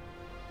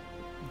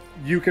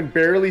 You can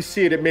barely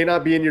see it. It may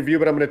not be in your view,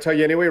 but I'm going to tell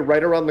you anyway.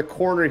 Right around the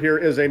corner here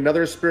is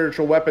another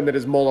spiritual weapon that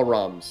is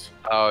Molaram's.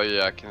 Oh,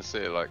 yeah, I can see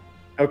it. Like.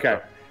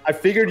 Okay. I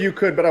figured you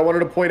could, but I wanted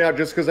to point out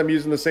just because I'm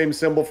using the same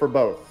symbol for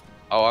both.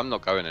 Oh, I'm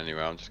not going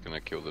anywhere. I'm just going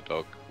to kill the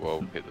dog. Well,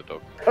 hit the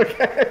dog.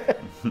 Okay.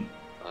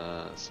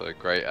 So,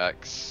 Great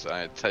Axe.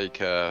 I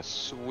take a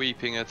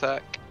sweeping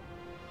attack.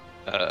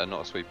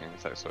 Not a sweeping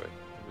attack, sorry.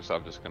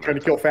 I'm just going Trying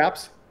to kill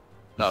Faps?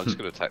 No, I'm just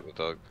going to attack the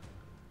dog.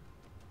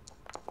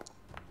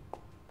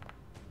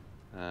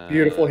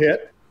 Beautiful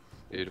hit.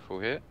 Beautiful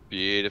hit.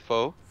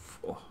 Beautiful.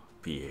 Oh,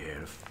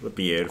 beautiful. The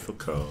beautiful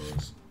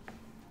cause.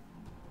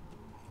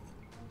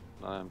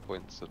 9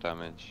 points of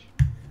damage.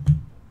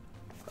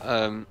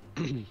 That's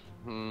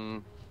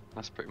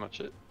pretty much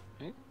it.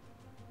 I think.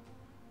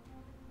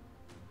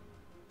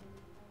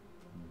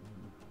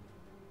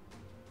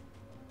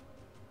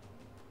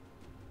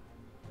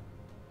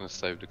 I'm gonna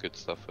save the good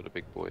stuff for the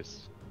big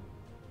boys.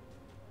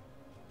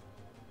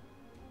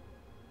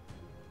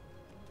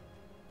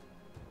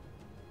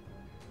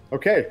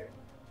 Okay.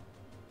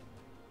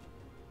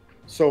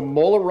 So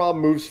Molaram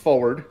moves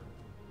forward.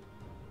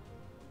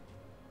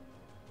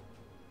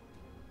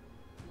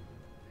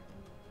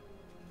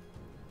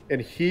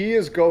 And he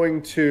is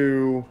going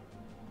to...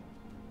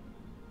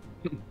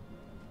 I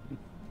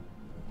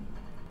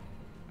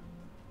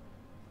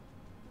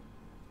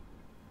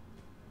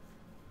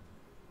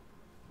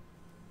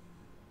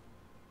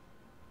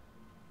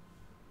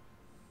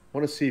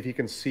want to see if he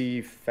can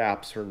see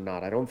Faps or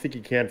not. I don't think he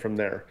can from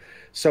there.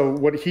 So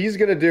what he's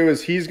going to do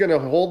is he's going to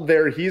hold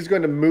there. He's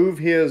going to move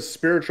his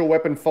spiritual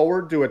weapon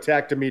forward to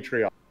attack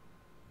Dimitriov.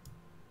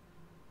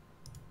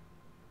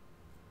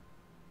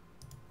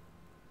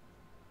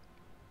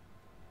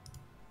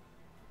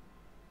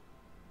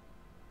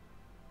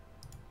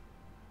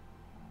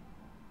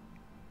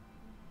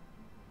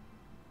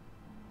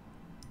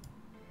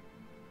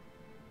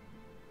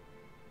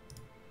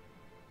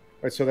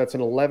 All right, so that's an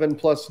 11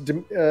 plus.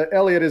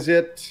 Elliot, is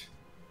it?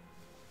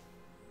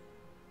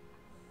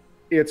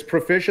 It's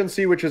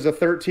proficiency, which is a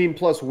 13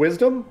 plus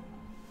wisdom.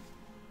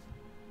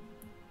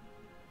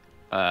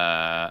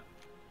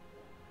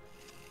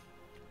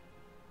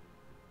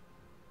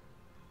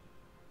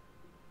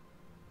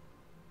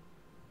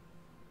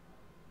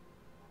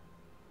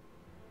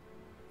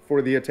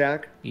 For the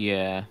attack.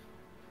 Yeah.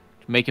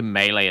 To make a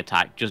melee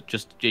attack, it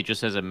just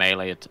says a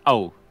melee attack.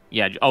 Oh,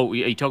 yeah. Oh, are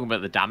you talking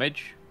about the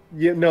damage?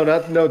 Yeah, no,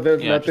 not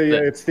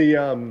the. It's the.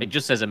 It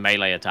just says a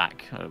melee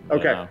attack.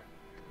 Okay,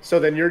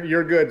 so then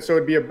you're good. So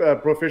it'd be a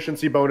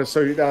proficiency bonus.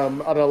 So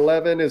an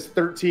 11 is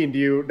 13. Do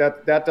you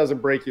that doesn't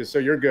break you? So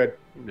you're good.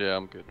 Yeah,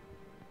 I'm good.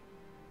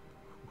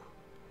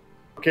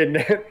 Okay,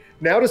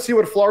 now to see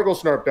what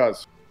Flarglesnarp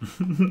does.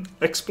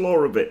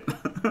 Explore a bit.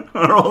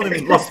 We're all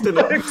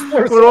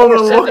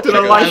locked in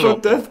a life or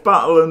death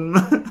battle, and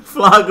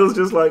Flargle's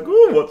just like,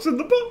 "Ooh, what's in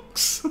the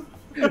box?"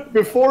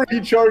 Before he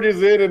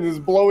charges in and is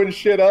blowing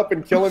shit up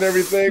and killing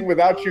everything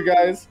without you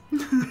guys.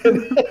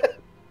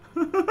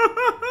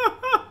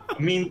 I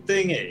mean,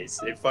 thing is,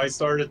 if I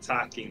start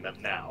attacking them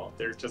now,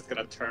 they're just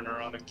gonna turn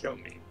around and kill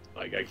me.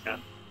 Like, I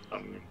can't.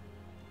 I'm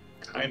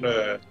kind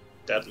of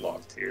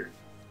deadlocked here.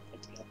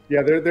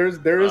 Yeah, there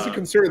is a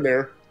concern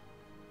there.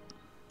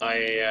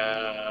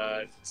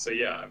 So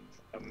yeah,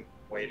 I'm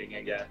waiting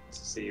again to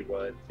see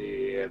what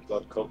the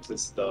blood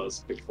cultist does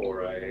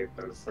before I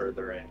move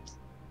further in.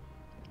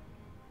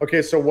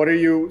 Okay, so what are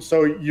you?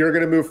 So you're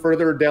going to move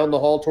further down the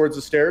hall towards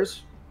the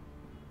stairs?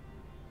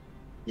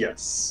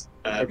 Yes.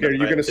 Okay, are you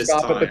going to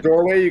stop at the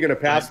doorway? You're going to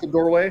pass the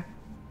doorway?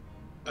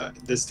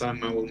 This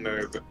time I will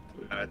move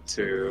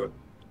to.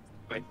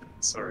 Wait,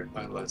 sorry,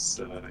 my less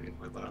in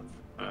my left.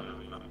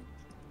 Can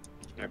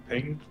I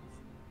ping?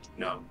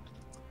 No.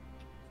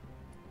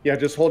 Yeah,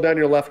 just hold down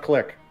your left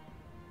click.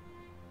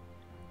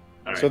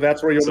 All right. So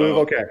that's where you'll move.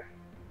 Okay.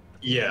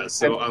 Yeah.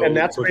 So and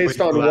that's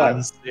based on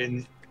what?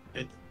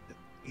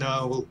 No,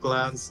 I will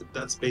glance.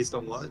 That's based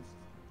on what?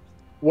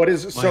 What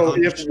is so?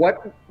 If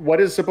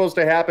what is supposed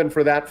to happen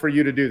for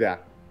you to do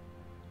that?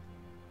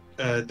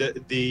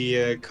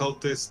 The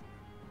cultist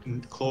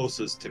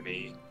closest to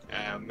me,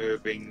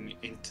 moving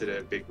into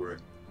the big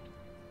room.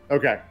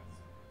 Okay.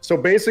 So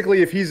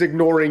basically, if he's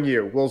ignoring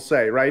you, we'll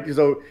say, right?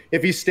 So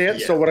if he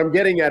stands, so what I'm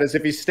getting at is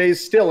if he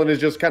stays still and is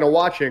just kind of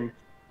watching,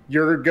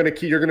 you're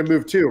gonna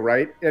move too,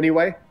 right?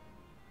 Anyway.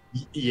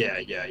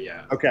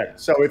 Yeah. Okay.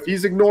 So if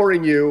he's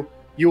ignoring you,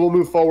 you will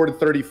move forward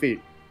 30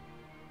 feet.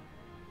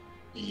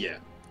 Yeah.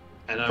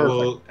 And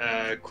Perfect.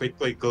 I will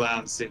quickly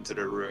glance into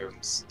the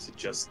rooms to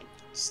just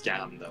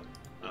scan them.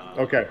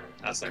 Okay.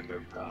 As I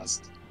move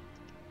past.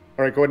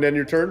 All right, go ahead and end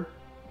your turn.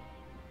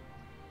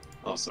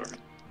 Oh, sorry.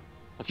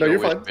 No, you're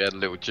wish fine. We had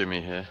little Jimmy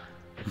here.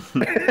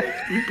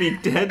 You'd be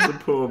dead, the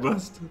poor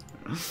bastard.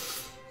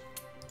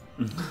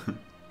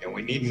 Yeah,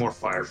 we need more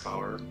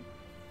firepower.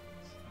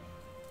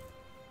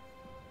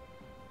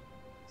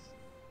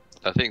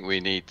 I think we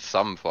need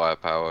some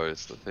firepower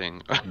is the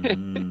thing.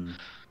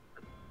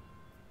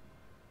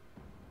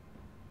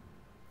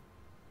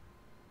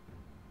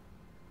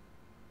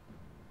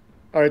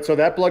 All right, so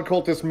that blood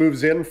cultist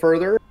moves in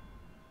further.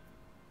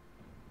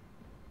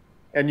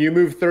 And you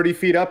move 30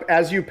 feet up.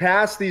 As you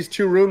pass these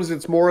two rooms,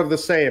 it's more of the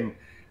same.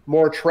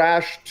 More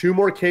trash, 2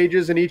 more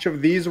cages in each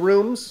of these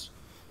rooms.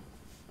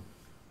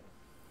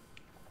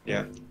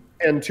 Yeah.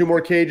 And 2 more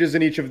cages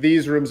in each of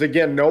these rooms.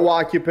 Again, no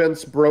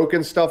occupants,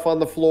 broken stuff on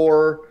the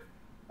floor,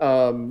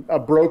 a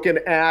broken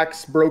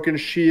axe, broken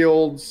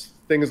shields,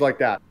 things like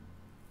that.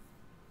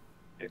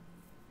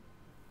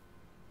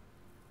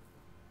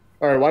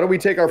 All right, why don't we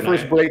take our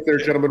first break there,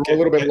 gentlemen? We're a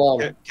little bit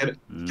long.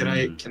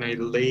 Can I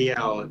lay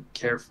out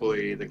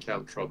carefully the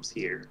caltrops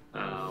here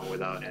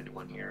without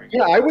anyone hearing?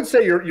 Yeah, I would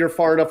say you're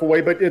far enough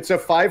away, but it's a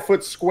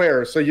 5-foot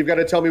square, so you've got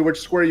to tell me which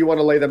square you want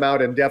to lay them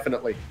out in,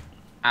 definitely.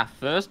 Our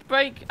first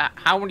break?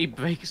 How many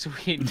breaks are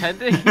we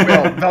intending?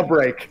 Well, the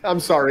break. I'm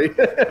sorry.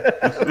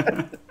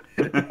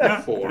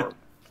 4.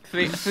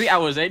 3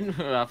 hours in,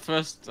 our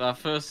first.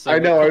 I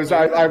know.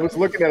 I was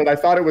looking at it. I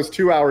thought it was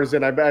 2 hours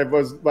in. I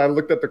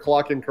looked at the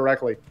clock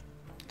incorrectly.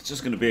 It's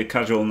just going to be a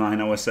casual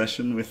 9-hour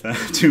session with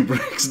 2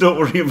 breaks. Don't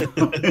worry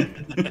about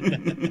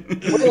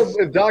it.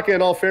 Well, Doc,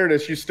 in all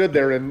fairness, you stood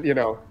there and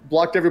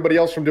blocked everybody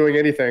else from doing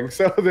anything,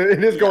 so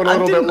it is going a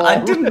little bit long.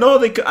 I didn't know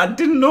they could, I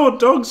didn't know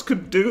dogs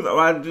could do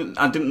that.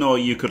 I didn't know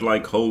you could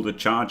like hold a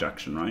charge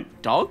action, right?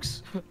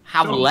 Dogs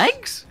have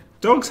legs?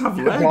 Dogs have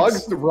legs.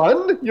 Dogs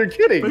run? You're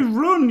kidding. They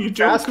run. You're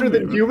joking. Faster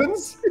than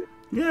humans?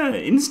 Yeah,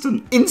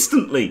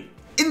 instantly.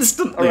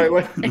 Instantly. All right,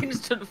 wait.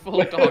 Instant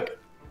full dog.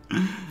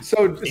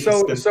 So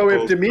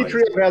if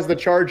Dmitriev has the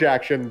charge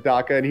action,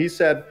 Daka, and he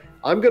said,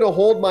 I'm going to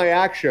hold my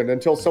action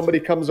until somebody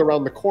comes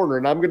around the corner,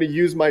 and I'm going to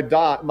use my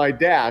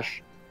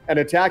dash and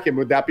attack him,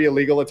 would that be a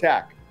legal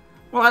attack?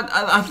 Well,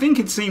 I think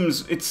it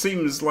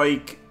seems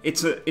like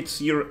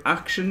it's your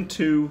action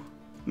to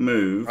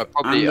move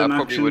and an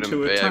action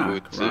to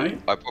attack,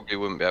 right? I probably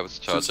wouldn't be able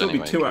to charge so it'd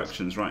anyway. still be 2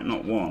 actions, right?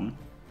 Not 1.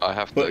 I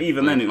have to. But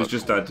even then, it was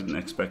just I didn't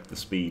expect the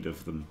speed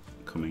of them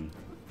coming.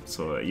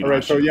 So all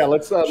right, so yeah,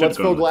 let's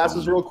fill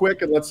glasses real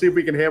quick and let's see if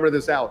we can hammer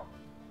this out.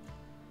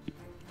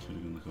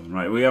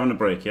 Right, we're having a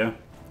break, yeah?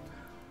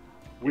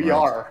 We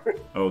are.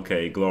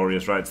 Okay,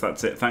 glorious. Right, so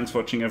that's it. Thanks for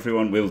watching,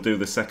 everyone. We'll do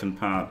the second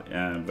part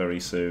very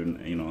soon,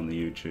 on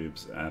the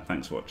YouTubes.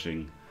 Thanks for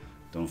watching.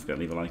 Don't forget to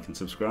leave a like and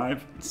subscribe.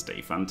 And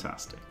stay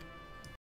fantastic.